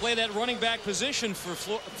play that running back position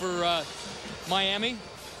for Miami.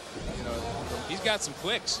 You know, he's got some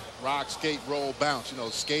quicks. Rock, skate, roll, bounce. You know,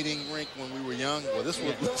 skating rink when we were young. Well, this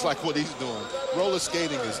one looks like what he's doing. Roller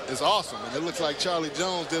skating is awesome, and it looks like Charlie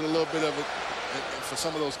Jones did a little bit of it. And for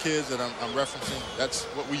some of those kids that I'm referencing, that's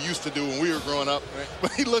what we used to do when we were growing up. Right.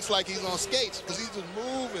 But he looks like he's on skates because he's just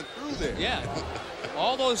moving through there. Yeah.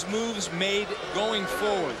 All those moves made going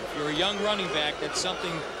forward. If you're a young running back, that's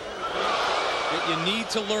something that you need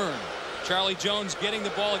to learn. Charlie Jones getting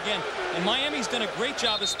the ball again. And Miami's done a great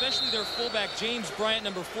job, especially their fullback, James Bryant,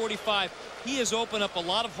 number 45. He has opened up a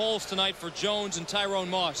lot of holes tonight for Jones and Tyrone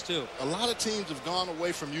Moss, too. A lot of teams have gone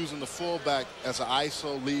away from using the fullback as an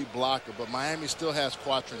ISO lead blocker, but Miami still has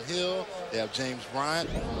Quatron Hill. They have James Bryant.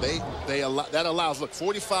 That allows, look,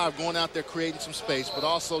 45 going out there creating some space, but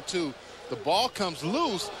also, too, the ball comes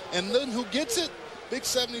loose, and then who gets it? Big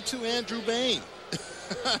 72 Andrew Bain.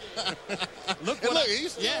 Look,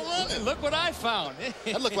 he's still running. Look what I found.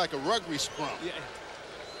 That looked like a rugby scrum. Yeah.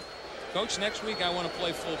 Coach, next week I want to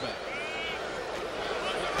play fullback.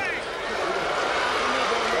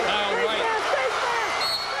 Kyle Wright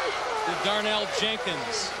to Darnell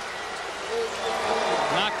Jenkins.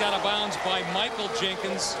 Knocked out of bounds by Michael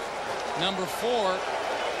Jenkins, number 4.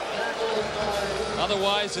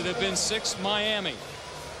 Otherwise, it had been 6 Miami.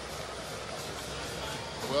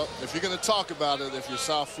 Well, if you're going to talk about it, if you're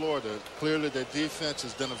South Florida, clearly their defense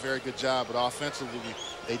has done a very good job, but offensively,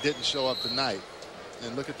 they didn't show up tonight.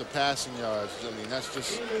 And look at the passing yards. I mean, that's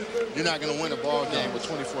just, you're not going to win a ball game with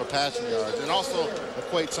 24 passing yards. And also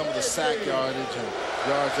equate some of the sack yardage and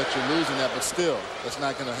yards that you're losing at, but still, that's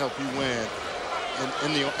not going to help you win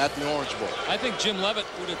at the Orange Bowl. I think Jim Leavitt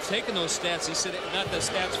would have taken those stats. He said not the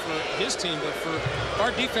stats for his team, but for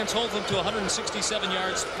our defense holds them to 167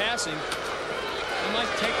 yards passing. He might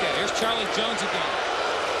take that. Here's Charlie Jones again.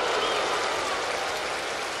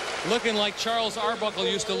 Looking like Charles Arbuckle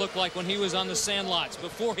used to look like when he was on the Sandlots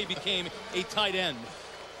before he became a tight end.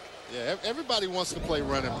 Yeah, everybody wants to play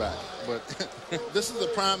running back, but this is a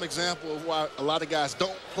prime example of why a lot of guys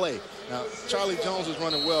don't play. Now, Charlie Jones is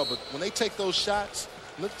running well, but when they take those shots,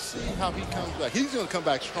 let's see how he comes back. He's going to come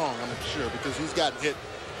back strong, I'm sure, because he's gotten hit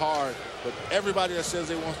hard. But everybody that says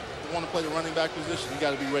they want to play the running back position, you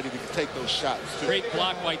got to be ready to take those shots, too. Great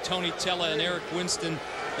block by Tony Tella and Eric Winston,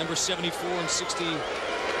 number 74 and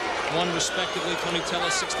 61, respectively. Tony Tella,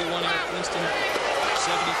 61, Eric Winston,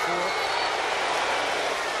 74.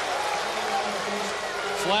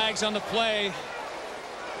 Flags on the play.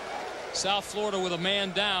 South Florida with a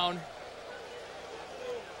man down.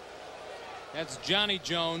 That's Johnny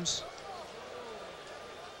Jones.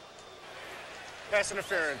 Pass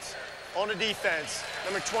interference on the defense,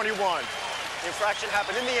 number 21. The infraction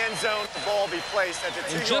happened in the end zone. The ball will be placed at the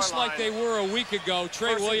 2-yard line. And just like they were a week ago,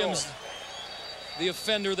 Trey Williams, the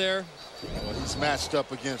offender there. Well, he's matched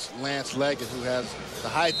up against Lance Leggett, who has the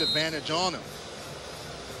height advantage on him.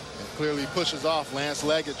 And clearly pushes off Lance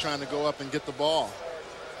Leggett trying to go up and get the ball.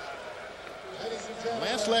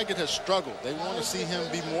 Lance Leggett has struggled. They want to see him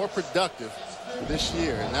be more productive this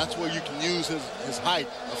year, and that's where you can use his height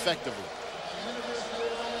effectively.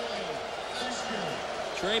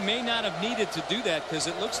 Trey may not have needed to do that because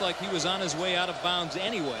it looks like he was on his way out of bounds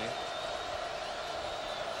anyway.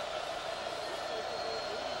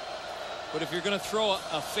 But if you're going to throw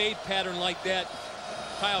a fade pattern like that,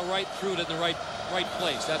 Kyle Wright threw it in the right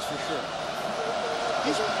place, that's for sure.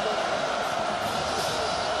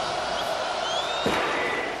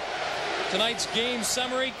 Tonight's game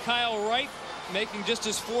summary, Kyle Wright making just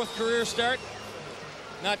his 4th career start.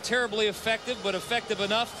 Not terribly effective, but effective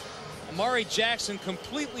enough. Amari Jackson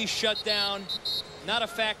completely shut down, not a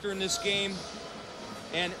factor in this game.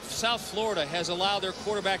 And South Florida has allowed their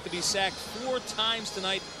quarterback to be sacked 4 times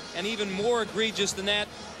tonight, and even more egregious than that,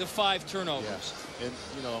 the 5 turnovers. Yeah. And,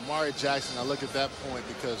 you know, Amari Jackson, I look at that point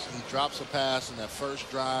because he drops a pass in that first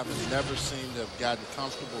drive and never seemed to have gotten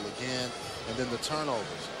comfortable again. And then the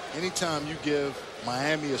turnovers. Anytime you give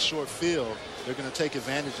Miami a short field, they're going to take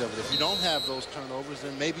advantage of it. If you don't have those turnovers,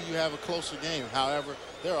 then maybe you have a closer game. However,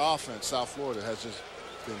 their offense, South Florida, has just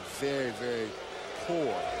been very, very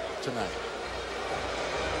poor tonight.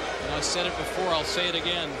 And I said it before, I'll say it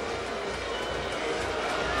again.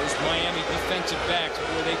 Those Miami defensive backs,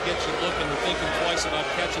 boy, they get you looking and thinking twice about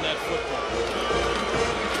catching that football.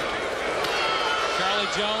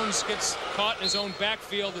 Charlie Jones gets caught in his own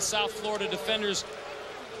backfield. The South Florida defenders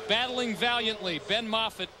battling valiantly. Ben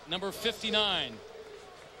Moffitt, number 59.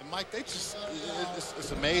 And Mike, it's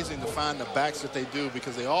amazing to find the backs that they do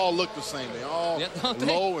because they all look the same. They all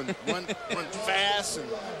low and run fast and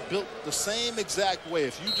built the same exact way.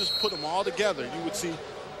 If you just put them all together, you would see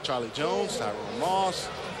Charlie Jones, Tyrone Moss,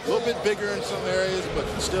 a little bit bigger in some areas, but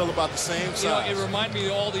still about the same size. You know, it reminded me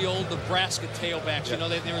of all the old Nebraska tailbacks. Yeah. You know,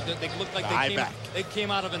 they looked like they came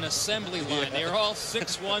out of an assembly line. Yeah. They were all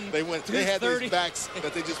 6'1". They had these backs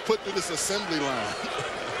that they just put through this assembly line.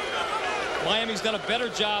 Miami's done a better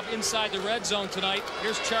job inside the red zone tonight.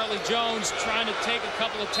 Here's Charlie Jones trying to take a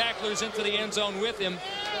couple of tacklers into the end zone with him.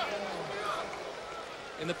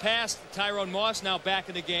 In the past, Tyrone Moss now back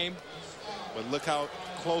in the game. But look how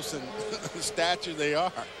close in stature they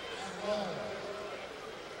are.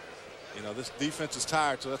 You know, this defense is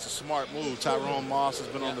tired, so that's a smart move. Tyrone Moss has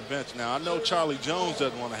been on the bench. Now, I know Charlie Jones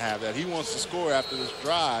doesn't want to have that. He wants to score after this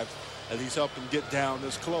drive, and he's helped him get down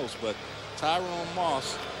this close. But Tyrone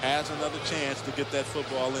Moss has another chance to get that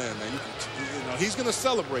football in. Now, you know, he's going to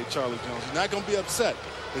celebrate Charlie Jones. He's not going to be upset,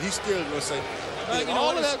 but he's still going to say, you know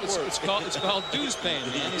all of that work. It's called dues paying,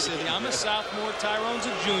 man. He said, I'm a sophomore, Tyrone's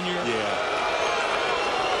a junior. Yeah.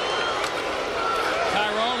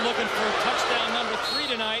 Tyrone looking for touchdown number 3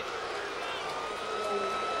 tonight.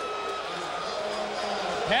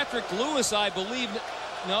 Patrick Lewis, I believe.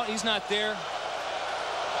 No, he's not there.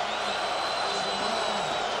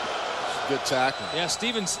 Good tackle. Yeah,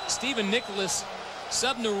 Stephen Nicholas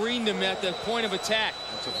submarined him at the point of attack.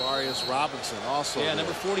 And Tavarius Robinson also. Yeah,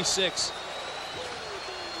 number 46.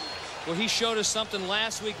 Well, he showed us something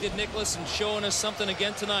last week, did Nicholas, and showing us something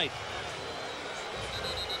again tonight.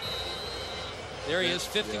 There he is,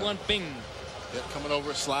 51, bing. Yeah, coming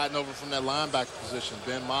over, sliding over from that linebacker position.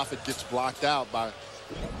 Ben Moffitt gets blocked out by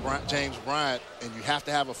James Bryant, and you have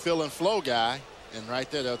to have a fill and flow guy, and right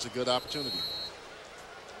there, that's a good opportunity.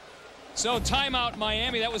 So timeout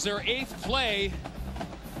Miami. That was their 8th play.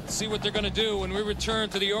 Let's see what they're going to do when we return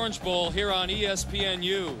to the Orange Bowl here on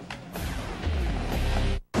ESPNU.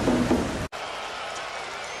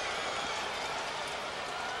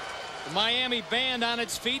 Miami band on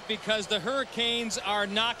its feet because the Hurricanes are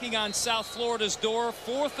knocking on South Florida's door.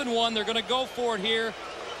 4th and 1. They're going to go for it here.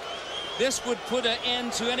 This would put an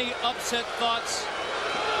end to any upset thoughts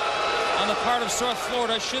on the part of South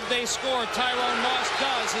Florida should they score. Tyrone Moss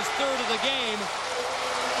does his 3rd of the game.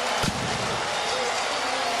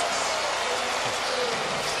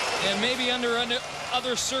 And maybe under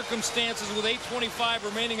other circumstances with 8:25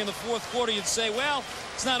 remaining in the 4th quarter, you'd say, well,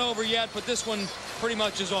 it's not over yet, but this one pretty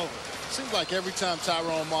much is over. Seems like every time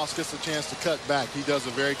Tyrone Moss gets a chance to cut back, he does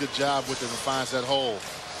a very good job with it and finds that hole.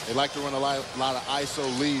 They like to run a lot of ISO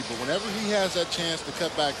lead, but whenever he has that chance to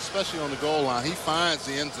cut back, especially on the goal line, he finds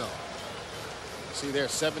the end zone. See there,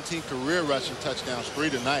 17 career rushing touchdowns, 3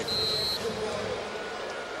 tonight.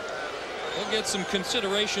 We'll get some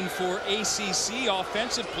consideration for ACC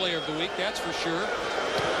Offensive Player of the Week, that's for sure.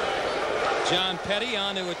 John Petty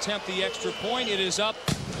on to attempt the extra point. It is up.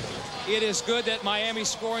 It is good. That Miami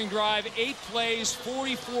scoring drive, 8 plays,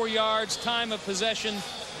 44 yards, time of possession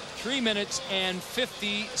 3 minutes and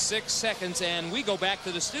 56 seconds. And we go back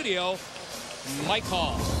to the studio. Mike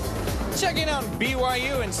Hall. Checking out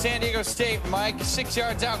BYU and San Diego State, Mike. 6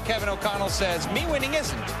 yards out, Kevin O'Connell says, me winning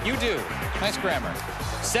isn't. You do. Nice grammar.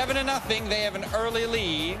 7-0. They have an early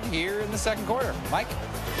lead here in the 2nd quarter. Mike?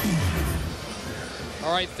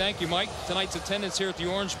 All right, thank you, Mike. Tonight's attendance here at the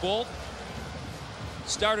Orange Bowl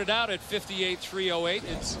started out at 58,308.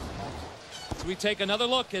 So we take another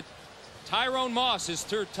look at Tyrone Moss, his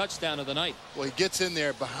 3rd touchdown of the night. Well, he gets in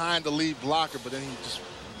there behind the lead blocker, but then he just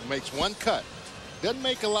makes one cut. Doesn't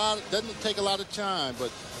take a lot of time,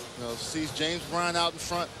 but you know, sees James Bryant out in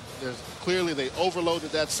front. Clearly they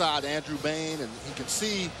overloaded that side, Andrew Bain, and he can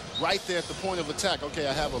see right there at the point of attack, okay,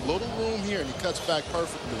 I have a little room here, and he cuts back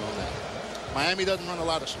perfectly on that. Miami doesn't run a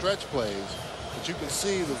lot of stretch plays, but you can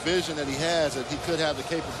see the vision that he has, that he could have the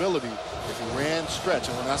capability if he ran stretch.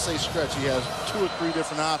 And when I say stretch, he has 2 or 3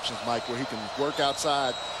 different options, Mike, where he can work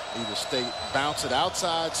outside, either bounce it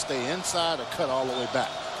outside, stay inside, or cut all the way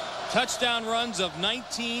back. Touchdown runs of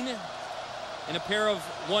 19 and a pair of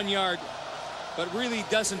 1-yard, but really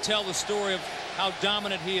doesn't tell the story of how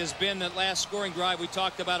dominant he has been. That last scoring drive we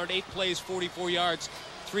talked about it, 8 plays, 44 yards,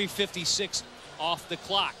 3:56 off the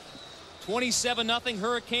clock. 27-0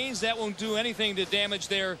 Hurricanes. That won't do anything to damage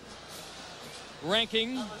their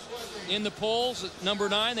ranking in the polls at number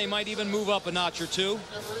 9. They might even move up a notch or 2.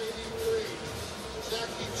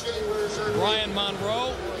 Brian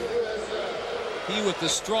Monroe, he with the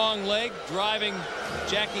strong leg, driving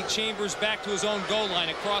Jackie Chambers back to his own goal line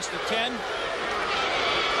across the 10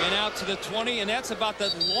 and out to the 20, and that's about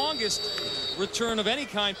the longest return of any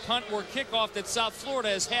kind, punt or kickoff, that South Florida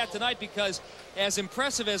has had tonight, because as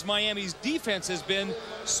impressive as Miami's defense has been,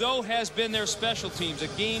 so has been their special teams. A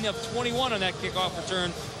gain of 21 on that kickoff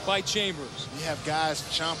return by Chambers. You have guys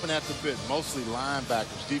chomping at the bit, mostly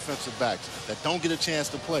linebackers, defensive backs, that don't get a chance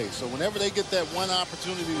to play. So whenever they get that one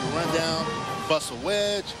opportunity to run down, bust a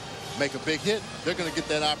wedge, make a big hit, they're going to get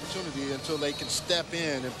that opportunity until they can step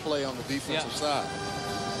in and play on the defensive side.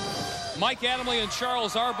 Mike Adamle and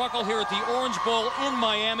Charles Arbuckle here at the Orange Bowl in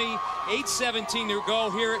Miami. 8:17 to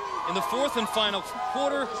go here in the fourth and final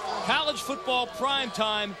quarter. College football prime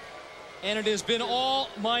time, and it has been all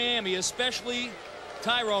Miami, especially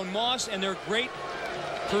Tyrone Moss and their great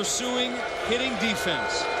pursuing, hitting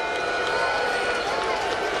defense.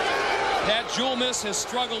 Pat Julmis has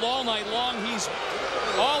struggled all night long. He's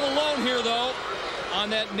all alone here, though,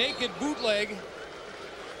 on that naked bootleg.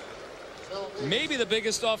 Maybe the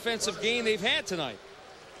biggest offensive gain they've had tonight.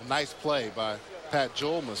 A nice play by Pat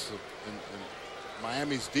Julmis. And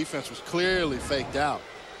Miami's defense was clearly faked out.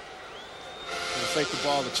 They faked the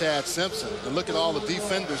ball to Chad Simpson. And look at all the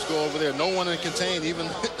defenders go over there. No one in contain. Even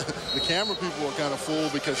the camera people are kind of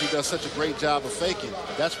fooled because he does such a great job of faking.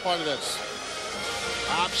 That's part of that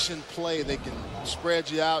option play. They can spread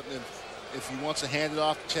you out, and if he wants to hand it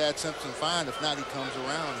off to Chad Simpson, fine. If not, he comes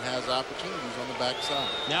around and has opportunities on the backside.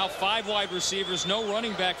 Now 5 wide receivers, no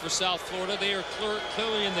running back for South Florida. They are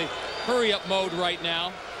clearly in the hurry-up mode right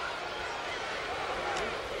now.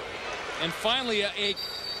 And finally, a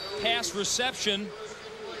pass reception.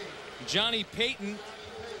 Johnny Payton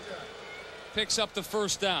picks up the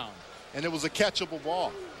first down. And it was a catchable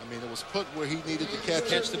ball. I mean, it was put where he needed to catch it.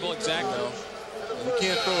 Catch the ball, exactly. You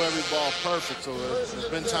can't throw every ball perfect, so there's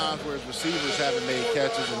been times where his receivers haven't made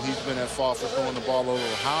catches, and he's been at fault for throwing the ball a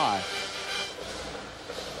little high.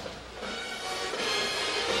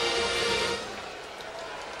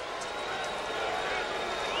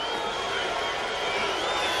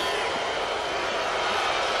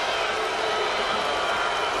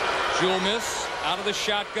 Julmis out of the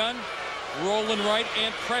shotgun, rolling right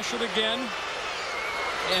and pressured again,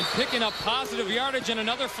 and picking up positive yardage and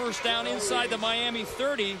another first down inside the Miami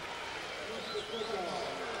 30. You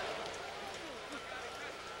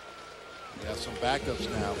have some backups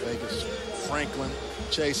now. Vegas Franklin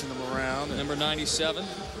chasing them around. Number 97.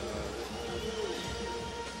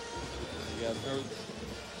 You got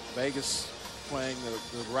Vegas playing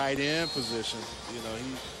the right end position. You know,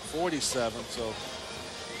 he's 47, so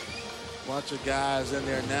a bunch of guys in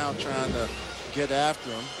there now trying to get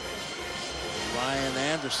after him. Ryan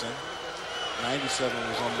Anderson, 97,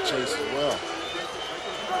 was on the chase as well.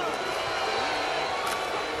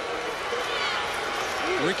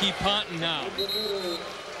 Ricky Ponton now.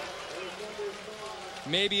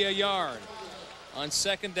 Maybe a yard. On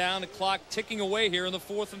second down, the clock ticking away here in the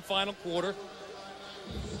fourth and final quarter.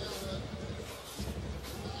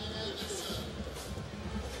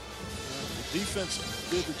 The defense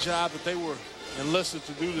did the job that they were enlisted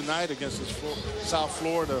to do tonight against this South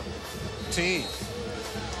Florida team.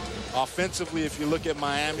 Offensively, if you look at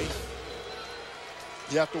Miami,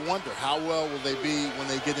 you have to wonder how well will they be when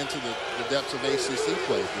they get into the depths of ACC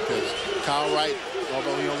play, because Kyle Wright,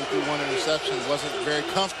 although he only threw 1 interception, wasn't very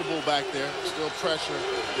comfortable back there. Still pressure.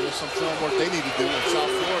 There's some film work they need to do. And South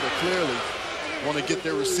Florida clearly want to get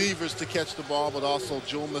their receivers to catch the ball, but also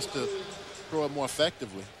Julmis to throw it more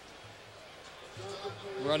effectively.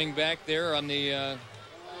 Running back there on the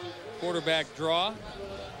quarterback draw.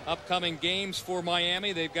 Upcoming games for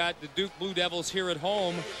Miami. They've got the Duke Blue Devils here at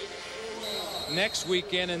home next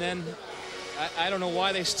weekend, and then I don't know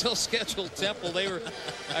why they still scheduled Temple. They were,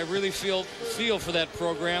 I really feel for that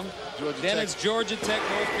program. Then it's Georgia Tech,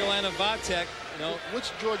 North Carolina, Va-Tech. You know,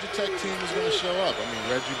 which Georgia Tech team is going to show up? I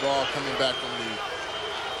mean, Reggie Ball coming back from the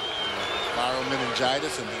viral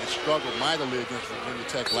meningitis, and he struggled mightily against Virginia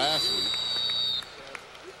Tech last week.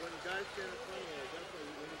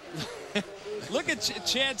 Look at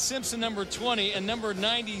Chad Simpson, number 20, and number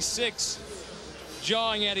 96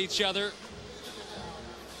 jawing at each other.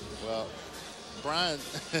 Well, Brian,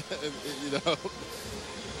 you know,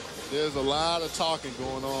 there's a lot of talking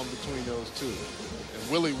going on between those two. And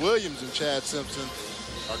Willie Williams and Chad Simpson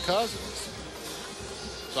are cousins.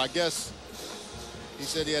 So I guess he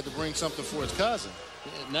said he had to bring something for his cousin.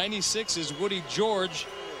 96 is Woody George,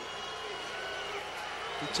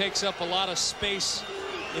 who takes up a lot of space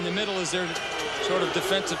in the middle as their sort of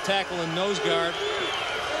defensive tackle and nose guard.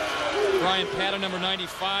 Brian Patton, number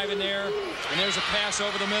 95, in there. And there's a pass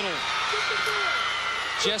over the middle.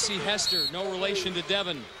 Jesse Hester, no relation to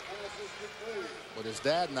Devin. But his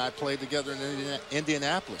dad and I played together in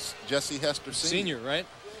Indianapolis. Jesse Hester Sr. Senior, right?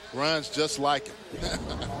 Runs just like him.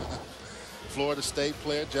 Florida State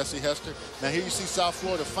player, Jesse Hester. Now here you see South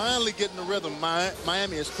Florida finally getting the rhythm.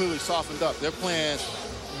 Miami has clearly softened up. They're playing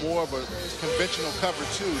more of a conventional cover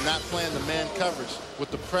two, not playing the man coverage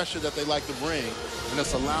with the pressure that they like to bring, and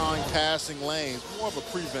it's allowing passing lanes, more of a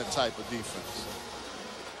prevent type of defense,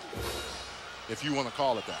 if you want to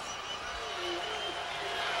call it that.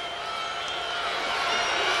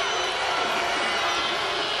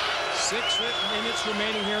 Six minutes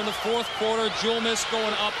remaining here in the fourth quarter. Julmus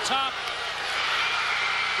going up top.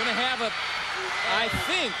 Going to have I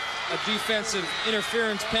think, a defensive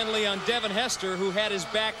interference penalty on Devin Hester, who had his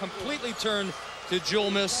back completely turned to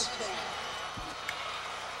Julmus.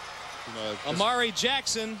 Amari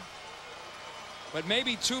Jackson, but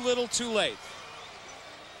maybe too little too late.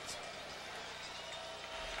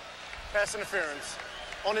 Pass interference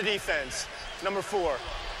on the defense. Number 4.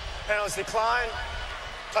 Penalties decline.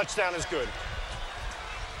 Touchdown is good.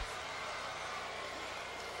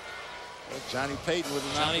 Johnny Payton with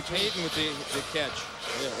the catch.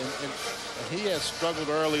 Yeah, and he has struggled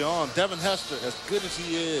early on. Devin Hester, as good as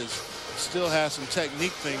he is, still has some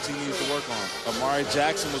technique things he needs to work on. Amari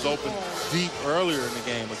Jackson was open deep earlier in the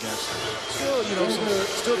game against him. Still,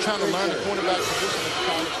 still trying to learn the quarterback position at the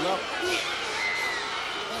college level.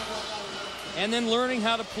 And then learning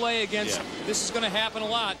how to play against, this is going to happen a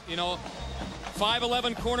lot,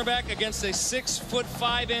 5'11" cornerback against a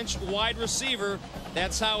 6'5" wide receiver.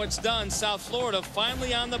 That's how it's done. South Florida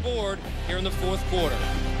finally on the board here in the fourth quarter.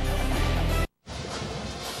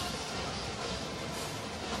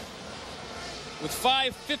 With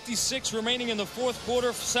 5:56 remaining in the fourth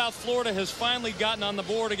quarter, South Florida has finally gotten on the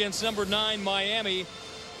board against number 9 Miami.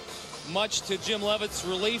 Much to Jim Leavitt's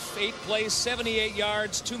relief. 8 plays, 78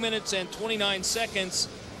 yards, 2 minutes and 29 seconds.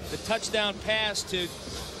 The touchdown pass to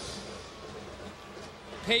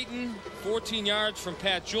Payton, 14 yards from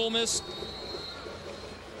Pat Julmus.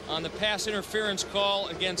 On the pass interference call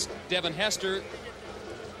against Devin Hester.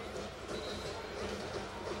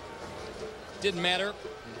 Didn't matter.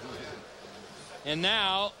 And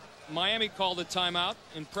now Miami called a timeout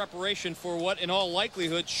in preparation for what in all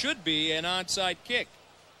likelihood should be an onside kick.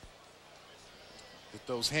 With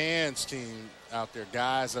those hands team out there,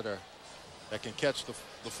 guys that can catch the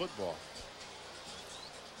football.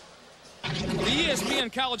 The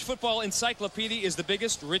ESPN College Football Encyclopedia is the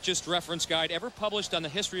biggest, richest reference guide ever published on the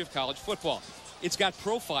history of college football. It's got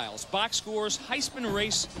profiles, box scores, Heisman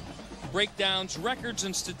race breakdowns, records,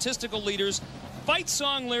 and statistical leaders, fight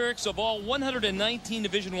song lyrics of all 119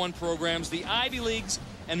 Division I programs, the Ivy Leagues,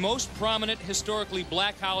 and most prominent historically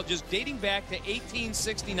black colleges dating back to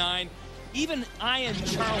 1869. Even Ian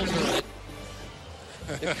Charles heard it.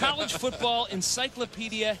 The College Football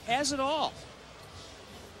Encyclopedia has it all.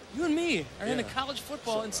 You and me are in the College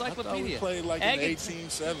Football Encyclopedia. I thought we played like in the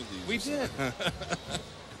 1870s. We did.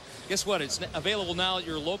 Guess what? It's available now at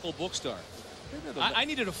your local bookstore. I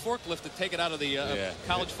needed a forklift to take it out of the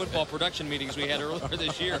college football production meetings we had earlier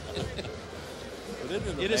this year.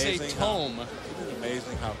 It is a tome. Isn't it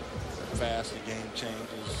amazing how fast the game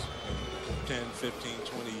changes in 10, 15,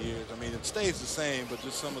 20 years? I mean, it stays the same, but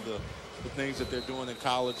just some of the things that they're doing in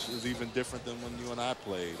college is even different than when you and I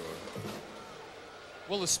played.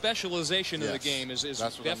 Well, the specialization of the game is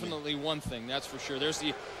definitely one thing, that's for sure. There's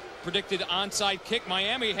the predicted onside kick.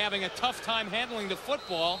 Miami having a tough time handling the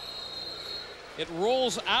football. It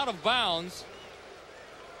rolls out of bounds.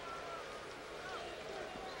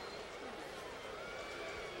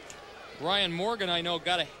 Ryan Morgan, I know,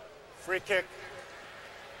 got a free kick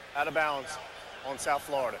out of bounds on South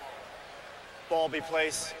Florida. Ball be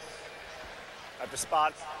placed at the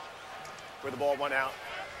spot where the ball went out.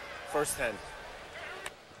 First 10.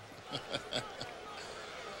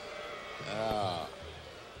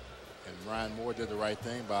 And Ryan Moore did the right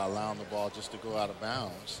thing by allowing the ball just to go out of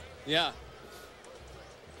bounds. Yeah.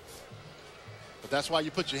 But that's why you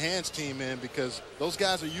put your hands team in, because those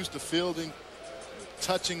guys are used to fielding,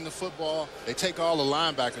 touching the football. They take all the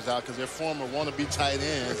linebackers out because they're former wannabe tight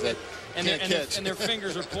ends that can't catch. And their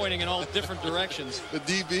fingers are pointing in all different directions. The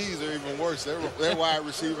DBs are even worse. They're wide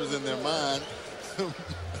receivers in their mind.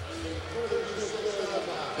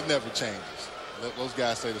 It never changes. Those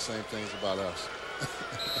guys say the same things about us.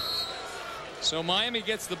 So Miami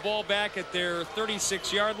gets the ball back at their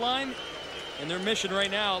 36-yard line. And their mission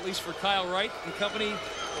right now, at least for Kyle Wright and company,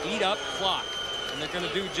 eat up clock. And they're going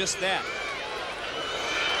to do just that.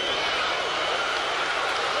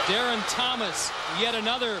 Darren Thomas, yet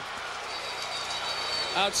another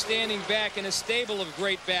outstanding back in a stable of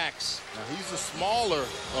great backs. Now, he's the smaller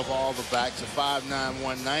of all the backs at 5'9",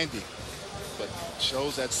 190. But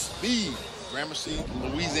shows that speed. Gramercy,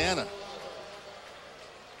 Louisiana.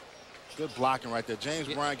 Good blocking right there. James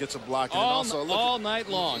Bryant gets a block. And All night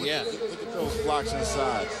long, yeah. Look at those blocks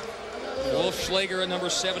inside. Wolf Schlager at number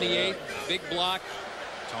 78. Big block.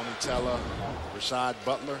 Tony Teller, Rashad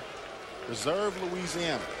Butler. Reserve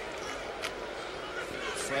Louisiana.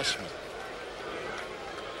 Freshman.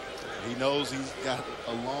 He knows he's got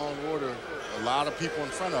a long order, a lot of people in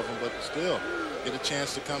front of him, but still get a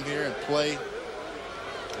chance to come here and play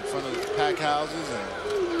in front of the pack houses.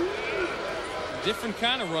 And different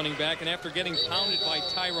kind of running back, and after getting pounded by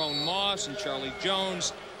Tyrone Moss and Charlie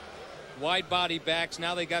Jones, wide body backs,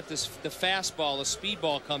 now they got this, the fastball, the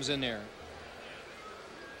speedball comes in there.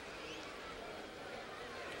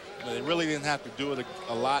 They really didn't have to do it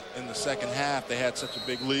a lot in the second half. They had such a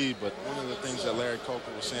big lead, but one of the things that Larry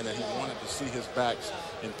Coker was saying that he wanted to see his backs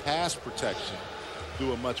in pass protection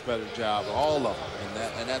do a much better job, all of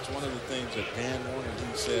them. And that's one of the things that Dan Warner,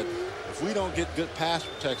 he said, if we don't get good pass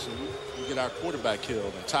protection, we get our quarterback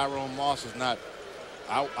killed. And Tyrone Moss is not,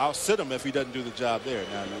 I'll sit him if he doesn't do the job there.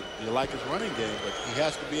 Now, you like his running game, but he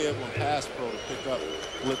has to be able in pass pro to pick up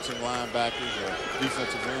blitzing linebackers or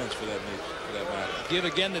defensive ends for that matter. Give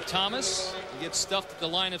again to Thomas. He gets stuffed at the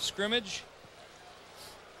line of scrimmage.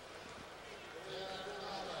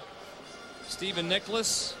 Stephen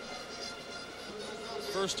Nicholas,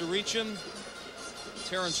 first to reach him.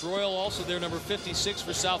 Terrence Royal also there, number 56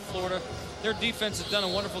 for South Florida. Their defense has done a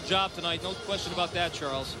wonderful job tonight. No question about that,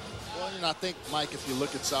 Charles. Well, I think, Mike, if you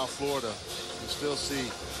look at South Florida, you still see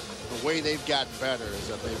the way they've gotten better is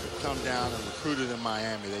that they've come down and recruited in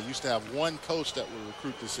Miami. They used to have one coach that would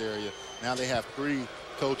recruit this area. Now they have 3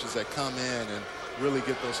 coaches that come in and really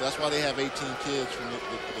get those. That's why they have 18 kids from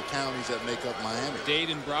the counties that make up Miami. Dade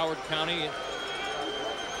and Broward County.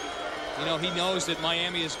 You know, he knows that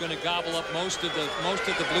Miami is going to gobble up most of the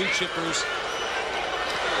blue chippers.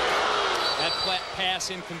 That pass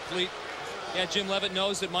incomplete. Yeah, Jim Leavitt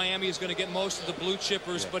knows that Miami is going to get most of the blue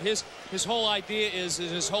chippers, but his whole idea is,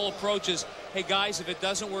 his whole approach is, hey guys, if it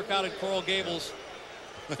doesn't work out at Coral Gables,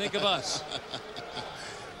 think of us.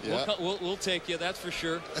 Yeah. We'll take you, that's for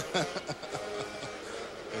sure.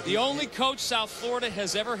 The only coach South Florida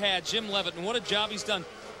has ever had, Jim Leavitt, and what a job he's done.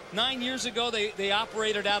 9 years ago, they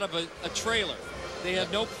operated out of a trailer. They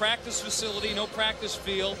had no practice facility, no practice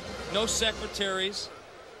field, no secretaries.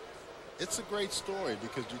 It's a great story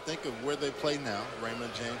because you think of where they play now,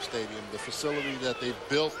 Raymond James Stadium, the facility that they've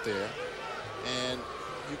built there, and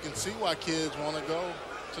you can see why kids want to go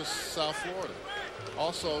to South Florida.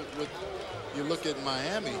 Also, you look at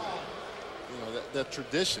Miami, you know, that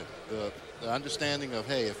tradition, the understanding of,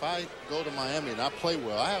 hey, if I go to Miami and I play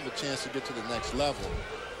well, I have a chance to get to the next level.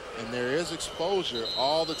 And there is exposure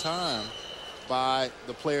all the time by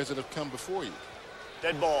the players that have come before you.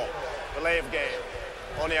 Dead ball, delay of game.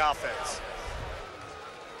 On the offense.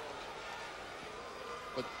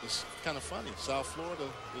 But it's kind of funny. South Florida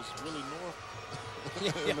is really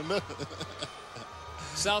north in the middle.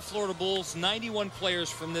 South Florida Bulls, 91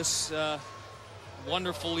 players from this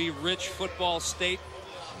wonderfully rich football state.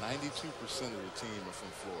 92% of the team are from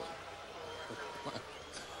Florida.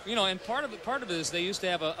 You know, and part of it is they used to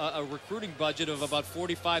have a recruiting budget of about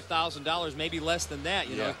 $45,000, maybe less than that.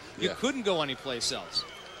 You know, you couldn't go anyplace else.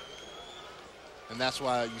 And that's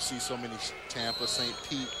why you see so many Tampa, St.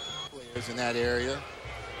 Pete players in that area.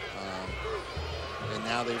 And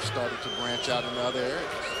now they've started to branch out into other areas.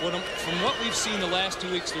 Well, from what we've seen the last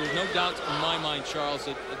 2 weeks, there's no doubt in my mind, Charles,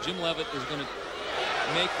 that Jim Leavitt is going to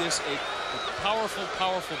make this a powerful,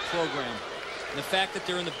 powerful program. And the fact that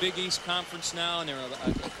they're in the Big East Conference now, and they're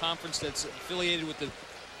a conference that's affiliated with the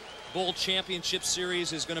Bowl Championship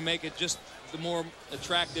Series, is going to make it just the more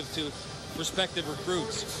attractive to prospective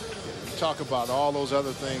recruits. You talk about all those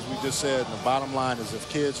other things we just said, and the bottom line is if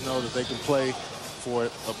kids know that they can play for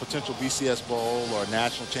a potential BCS Bowl or a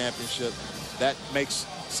national championship, that makes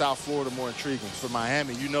South Florida more intriguing. For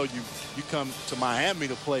Miami, you know you come to Miami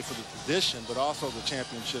to play for the tradition, but also the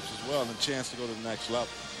championships as well, and a chance to go to the next level.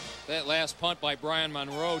 That last punt by Brian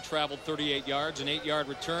Monroe traveled 38 yards, an 8-yard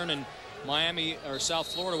return, and Miami or South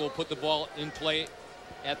Florida will put the ball in play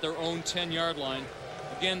at their own 10-yard line.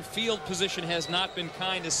 Again, field position has not been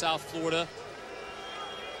kind to South Florida.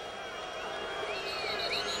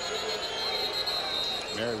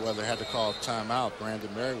 Merriweather had to call a timeout.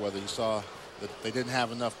 Brandon Merriweather, you saw that they didn't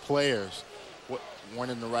have enough players,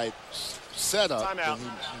 weren't in the right setup. Timeout.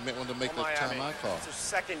 And he wanted to make that timeout call. It's a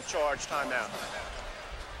second charge timeout.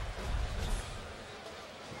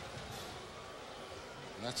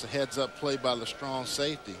 And that's a heads-up play by the strong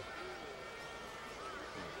safety.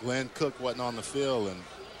 Glenn Cook wasn't on the field, and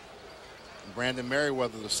Brandon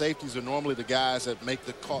Merriweather, the safeties are normally the guys that make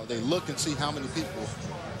the call. They look and see how many people.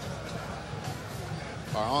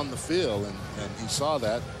 are on the field, and he saw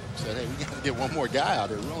that, said, hey, we got to get one more guy out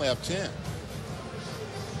here. We only have 10.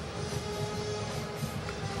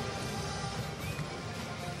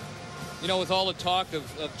 You know, with all the talk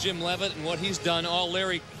of Jim Leavitt and what he's done, all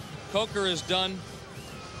Larry Coker has done,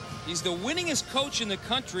 he's the winningest coach in the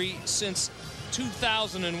country since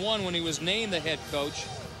 2001 when he was named the head coach.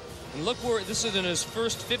 And look where this is in his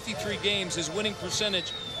first 53 games, his winning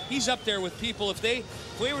percentage. He's up there with people. If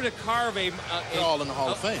we were to carve all in the Hall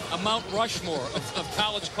of Fame, a Mount Rushmore of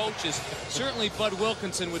college coaches, certainly Bud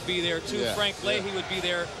Wilkinson would be there too. Yeah, Frank Leahy would be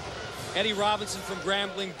there. Eddie Robinson from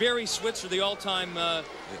Grambling, Barry Switzer, the all-time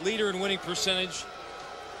leader in winning percentage.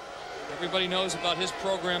 Everybody knows about his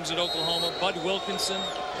programs at Oklahoma. Bud Wilkinson.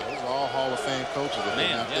 Those are all Hall of Fame coaches.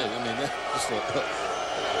 Man, out there. I mean,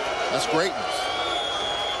 that's greatness.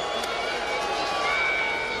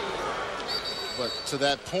 But to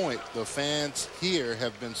that point, the fans here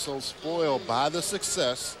have been so spoiled by the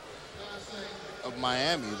success of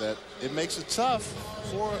Miami that it makes it tough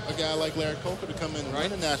for a guy like Larry Coker to come in and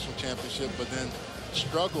win a national championship, but then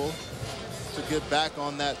struggle to get back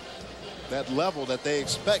on that level that they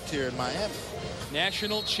expect here in Miami.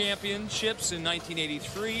 National championships in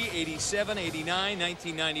 1983, 87, 89,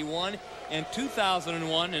 1991, and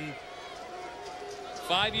 2001. And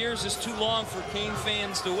 5 years is too long for Cane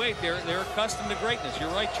fans to wait. They're accustomed to greatness. You're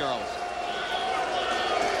right, Charles.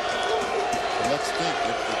 Let's think.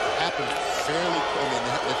 It happened fairly. I mean,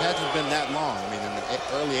 it hasn't been that long. I mean, in the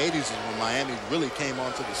early 80s is when Miami really came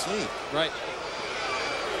onto the scene. Right.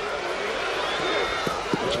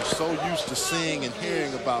 But you're so used to seeing and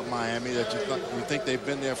hearing about Miami that you think they've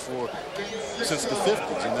been there since the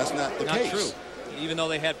 50s, and that's not the case. Not true. Even though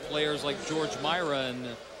they had players like George Myra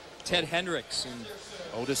and Ted Hendricks and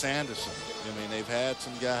Otis Anderson. I mean, they've had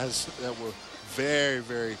some guys that were very,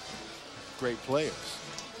 very great players.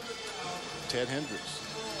 Ted Hendricks,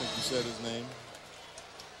 I think you said his name.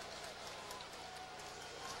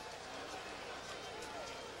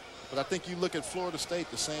 But I think you look at Florida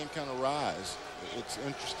State, the same kind of rise. It's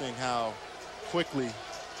interesting how quickly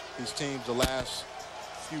these teams the last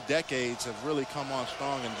few decades have really come on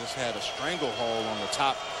strong and just had a stranglehold on the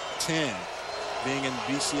top 10, being in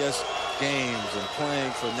BCS games and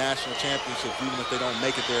playing for national championships, even if they don't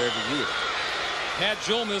make it there every year. Pat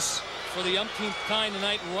Julmus for the umpteenth time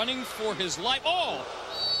tonight, running for his life. Oh,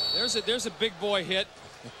 there's a big boy hit.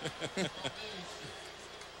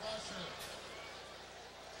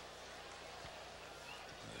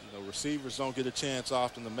 Receivers don't get a chance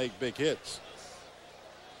often to make big hits.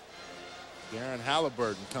 Darren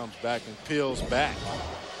Halliburton comes back and peels back.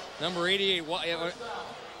 Number 88.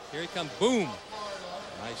 Here he comes. Boom.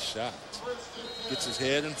 Nice shot. Gets his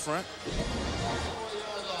head in front.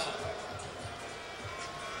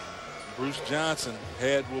 Bruce Johnson,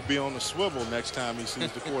 head will be on the swivel next time he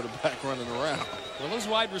sees the quarterback running around. Well, those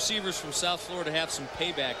wide receivers from South Florida have some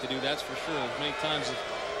payback to do, that's for sure. As many times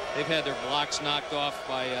they've had their blocks knocked off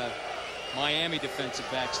by Miami defensive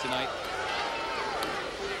backs tonight.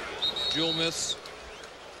 Julmus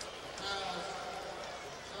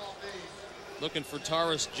looking for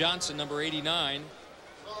Taurus Johnson, number 89.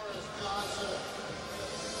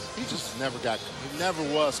 He just never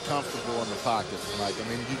was comfortable in the pocket, Mike. I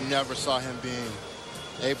mean, you never saw him being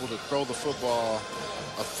able to throw the football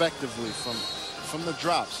effectively from the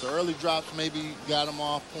drops. The early drops maybe got him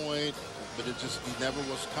off point, but he never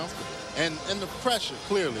was comfortable. And the pressure,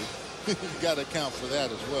 clearly, you got to account for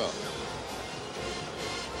that as well.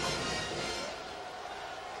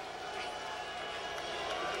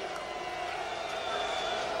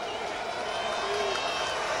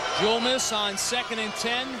 Julmus on 2nd and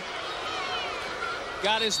 10.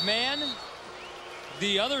 Got his man.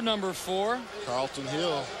 The other number 4. Carlton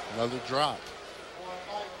Hill, another drop.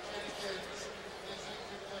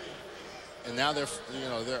 And now they're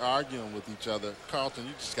arguing with each other. Carlton,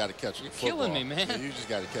 you just got to catch the football. You're killing me, man. Yeah, you just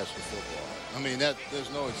got to catch the football. I mean,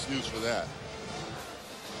 there's no excuse for that.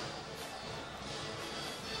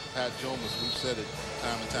 Pat Julmus, we've said it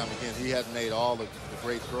time and time again, he hadn't made all the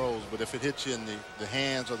great throws, but if it hits you in the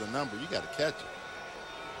hands or the number, you got to catch it.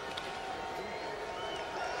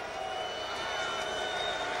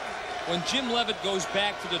 When Jim Leavitt goes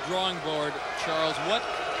back to the drawing board, Charles, what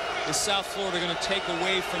is South Florida going to take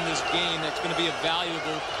away from this game that's going to be a value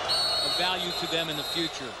to them in the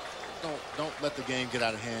future? Don't let the game get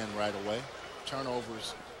out of hand right away.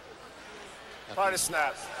 Turnovers. Prior to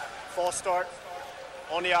snap, false start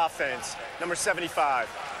on the offense, number 75.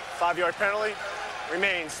 5-yard penalty,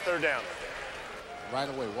 remains 3rd down. Right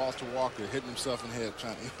away, Walter Walker hitting himself in the head.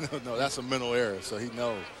 No, that's a mental error, so he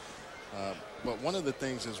knows. But one of the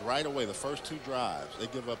things is right away, the first 2 drives, they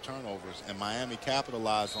give up turnovers, and Miami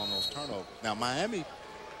capitalized on those turnovers. Now, Miami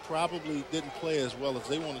probably didn't play as well as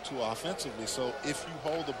they wanted to offensively, so if you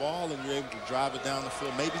hold the ball and you're able to drive it down the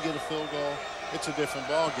field, maybe get a field goal, it's a different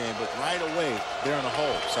ball game. But right away, they're in a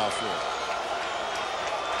hole, South Florida.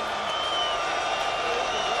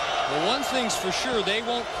 Well, one thing's for sure, they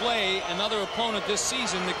won't play another opponent this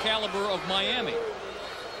season the caliber of Miami.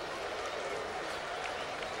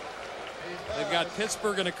 They've got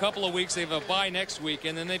Pittsburgh in a couple of weeks. They have a bye next week,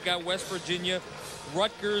 and then they've got West Virginia,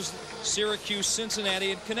 Rutgers, Syracuse,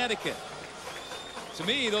 Cincinnati, and Connecticut. To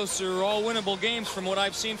me, those are all winnable games from what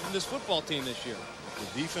I've seen from this football team this year.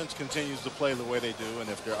 The defense continues to play the way they do, and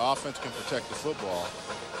if their offense can protect the football,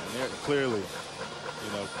 and they're clearly,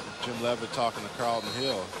 you know, Jim Leavitt talking to Carlton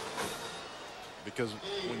Hill, because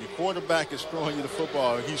when your quarterback is throwing you the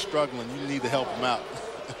football and he's struggling, you need to help him out.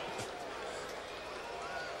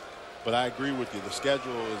 But I agree with you. The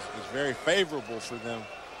schedule is very favorable for them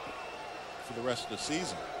for the rest of the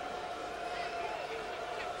season.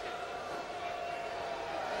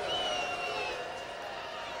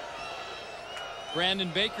 Brandon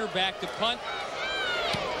Baker back to punt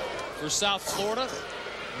for South Florida.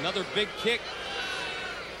 Another big kick.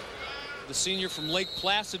 The senior from Lake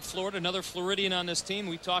Placid, Florida, another Floridian on this team.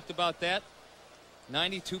 We talked about that.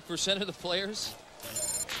 92% of the players.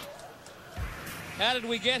 How did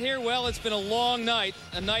we get here? Well, it's been a long night.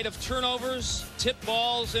 A night of turnovers, tip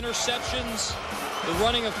balls, interceptions, the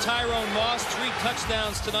running of Tyrone Moss, 3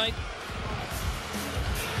 touchdowns tonight.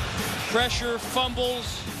 Pressure,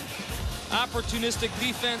 fumbles, opportunistic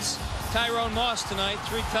defense. Tyrone Moss tonight,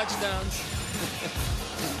 3 touchdowns.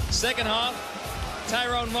 Second half,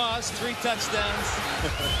 Tyrone Moss, 3 touchdowns.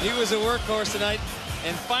 He was a workhorse tonight.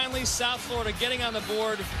 And finally, South Florida getting on the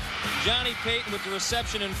board. Johnny Payton with the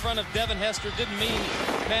reception in front of Devin Hester. Didn't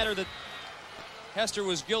matter that Hester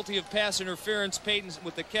was guilty of pass interference. Payton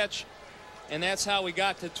with the catch. And that's how we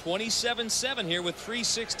got to 27-7 here with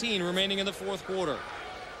 3:16 remaining in the 4th quarter.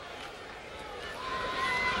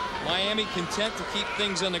 Miami content to keep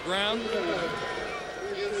things on the ground.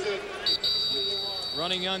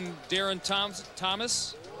 Running on Darren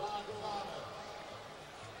Thomas.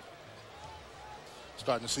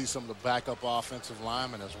 Starting to see some of the backup offensive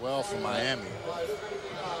linemen as well for Miami.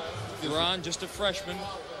 Duran, just a freshman.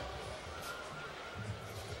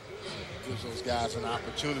 Gives those guys an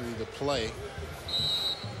opportunity to play.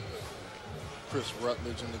 Chris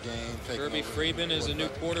Rutledge in the game. Kirby Freeman is a new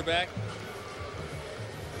quarterback.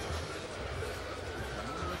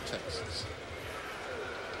 Texas.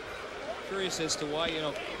 Curious as to why, you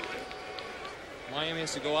know, Miami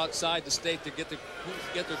has to go outside the state to get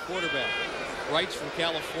their quarterback. Wright's from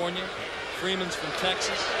California. Freeman's from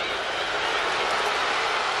Texas.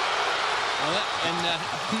 Well,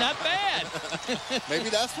 and not bad. Maybe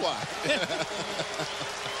that's why.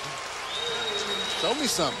 Show me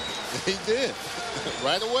something. He did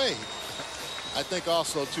right away. I think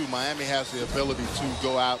also, too, Miami has the ability to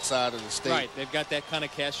go outside of the state. Right. They've got that kind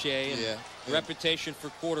of cachet and reputation for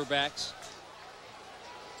quarterbacks.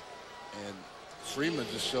 And Freeman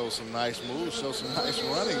just shows some nice moves, shows some nice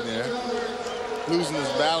running there. Losing his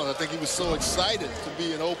balance. I think he was so excited to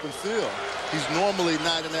be in open field. He's normally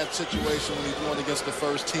not in that situation when he's going against the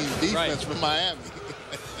first team defense for Miami.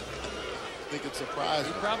 I think it's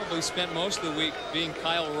surprising. He probably spent most of the week being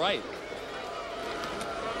Kyle Wright.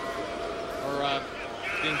 Or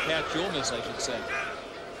being Pat Julmis, I should say.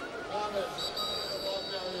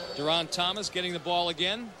 Duran Thomas getting the ball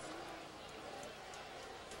again.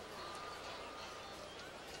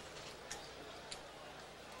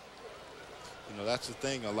 You know, that's the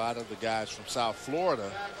thing. A lot of the guys from South Florida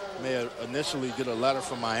may initially get a letter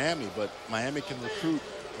from Miami, but Miami can recruit,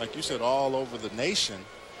 like you said, all over the nation,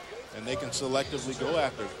 and they can selectively go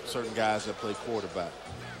after certain guys that play quarterback.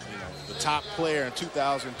 You know, the top player in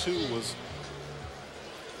 2002 was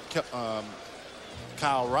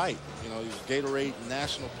Kyle Wright. You know, he was Gatorade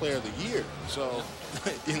National Player of the Year. So,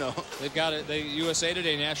 you know. They've got it. The USA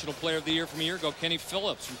Today National Player of the Year from a year ago, Kenny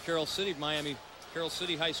Phillips from Carroll City, Miami, Carroll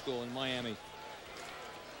City High School in Miami.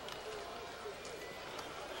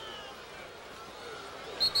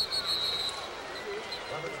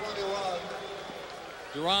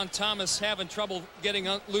 Duran Thomas having trouble getting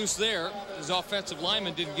loose there. His offensive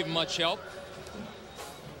lineman didn't give him much help.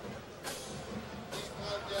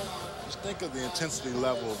 Just think of the intensity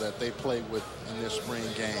level that they play with in their spring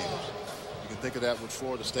games. You can think of that with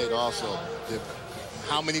Florida State also.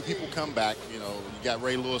 How many people come back? You know, you got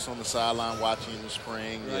Ray Lewis on the sideline watching in the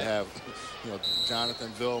spring. Right. You have, you know,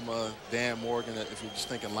 Jonathan Vilma, Dan Morgan, if you're just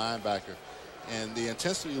thinking linebacker. And the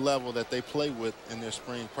intensity level that they play with in their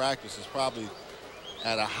spring practice is probably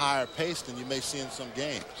at a higher pace than you may see in some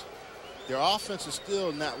games. Their offense is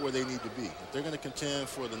still not where they need to be. If they're going to contend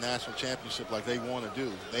for the national championship like they want to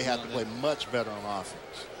do, they have to play much better on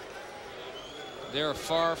offense. They're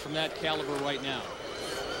far from that caliber right now.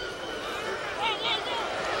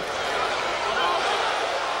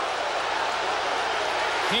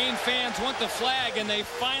 Cane fans want the flag, and they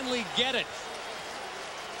finally get it.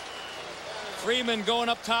 Freeman going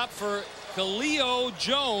up top for Khalil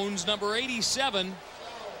Jones, number 87.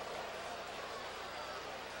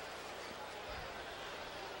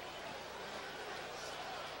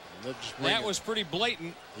 That was pretty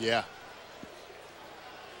blatant. Yeah.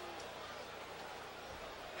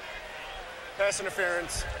 Pass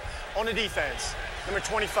interference on the defense. Number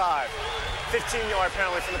 25. 15-yard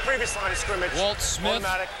penalty from the previous line of scrimmage. Walt Smith.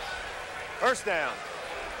 Automatic. First down.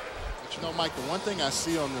 But you know, Mike, the one thing I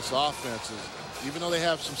see on this offense is even though they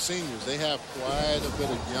have some seniors, they have quite a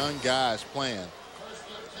bit of young guys playing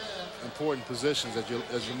important positions as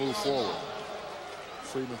you move forward.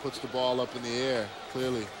 Freeman puts the ball up in the air.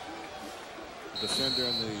 Clearly, the defender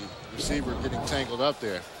and the receiver getting tangled up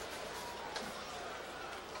there.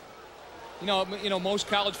 You know, most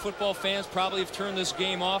college football fans probably have turned this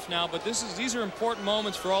game off now, but these are important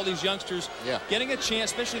moments for all these youngsters. Yeah. Getting a chance,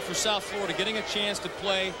 especially for South Florida, getting a chance to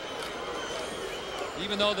play.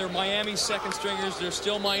 Even though they're Miami second stringers, they're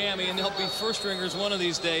still Miami, and they'll be first stringers one of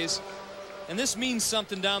these days. And this means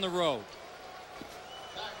something down the road.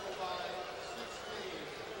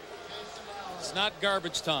 It's not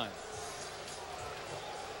garbage time.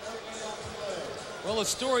 Well, the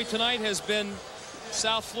story tonight has been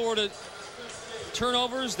South Florida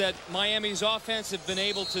turnovers that Miami's offense have been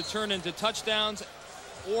able to turn into touchdowns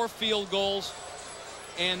or field goals,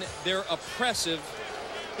 and their impressive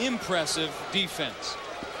defense.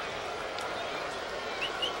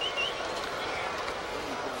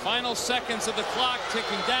 Final seconds of the clock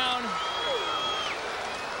ticking down.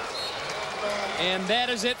 And that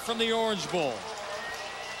is it from the Orange Bowl.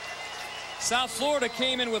 South Florida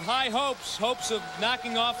came in with high hopes of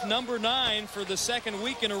knocking off number 9 for the second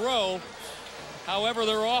week in a row. However,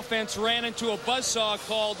 their offense ran into a buzzsaw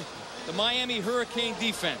called the Miami Hurricane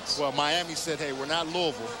defense. Well, Miami said, hey, we're not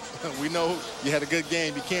Louisville. We know you had a good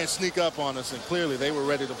game. You can't sneak up on us. And clearly they were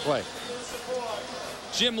ready to play.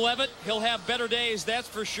 Jim Leavitt, he'll have better days, that's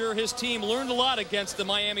for sure. His team learned a lot against the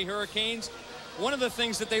Miami Hurricanes. One of the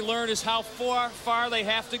things that they learned is how far they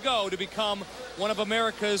have to go to become one of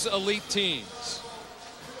America's elite teams.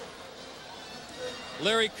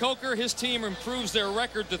 Larry Coker, his team improves their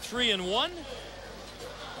record to 3-1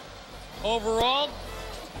 overall.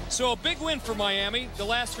 So a big win for Miami. The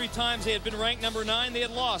last 3 times they had been ranked number 9, they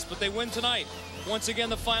had lost, but they win tonight. Once again,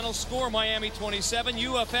 the final score, Miami 27,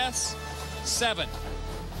 UFS 7.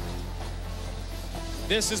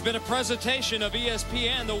 This has been a presentation of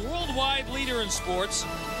ESPN, the worldwide leader in sports.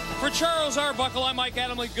 For Charles Arbuckle, I'm Mike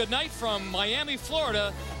Adamle. Good night from Miami,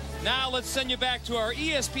 Florida. Now let's send you back to our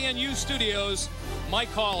ESPNU studios. Mike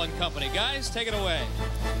Hall and company. Guys, take it away.